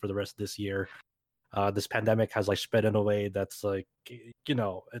gatherings for the rest of this year. This pandemic has like spread in a way that's like,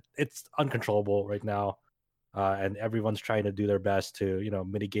 it's uncontrollable right now, and everyone's trying to do their best to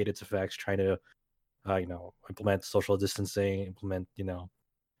mitigate its effects, trying to implement social distancing, implement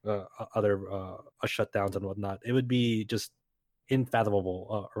other shutdowns and whatnot. It would be just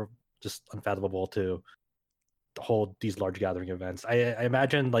unfathomable to hold these large gathering events. I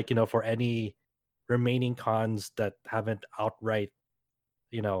imagine for any remaining cons that haven't outright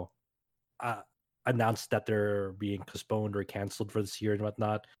announced that they're being postponed or canceled for this year and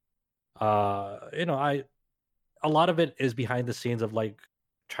whatnot, a lot of it is behind the scenes of like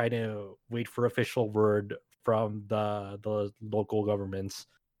trying to wait for official word from the local governments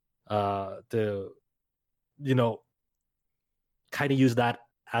to kind of use that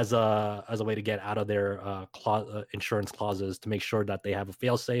as a way to get out of their insurance clauses, to make sure that they have a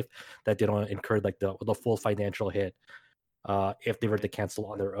fail-safe, that they don't incur like the full financial hit if they were to cancel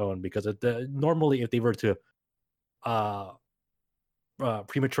on their own. Because normally if they were to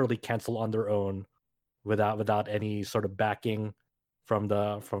prematurely cancel on their own without any sort of backing from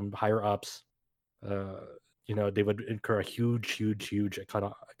higher ups, they would incur a huge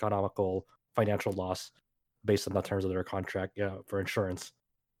economical financial loss based on the terms of their contract for insurance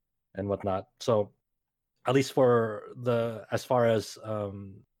and whatnot. So at least as far as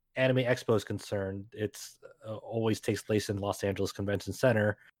Anime Expo is concerned, it's always takes place in Los Angeles Convention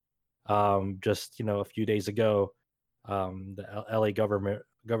Center. Just a few days ago, the LA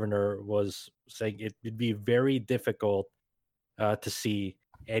governor was saying it'd be very difficult to see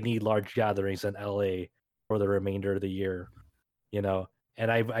any large gatherings in LA for the remainder of the year,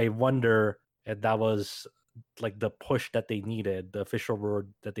 and I wonder if that was like the push that they needed, the official word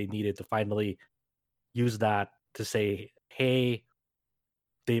that they needed to finally use that to say, hey,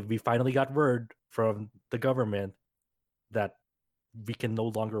 we finally got word from the government that we can no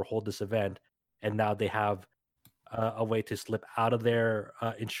longer hold this event, and now they have a way to slip out of their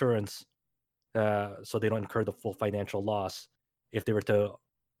insurance so they don't incur the full financial loss if they were to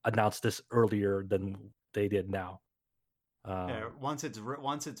announce this earlier than they did now. Once it's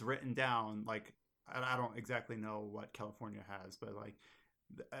written down, like I don't exactly know what California has, but like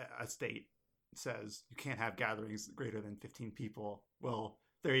a state says you can't have gatherings greater than 15 people. Well,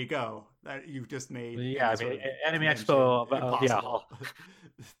 there you go. That you've just made. Yeah, I mean, Anime Expo.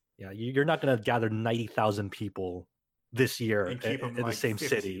 You're not going to gather 90,000 people this year and keep them in like the same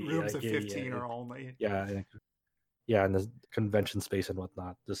 50, city. Rooms of 15 or only. Yeah, in the convention space and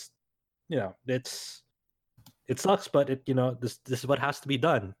whatnot. Just it sucks, but this is what has to be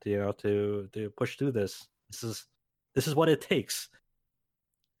done. To push through this. This is what it takes.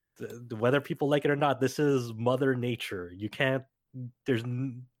 Whether people like it or not, this is Mother Nature. There's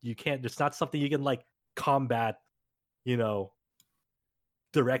not something you can like combat,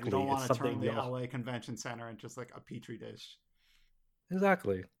 directly. You don't want to turn the LA Convention Center into just like a petri dish.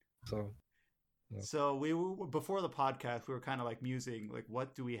 Exactly. So we were, before the podcast, we were kind of like musing, like,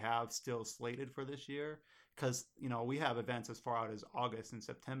 what do we have still slated for this year? Because we have events as far out as August and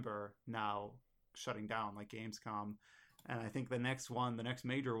September now shutting down, like Gamescom. And I think the next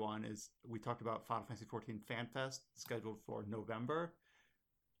major one is, we talked about Final Fantasy XIV Fan Fest scheduled for November.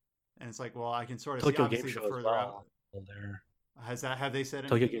 And it's like, well, I can sort of Tokyo see obviously Game the Show further out. Have they said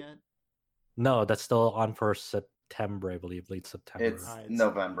anything yet? No, that's still on for September, I believe, late September. It's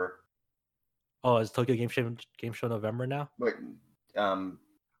November. Oh, is Tokyo Game Show November now? Wait,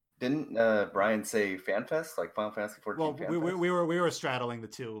 Didn't Brian say FanFest, like Final Fantasy 14 Well, FanFest? we were straddling the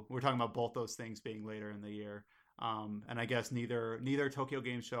two. We're talking about both those things being later in the year. And I guess neither Tokyo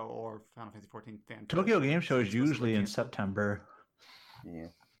Game Show or Final Fantasy 14 FanFest. Tokyo Game Show is explicitly usually in canceled. September. Yeah.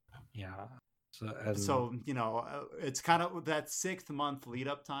 Yeah. So it's kind of that 6th month lead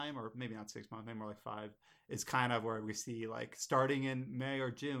up time, or maybe not 6 months, maybe more like 5. Is kind of where we see, like, starting in May or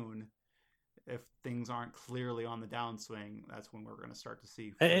June, if things aren't clearly on the downswing, that's when we're going to start to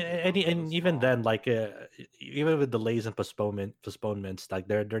see. And even then, like even with delays and postponements, like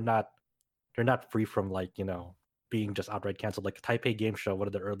they're not free from, like, being just outright canceled. Like Taipei Game Show, one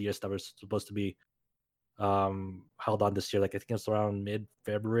of the earliest that was supposed to be held on this year, like I think it's around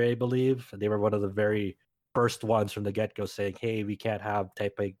mid-February, I believe. They were one of the very first ones from the get-go saying, hey, we can't have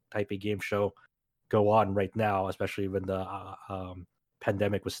Taipei Game Show go on right now, especially when the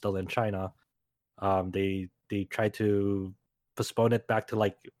pandemic was still in China. They tried to postpone it back to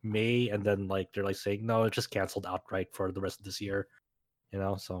like May, and then like they're like saying no, it's just canceled outright for the rest of this year.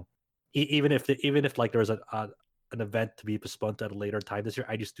 So even if like there's an event to be postponed at a later time this year,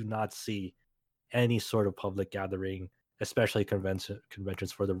 I just do not see any sort of public gathering, especially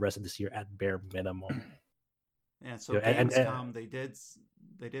conventions for the rest of this year at bare minimum. Yeah, so Gamescom, they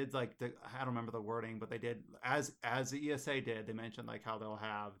did like I don't remember the wording, but they did as the ESA did. They mentioned like how they'll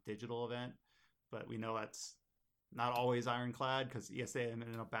have digital event, but we know that's not always ironclad because ESA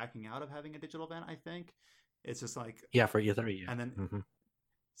ended up backing out of having a digital event. I think it's just like for E3, and then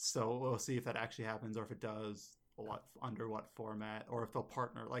so we'll see if that actually happens, or if it does, under what format, or if they'll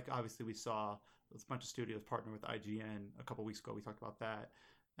partner. Like obviously we saw a bunch of studios partner with IGN a couple weeks ago. We talked about that,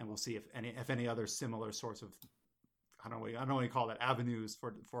 and we'll see if any other similar sorts of I don't know what you call that, avenues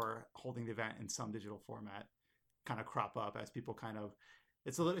for holding the event in some digital format kind of crop up as people kind of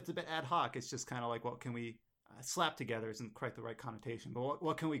it's a bit ad hoc. It's just kind of like, what can we slap together isn't quite the right connotation, but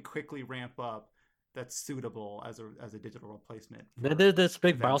what can we quickly ramp up that's suitable as a digital replacement? There's a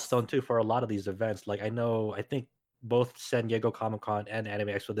big milestone too for a lot of these events. Like I think both San Diego Comic-Con and Anime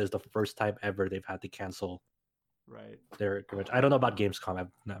Expo, this is the first time ever they've had to cancel their convention. I don't know about Gamescom.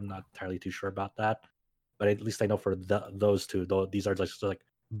 I'm not entirely too sure about that, but at least I know for those two, though, these are just like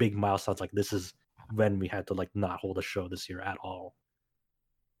big milestones. Like this is when we had to like not hold a show this year at all.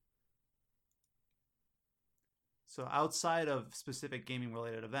 So outside of specific gaming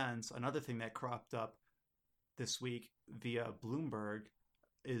related events, another thing that cropped up this week via Bloomberg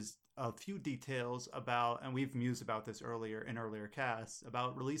is a few details about, and we've mused about this earlier casts,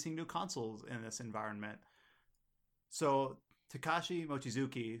 about releasing new consoles in this environment. So Takashi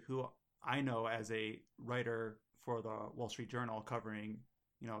Mochizuki, who I know as a writer for the Wall Street Journal covering,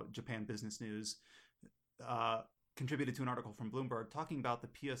 Japan business news, contributed to an article from Bloomberg talking about the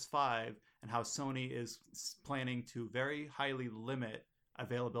PS5 and how Sony is planning to very highly limit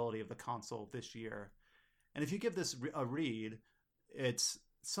availability of the console this year. And if you give this a read,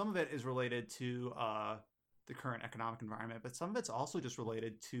 some of it is related to the current economic environment, but some of it's also just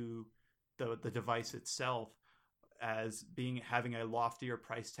related to the device itself as having a loftier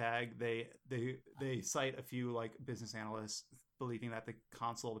price tag. They cite a few like business analysts believing that the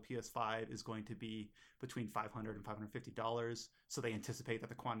console, the PS5, is going to be between $500 and $550. So they anticipate that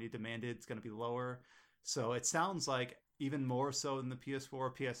the quantity demanded is going to be lower. So it sounds like even more so than the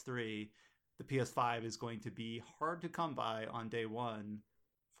PS4, PS3, the PS5 is going to be hard to come by on day one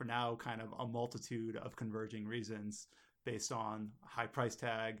for now kind of a multitude of converging reasons based on high price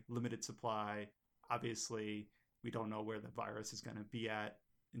tag, limited supply. Obviously, we don't know where the virus is going to be at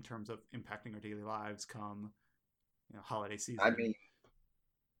in terms of impacting our daily lives come holiday season. I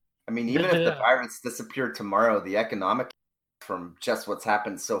mean, even if the virus disappeared tomorrow, the economic from just what's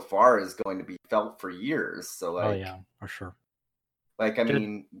happened so far is going to be felt for years. So, like, oh yeah, for sure. Like, I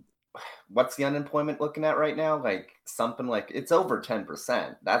mean, what's the unemployment looking at right now? Like something like it's over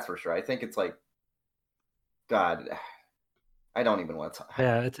 10%. That's for sure. I think it's like, God, I don't even want to.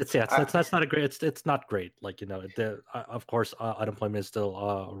 Yeah, that's not a great. It's not great. Like of course, unemployment is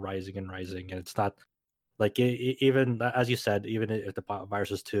still rising, and it's not. Like even as you said, even if the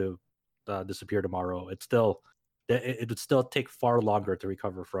virus is to disappear tomorrow, it would still take far longer to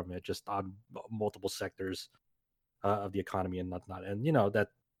recover from it, just on multiple sectors of the economy and whatnot. And that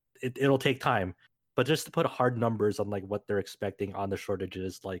it'll take time, but just to put hard numbers on like what they're expecting on the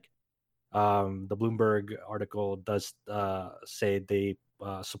shortages, like the Bloomberg article does say they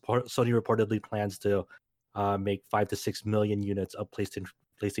Sony reportedly plans to make 5 to 6 million units of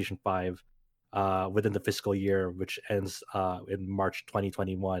PlayStation 5. Within the fiscal year, which ends in March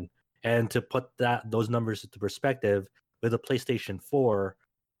 2021. And to put those numbers into perspective, with the PlayStation 4,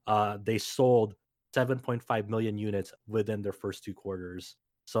 they sold 7.5 million units within their first 2 quarters.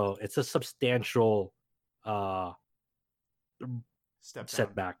 So it's a substantial Step down.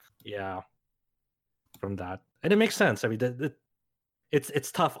 setback, yeah, from that, and it makes sense. I mean,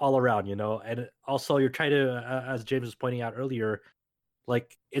 it's tough all around, and also you're trying to, as James was pointing out earlier,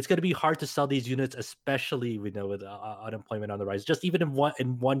 like it's going to be hard to sell these units, especially with unemployment on the rise. Just even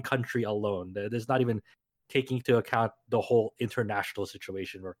in one country alone, there's not even taking into account the whole international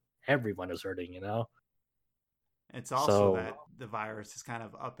situation where everyone is hurting. It's also that the virus has kind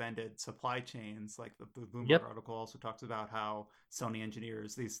of upended supply chains. Like the Bloomberg article also talks about how Sony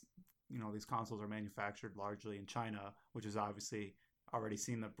engineers, these consoles are manufactured largely in China, which has obviously already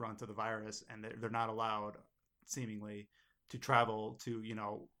seen the brunt of the virus, and they're not allowed, seemingly, to travel to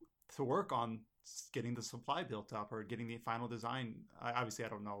work on getting the supply built up or getting the final design. Obviously, I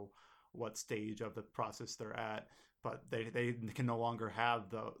don't know what stage of the process they're at, but they can no longer have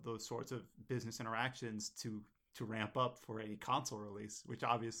those sorts of business interactions to ramp up for a console release, which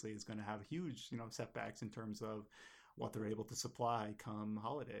obviously is going to have huge setbacks in terms of what they're able to supply come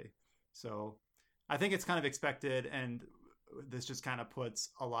holiday. So I think it's kind of expected, and this just kind of puts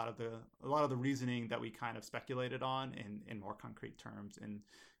a lot of the reasoning that we kind of speculated on in more concrete terms. And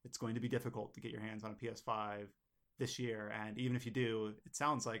it's going to be difficult to get your hands on a PS5 this year. And even if you do, it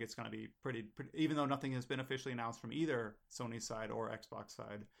sounds like it's going to be pretty, even though nothing has been officially announced from either Sony side or Xbox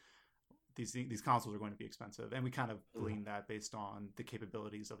side, these consoles are going to be expensive. And we kind of gleaned that based on the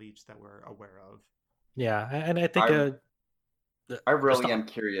capabilities of each that we're aware of. Yeah. And I think I really am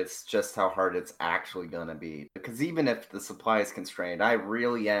curious just how hard it's actually going to be, because even if the supply is constrained, I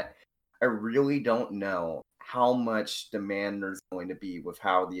really don't know how much demand there's going to be with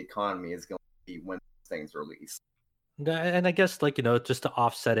how the economy is going to be when things release. And I guess just to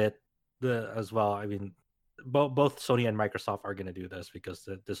offset it as well, I mean, both Sony and Microsoft are going to do this because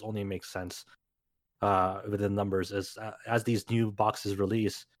this only makes sense with the numbers. As these new boxes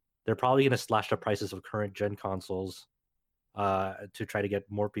release, they're probably going to slash the prices of current gen consoles to try to get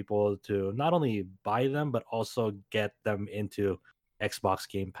more people to not only buy them but also get them into Xbox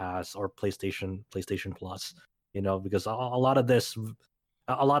Game Pass or PlayStation Plus. Because a lot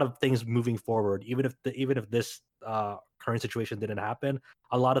of things moving forward, even if this current situation didn't happen,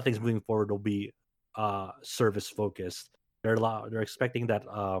 a lot of things moving forward will be service focused. They're expecting that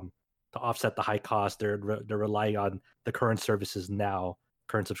to offset the high cost, they're relying on the current services now,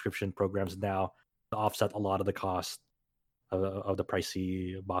 current subscription programs now, to offset a lot of the cost of the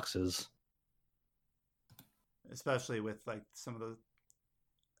pricey boxes, especially with some of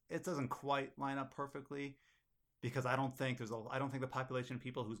it doesn't quite line up perfectly, because I don't think the population of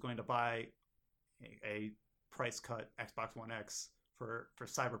people who's going to buy a price cut Xbox One X for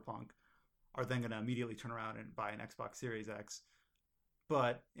Cyberpunk are then going to immediately turn around and buy an Xbox Series X.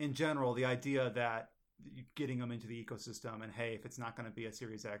 But in general, the idea that getting them into the ecosystem, and hey, if it's not going to be a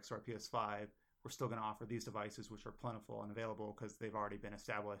Series X or a PS5, we're still going to offer these devices, which are plentiful and available because they've already been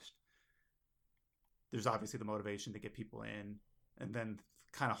established. There's obviously the motivation to get people in, and then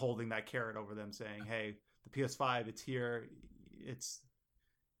kind of holding that carrot over them, saying, "Hey, the PS5, it's here. It's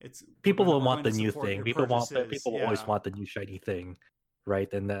people will want the new thing. People always want the new shiny thing,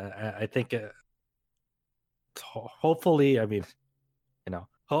 right?" And I think hopefully, I mean,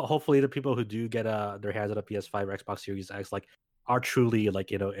 hopefully the people who do get their hands on a PS5 or Xbox Series X are truly in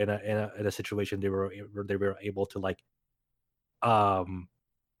a situation they were able to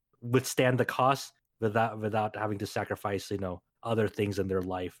withstand the cost without having to sacrifice other things in their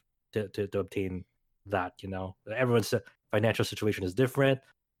life to obtain that. Everyone's financial situation is different,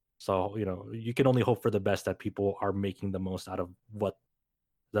 so you can only hope for the best that people are making the most out of what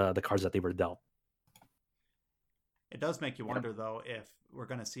the cards that they were dealt. It does make you wonder, though, if we're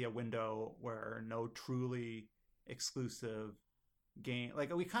going to see a window where no truly exclusive game,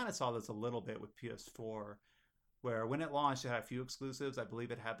 we kind of saw this a little bit with PS4, where when it launched, it had a few exclusives. I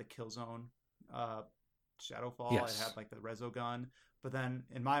believe it had the Killzone Shadowfall. Yes. It had the Resogun. But then,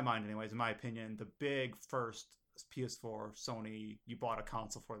 in my mind, anyways, in my opinion, the big first PS4 Sony, you bought a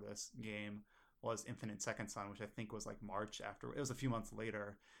console for this game, was Infinite Second Son, which I think was March after. It was a few months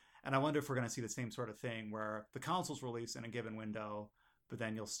later. And I wonder if we're going to see the same sort of thing where the console's release in a given window, but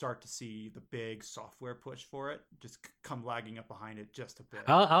then you'll start to see the big software push for it just come lagging up behind it just a bit.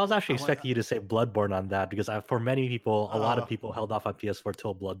 I was actually expecting you to say Bloodborne on that, because for many people, a lot of people held off on PS4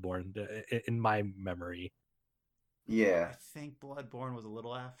 till Bloodborne, in my memory. Yeah, I think Bloodborne was a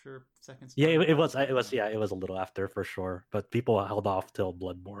little after Second Son. Yeah, it was a little after for sure, but people held off till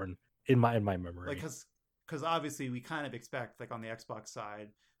Bloodborne in my memory. Because obviously we kind of expect on the Xbox side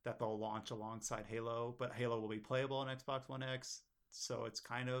that they'll launch alongside Halo, but Halo will be playable on Xbox One X. So it's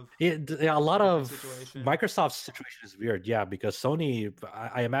kind of A lot of situation. Microsoft's situation is weird, yeah, because Sony,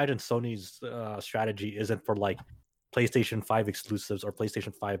 I imagine Sony's strategy isn't for like PlayStation 5 exclusives or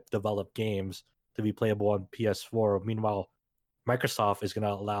PlayStation 5 developed games to be playable on PS4. Meanwhile, Microsoft is going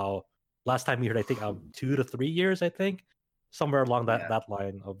to allow, last time we heard, I think 2 to 3 years, I think, somewhere along that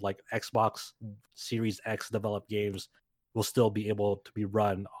line of like Xbox Series X developed games will still be able to be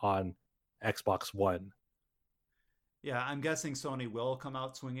run on Xbox One. Yeah, I'm guessing Sony will come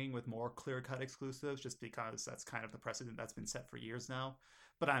out swinging with more clear-cut exclusives, just because that's kind of the precedent that's been set for years now.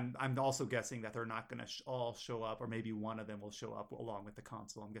 But I'm also guessing that they're not going to all show up, or maybe one of them will show up along with the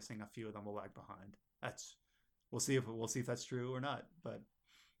console. I'm guessing a few of them will lag behind. We'll see if that's true or not. But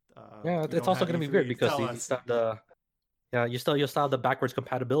yeah, it's also going to be weird because you still have the backwards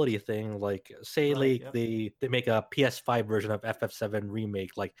compatibility thing. Like, say, they make a PS5 version of FF7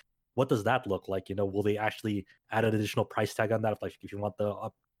 remake. Like, what does that look like? Will they actually add an additional price tag on that? Like, if you want the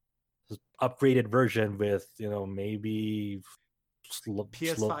upgraded version with, maybe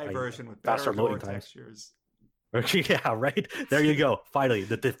PS5 version with faster better loading textures. Yeah, right. There you go. Finally,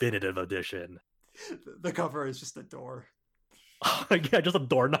 the definitive edition. The cover is just a door. Yeah, just a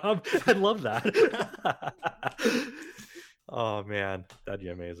doorknob. I love that. Oh man, that'd be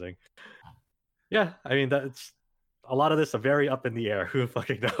amazing. Yeah, I mean that's a lot of this are very up in the air. Who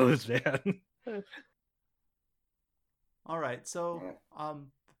fucking knows, man? All right, so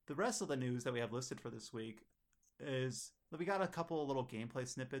the rest of the news that we have listed for this week is that we got a couple of little gameplay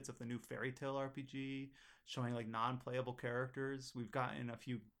snippets of the new Fairy Tail RPG showing like non-playable characters. We've gotten a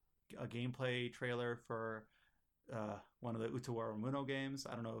gameplay trailer for one of the Utawaru Muno games.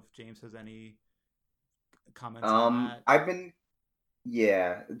 I don't know if James has any comments on that.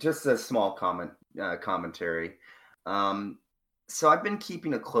 Just a small commentary. So I've been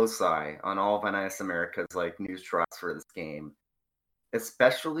keeping a close eye on all of NIS America's like news drops for this game,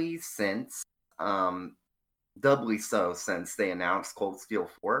 especially since doubly so since they announced Cold Steel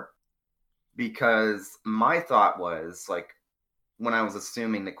 4, because my thought was, like, when I was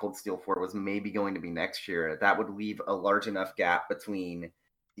assuming that Cold Steel 4 was maybe going to be next year, that would leave a large enough gap between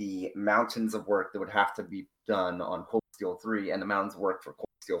the mountains of work that would have to be done on Cold Steel 3 and the mountains of work for Cold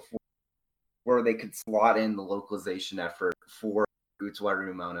Steel 4, where they could slot in the localization effort for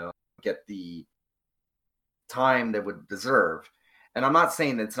Utawaru Mono, get the time they would deserve. And I'm not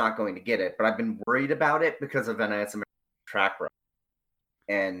saying that it's not going to get it, but I've been worried about it because of NIS America's track record.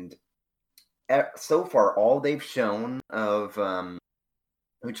 And so far, all they've shown of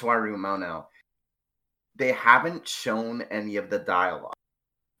Utawaru Mono, they haven't shown any of the dialogue.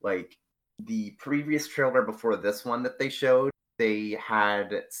 Like, the previous trailer before this one that they showed, they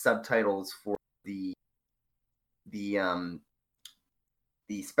had subtitles for the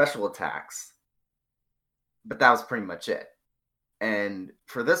special attacks, but that was pretty much it. And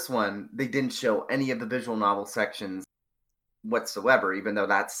for this one, they didn't show any of the visual novel sections whatsoever, even though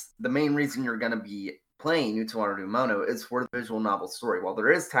that's the main reason you're going to be playing Utawaru Mono is for the visual novel story. While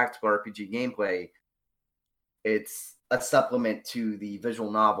there is tactical RPG gameplay, it's a supplement to the visual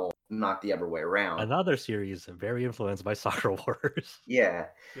novel, not the other way around. Another series very influenced by Sakura Wars. Yeah.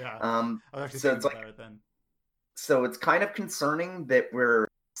 So it's like, so it's kind of concerning that we're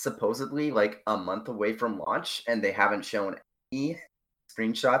supposedly like a month away from launch and they haven't shown any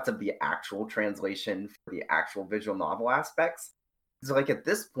screenshots of the actual translation for the actual visual novel aspects. So like at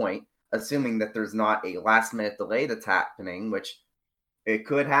this point, assuming that there's not a last minute delay that's happening, which it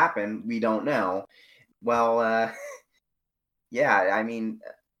could happen, we don't know. Well, yeah, I mean,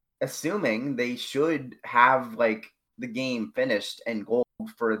 assuming they should have like the game finished and gold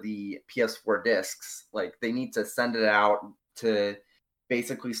for the PS4 discs, like they need to send it out to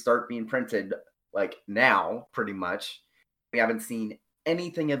basically start being printed like now, pretty much. We haven't seen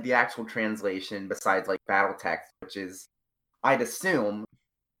anything of the actual translation besides like battle text, which is, I'd assume,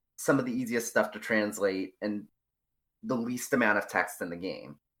 some of the easiest stuff to translate and the least amount of text in the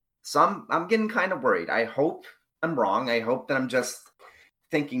game. So I'm getting kind of worried. I hope I'm wrong. I hope that I'm just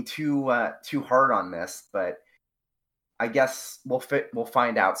thinking too hard on this, but I guess we'll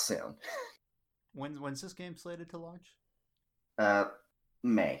find out soon. When's this game slated to launch?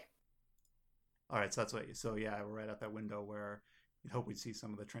 May. All right, so that's what. So yeah, we're right at that window where you'd hope we'd see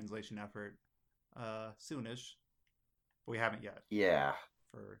some of the translation effort soonish, but we haven't yet. Yeah.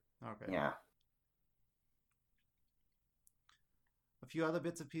 Okay. Yeah. A few other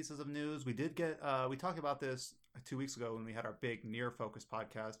bits and pieces of news. We did get. We talked about this 2 weeks ago when we had our big Nier Focus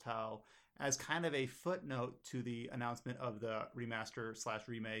podcast. How, as kind of a footnote to the announcement of the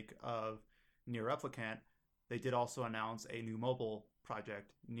remaster/remake of Nier Replicant, they did also announce a new mobile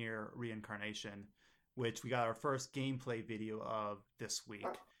project, Nier Reincarnation, which we got our first gameplay video of this week.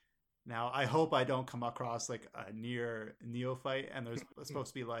 Now, I hope I don't come across like a near neophyte and there's supposed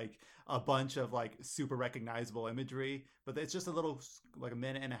to be like a bunch of like super recognizable imagery, but it's just a little like a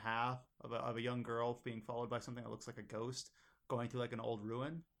minute and a half of a young girl being followed by something that looks like a ghost going to like an old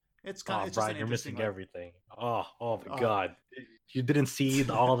ruin. It's kind of it's Brian, just you're missing like, everything. Oh my god. You didn't see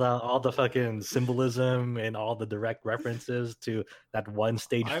all the fucking symbolism and all the direct references to that one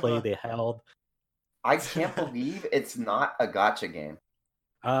stage play they held. I can't believe it's not a gacha game.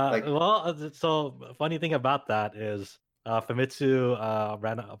 So funny thing about that is Famitsu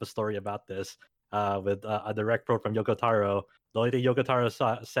ran up a story about this with a direct quote from Yoko Taro. The only thing Yoko Taro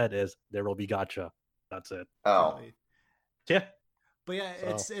said is there will be gacha. That's it. Oh, yeah. But yeah,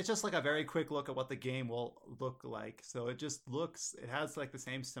 it's just like a very quick look at what the game will look like. So it has like the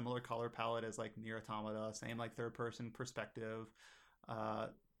same similar color palette as like Nier Automata, same like third person perspective.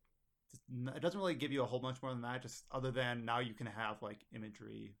 It doesn't really give you a whole bunch more than that, just other than now you can have like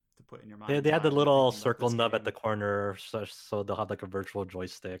imagery to put in your mind. They had the little circle nub at the corner, so they'll have like a virtual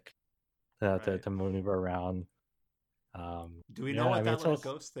joystick to maneuver around. Do we know what that little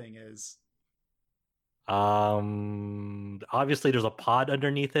ghost thing is? Obviously there's a pod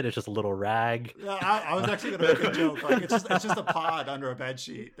underneath it. It's just a little rag. Yeah, I was actually gonna make a joke. Like it's just a pod under a bed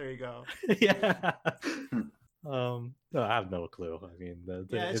sheet. There you go. Yeah. No, I have no clue. I mean,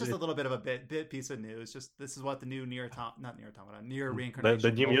 it's just a little bit of a bit piece of news. Just this is what the new Nier Reincarnation.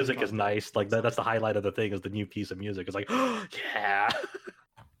 The new music is nice. Like that's the highlight of the thing is the new piece of music. It's like, oh, yeah.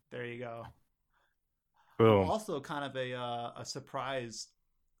 There you go. Boom. Also, kind of a surprise.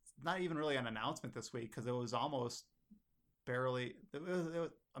 Not even really an announcement this week because it was almost barely.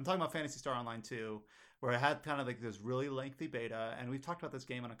 I'm talking about Phantasy Star Online 2, where it had kind of like this really lengthy beta, and we've talked about this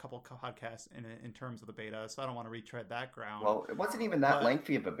game on a couple podcasts in terms of the beta, so I don't want to retread that ground. Well, it wasn't even that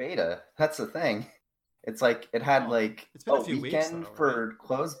lengthy of a beta. That's the thing. It's like it had it's been a few weekend weeks, though, for right?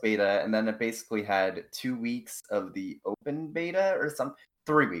 closed beta, and then it basically had 2 weeks of the open beta or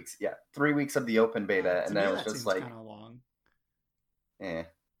 3 weeks. Yeah, 3 weeks of the open beta, and then it was just like kind of long.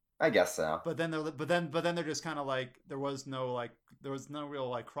 I guess so. But then they're just kind of like there was no real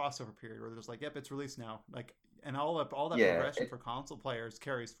like crossover period where there's like, yep, it's released now. Like, and all that progression for console players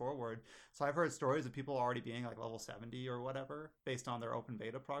carries forward. So I've heard stories of people already being like level 70 or whatever based on their open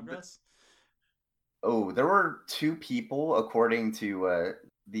beta progress. There were 2 people, according to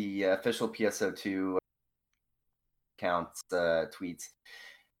the official PSO2 accounts tweets,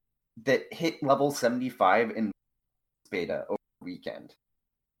 that hit level 75 in beta over the weekend.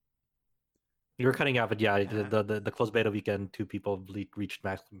 You're cutting out, but yeah, the closed beta weekend, 2 people reached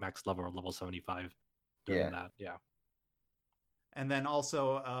max level or level 75 during that. Yeah. And then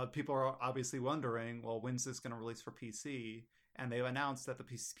also, people are obviously wondering, well, when's this going to release for PC? And they've announced that the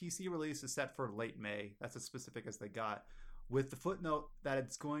PC release is set for late May. That's as specific as they got, with the footnote that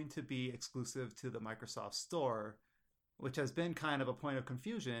it's going to be exclusive to the Microsoft Store, which has been kind of a point of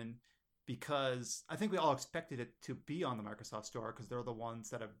confusion because I think we all expected it to be on the Microsoft Store because they're the ones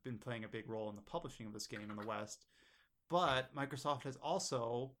that have been playing a big role in the publishing of this game in the West. But Microsoft has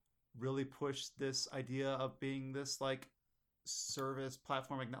also really pushed this idea of being this like service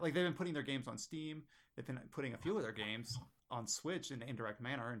platform. Like they've been putting their games on Steam. They've been putting a few of their games on Switch in an indirect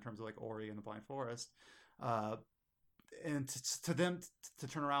manner in terms of like Ori and the Blind Forest. And to them to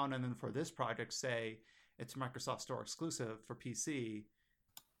turn around and then for this project say it's Microsoft Store exclusive for PC.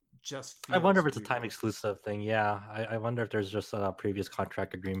 I wonder if it's a time exclusive thing. Yeah, I wonder if there's just a previous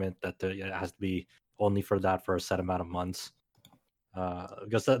contract agreement that it has to be only for that for a set amount of months.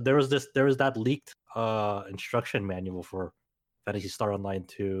 Because there was that leaked instruction manual for Phantasy Star Online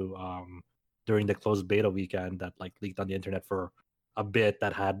 2 during the closed beta weekend that like leaked on the internet for a bit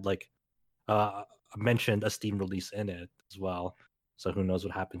that had like mentioned a Steam release in it as well. So who knows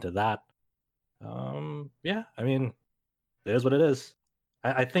what happened to that? Yeah, I mean, it is what it is.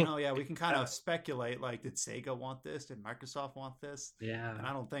 I think. Oh yeah, we can kind of speculate. Like, did Sega want this? Did Microsoft want this? Yeah. And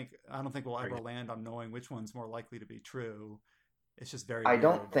I don't think we'll ever land on knowing which one's more likely to be true. It's just very. I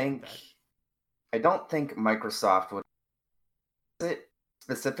don't think Microsoft would it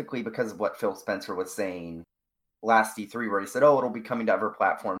specifically because of what Phil Spencer was saying last E3, where he said, it'll be coming to other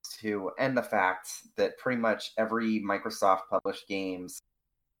platforms too, and the fact that pretty much every Microsoft published games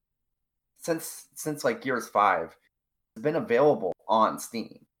since like Gears 5 has been available on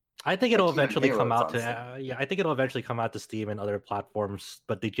Steam. I think it'll eventually come out to I think it'll eventually come out to Steam and other platforms,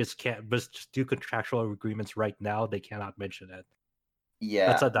 but they just can't just do contractual agreements right now. They cannot mention it.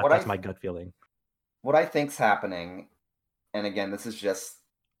 Yeah, that's my gut feeling. What I think's happening, and again, this is just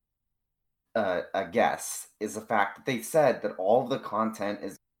a guess, is the fact that they said that all of the content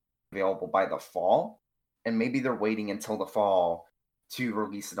is available by the fall. and maybe they're waiting until the fall to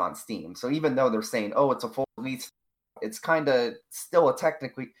release it on Steam. So even though they're saying, oh, it's a full release, it's kind of still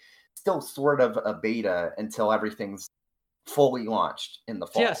still sort of a beta until everything's fully launched in the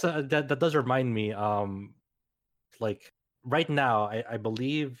fall. Yeah, so that does remind me. Like right now, I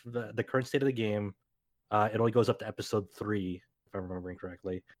believe the current state of the game, it only goes up to episode 3, if I'm remembering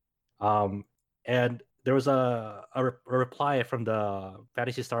correctly. And there was a reply from the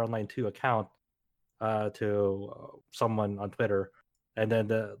Fantasy Star Online 2 account to someone on Twitter, and then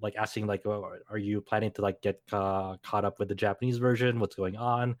like asking like, oh, are you planning to like get caught up with the Japanese version? What's going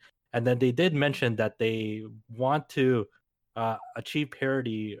on? And then they did mention that they want to achieve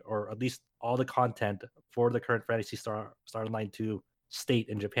parity, or at least all the content for the current Fantasy Star Online 2 state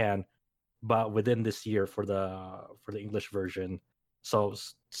in Japan, but within this year for the English version. So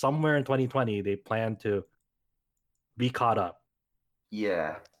somewhere in 2020, they plan to be caught up.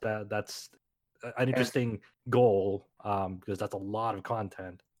 Yeah, that's an interesting goal, because that's a lot of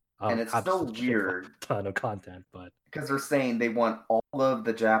content. And it's so weird, ton of content, but because they're saying they want all of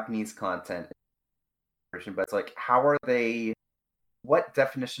the Japanese content, but it's like, how are they? What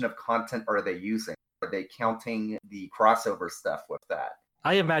definition of content are they using? Are they counting the crossover stuff with that?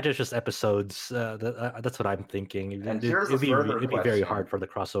 I imagine it's just episodes. That's what I'm thinking. And it'd be very hard for the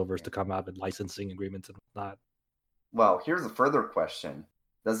crossovers to come out with licensing agreements and whatnot. Well, here's a further question.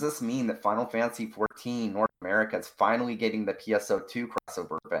 Does this mean that Final Fantasy XIV North America is finally getting the PSO2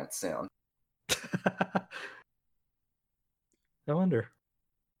 crossover event soon? I wonder.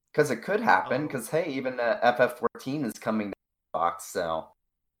 Because it could happen, because, hey, even FF14 is coming to Xbox, so...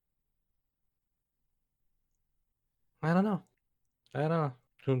 I don't know.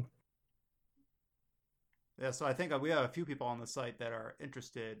 Yeah, so I think we have a few people on the site that are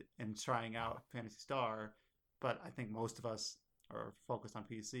interested in trying out Phantasy Star, but I think most of us are focused on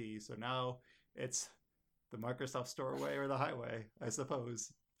PC. So now it's the Microsoft Store way or the highway, I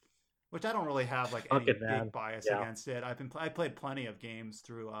suppose. Which I don't really have like any big bias against it. I played plenty of games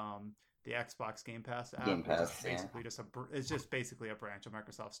through the Xbox Game Pass app. Game Pass, basically it's just basically a branch of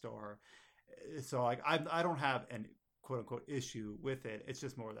Microsoft Store. So like I don't have an quote unquote issue with it. It's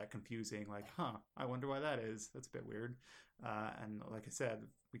just more that confusing, like, I wonder why that is. That's a bit weird. And like I said,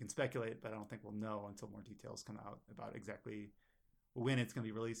 we can speculate, but I don't think we'll know until more details come out about exactly when it's going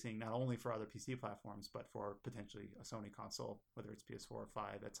to be releasing, not only for other PC platforms, but for potentially a Sony console, whether it's PS4 or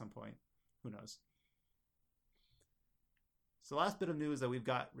 5 at some point. Who knows? So the last bit of news that we've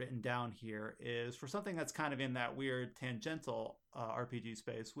got written down here is for something that's kind of in that weird tangential RPG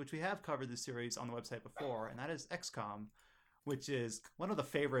space, which we have covered this series on the website before, and that is XCOM, which is one of the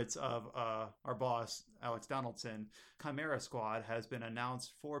favorites of our boss, Alex Donaldson. Chimera Squad has been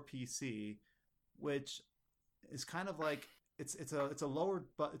announced for PC, which is kind of like it's a lower,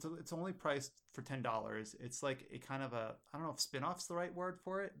 but it's only priced for $10. It's like a kind of a, I don't know if spin-off's the right word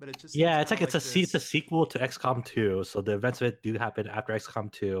for it, but it just it's a sequel to XCOM 2. So the events of it do happen after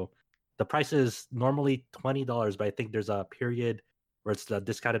XCOM 2. The price is normally $20, but I think there's a period where it's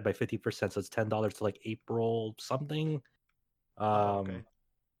discounted by 50%, so it's $10 to like April something. Okay.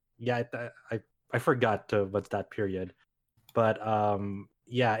 Yeah, I forgot what's that period, but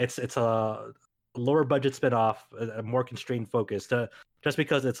yeah, it's a lower budget spin-off, a more constrained focus. Just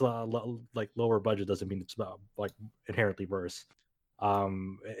because it's like lower budget doesn't mean it's like inherently worse.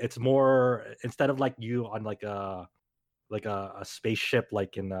 It's more, instead of like you on like a spaceship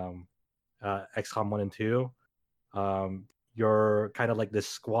like in XCOM 1 and 2, you're kind of like this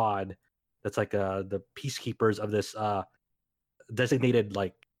squad that's like the peacekeepers of this designated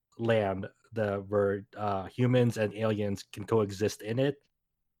like land where humans and aliens can coexist in it.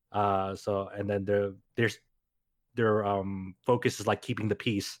 So and then their focus is like keeping the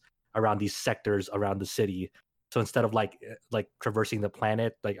peace around these sectors around the city. So instead of like traversing the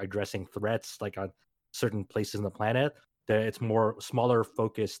planet, like addressing threats like on certain places in the planet, it's more smaller,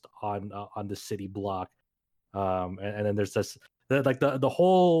 focused on the city block. And then there's this the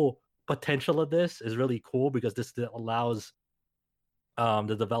whole potential of this is really cool, because this allows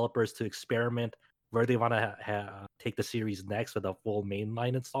the developers to experiment where they want to take the series next with a full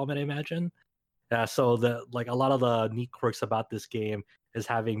mainline installment, I imagine. So a lot of the neat quirks about this game is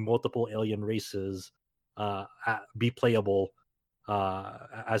having multiple alien races be playable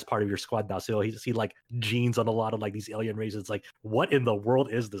as part of your squad now. So you see like genes on a lot of like these alien races. Like, what in the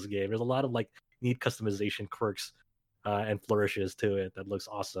world is this game? There's a lot of like neat customization quirks and flourishes to it that looks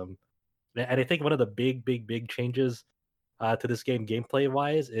awesome. And I think one of the big changes to this game gameplay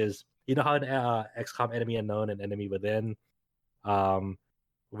wise is, you know how in XCOM Enemy Unknown and Enemy Within,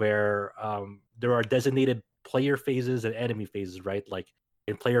 where there are designated player phases and enemy phases, right? Like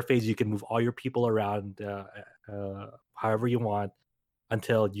In player phase, you can move all your people around however you want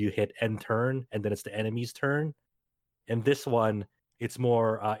until you hit end turn, and then it's the enemy's turn. In this one, it's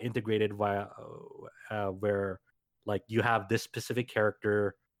more integrated via where like you have this specific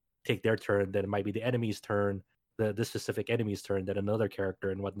character take their turn, then it might be the enemy's turn, this specific enemy's turn, then another character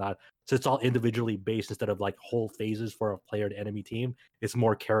and whatnot. So it's all individually based instead of like whole phases for a player and enemy team. It's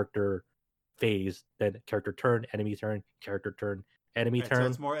more character phase than character turn, enemy turn, character turn, enemy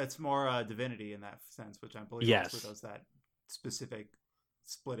turn. So it's more Divinity in that sense, which I believe Yes. also does that specific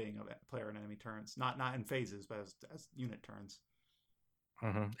splitting of player and enemy turns, not in phases, but as unit turns.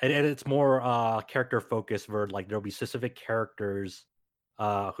 Mm-hmm. And it's more character focused, where like there'll be specific characters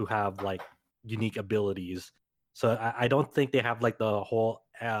who have like unique abilities. So I don't think they have like the whole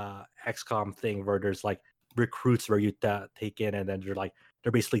XCOM thing where there's like recruits where you take in, and then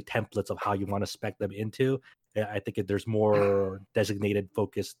they're basically templates of how you want to spec them into. I think there's more designated,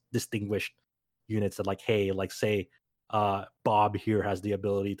 focused, distinguished units that like, hey, like say Bob here has the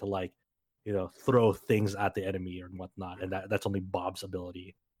ability to like, throw things at the enemy or whatnot, and that's only Bob's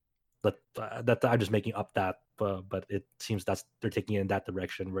ability. But that I'm just making up that, but it seems they're taking it in that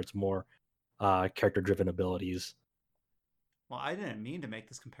direction where it's more character-driven abilities. Well, I didn't mean to make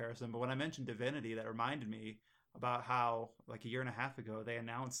this comparison, but when I mentioned Divinity, that reminded me about how like a year and a half ago they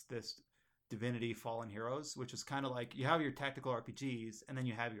announced this Divinity Fallen Heroes, which is kind of like you have your tactical RPGs and then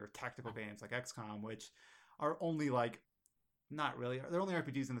you have your tactical games like XCOM, which are only like not really. They're only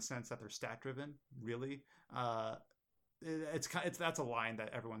RPGs in the sense that they're stat driven. Really, that's a line that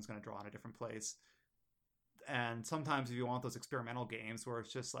everyone's going to draw in a different place. And sometimes if you want those experimental games where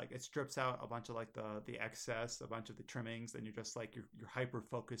it's just like it strips out a bunch of like the excess, a bunch of the trimmings, and you're just like you're hyper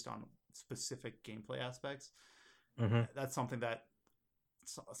focused on specific gameplay aspects. Mm-hmm. That's something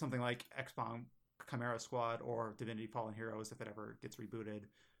like XCOM Chimera Squad or Divinity Fallen Heroes, if it ever gets rebooted,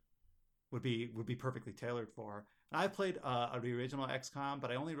 would be perfectly tailored for. And I played the original XCOM,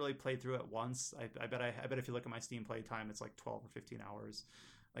 but I only really played through it once. I bet if you look at my Steam play time, it's like 12 or 15 hours.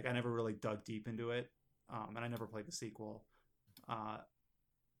 Like I never really dug deep into it, and I never played the sequel.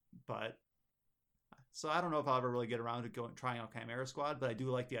 But so I don't know if I'll ever really get around to trying out Chimera Squad, but I do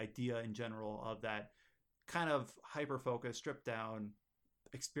like the idea in general of that kind of hyper focused, stripped down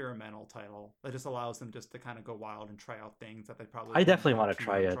experimental title that just allows them just to kind of go wild and try out things that they probably. I definitely want to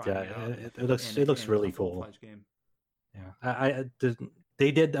try it. Yeah, it looks really cool. Game. Yeah,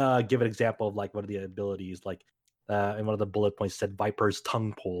 they did give an example of like one of the abilities, like in one of the bullet points said Viper's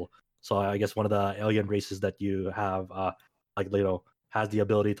tongue pull. So I guess one of the alien races that you have, has the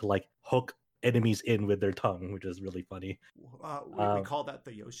ability to like hook enemies in with their tongue, which is really funny. We call that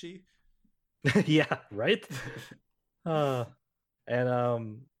the Yoshi. Yeah, right. Yeah,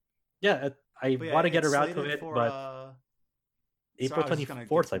 I want to get around to it, but April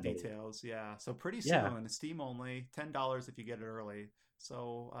 24th, I believe. Details, yeah. So pretty soon, Steam only, $10 if you get it early.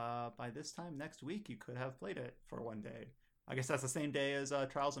 So by this time next week, you could have played it for one day. I guess that's the same day as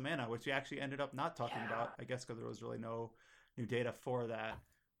Trials of Mana, which we actually ended up not talking about. I guess because there was really no new data for that.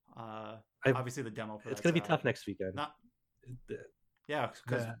 Obviously, the demo. It's gonna be tough next weekend.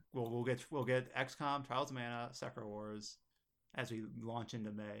 Because we'll get XCOM, Trials of Mana, Sakura Wars. As we launch into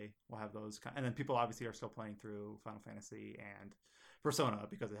May, we'll have those, and then people obviously are still playing through Final Fantasy and Persona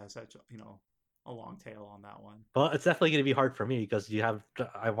because it has such a long tail on that one. Well, it's definitely going to be hard for me because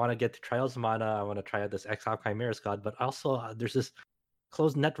I want to get to Trials of Mana, I want to try out this XCOM Chimera Squad, but also there's this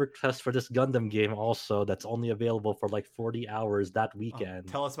closed network test for this Gundam game also that's only available for like 40 hours that weekend.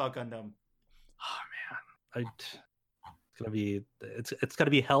 Tell us about Gundam. Oh man, it's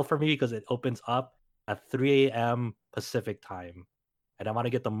gonna be hell for me because it opens up at 3 a.m. Pacific time, and I want to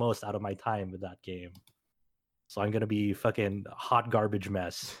get the most out of my time with that game. So I'm gonna be fucking hot garbage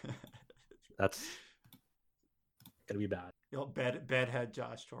mess. That's gonna be bad. Bedhead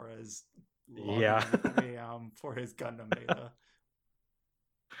Josh Torres. Yeah. 3 a.m. for his Gundam beta.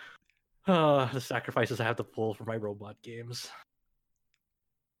 The sacrifices I have to pull for my robot games.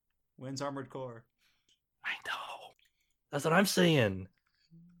 When's Armored Core? I know. That's what I'm saying.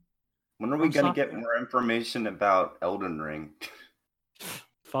 When are we going to get more information about Elden Ring?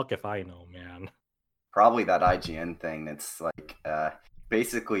 Fuck if I know, man. Probably that IGN thing that's like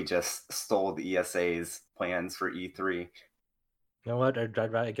basically just stole the ESA's plans for E3. You know what?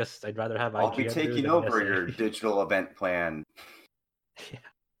 I guess I'd rather have IGN. I'll be taking over your digital event plan. Yeah.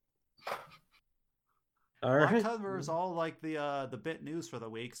 All right. That covers all like the bit news for the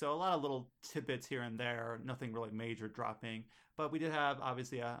week. So a lot of little tidbits here and there, nothing really major dropping. But we did have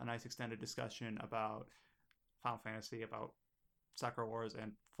obviously a nice extended discussion about Final Fantasy, about Sakura Wars,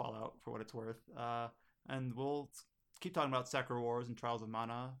 and Fallout for what it's worth. And we'll keep talking about Sakura Wars and Trials of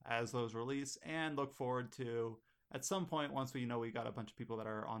Mana as those release, and look forward to, at some point, once we know we got a bunch of people that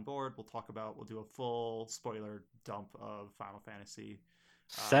are on board, we'll do a full spoiler dump of Final Fantasy.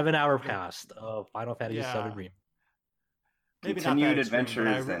 7-hour cast of Final Fantasy VII Remake. Maybe Continued not that extreme,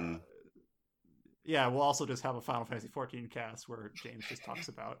 adventures and yeah, we'll also just have a Final Fantasy 14 cast where James just talks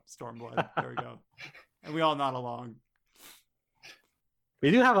about Stormblood. There we go, and we all nod along.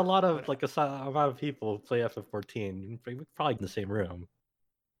 We do have a lot of amount of people who play FF14. We're probably in the same room.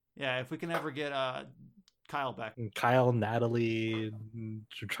 Yeah, if we can ever get Kyle back. And Kyle, Natalie,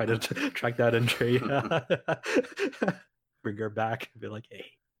 to try to track down Andrea. Bring her back and be like, hey,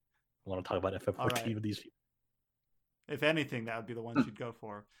 I want to talk about FF14 with these people. If anything, that would be the one you'd go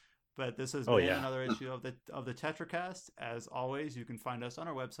for. But this has been another issue of the TetraCast. As always, you can find us on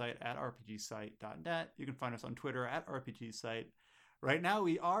our website at rpgsite.net. You can find us on Twitter at rpgsite. Right now,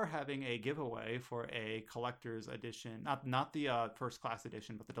 we are having a giveaway for a collector's edition, not the first class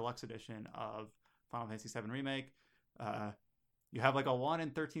edition, but the deluxe edition of Final Fantasy VII Remake. You have like a 1 in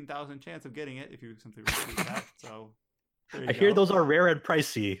 13,000 chance of getting it if you simply repeat that. So I hear those are rare and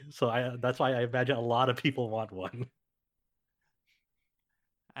pricey, so that's why I imagine a lot of people want one.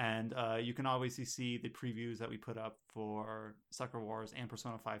 And you can obviously see the previews that we put up for Sakura Wars and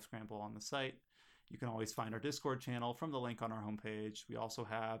Persona 5 Scramble on the site. You can always find our Discord channel from the link on our homepage. We also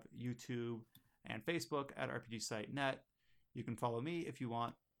have YouTube and Facebook at rpgsite.net. You can follow me if you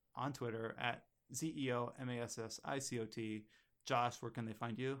want on Twitter at ZEOMASSICOT. Josh, where can they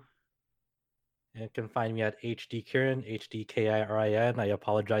find you? You can find me at HDKirin, HDKIRIN. I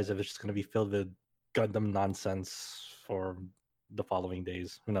apologize if it's just going to be filled with Gundam nonsense for the following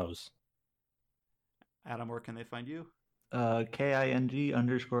days. Who knows? Adam, where can they find you?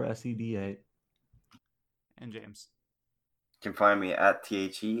 KING_SED8. And James? You can find me at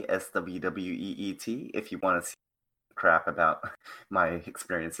THESWWEET if you want to see crap about my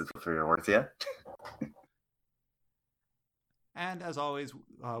experiences with Eorzea. And as always,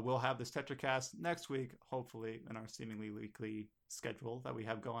 we'll have this TetraCast next week, hopefully, in our seemingly weekly schedule that we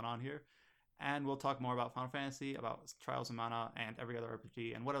have going on here. And we'll talk more about Final Fantasy, about Trials of Mana, and every other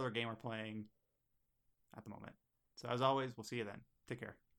RPG, and what other game we're playing at the moment. So as always, we'll see you then. Take care.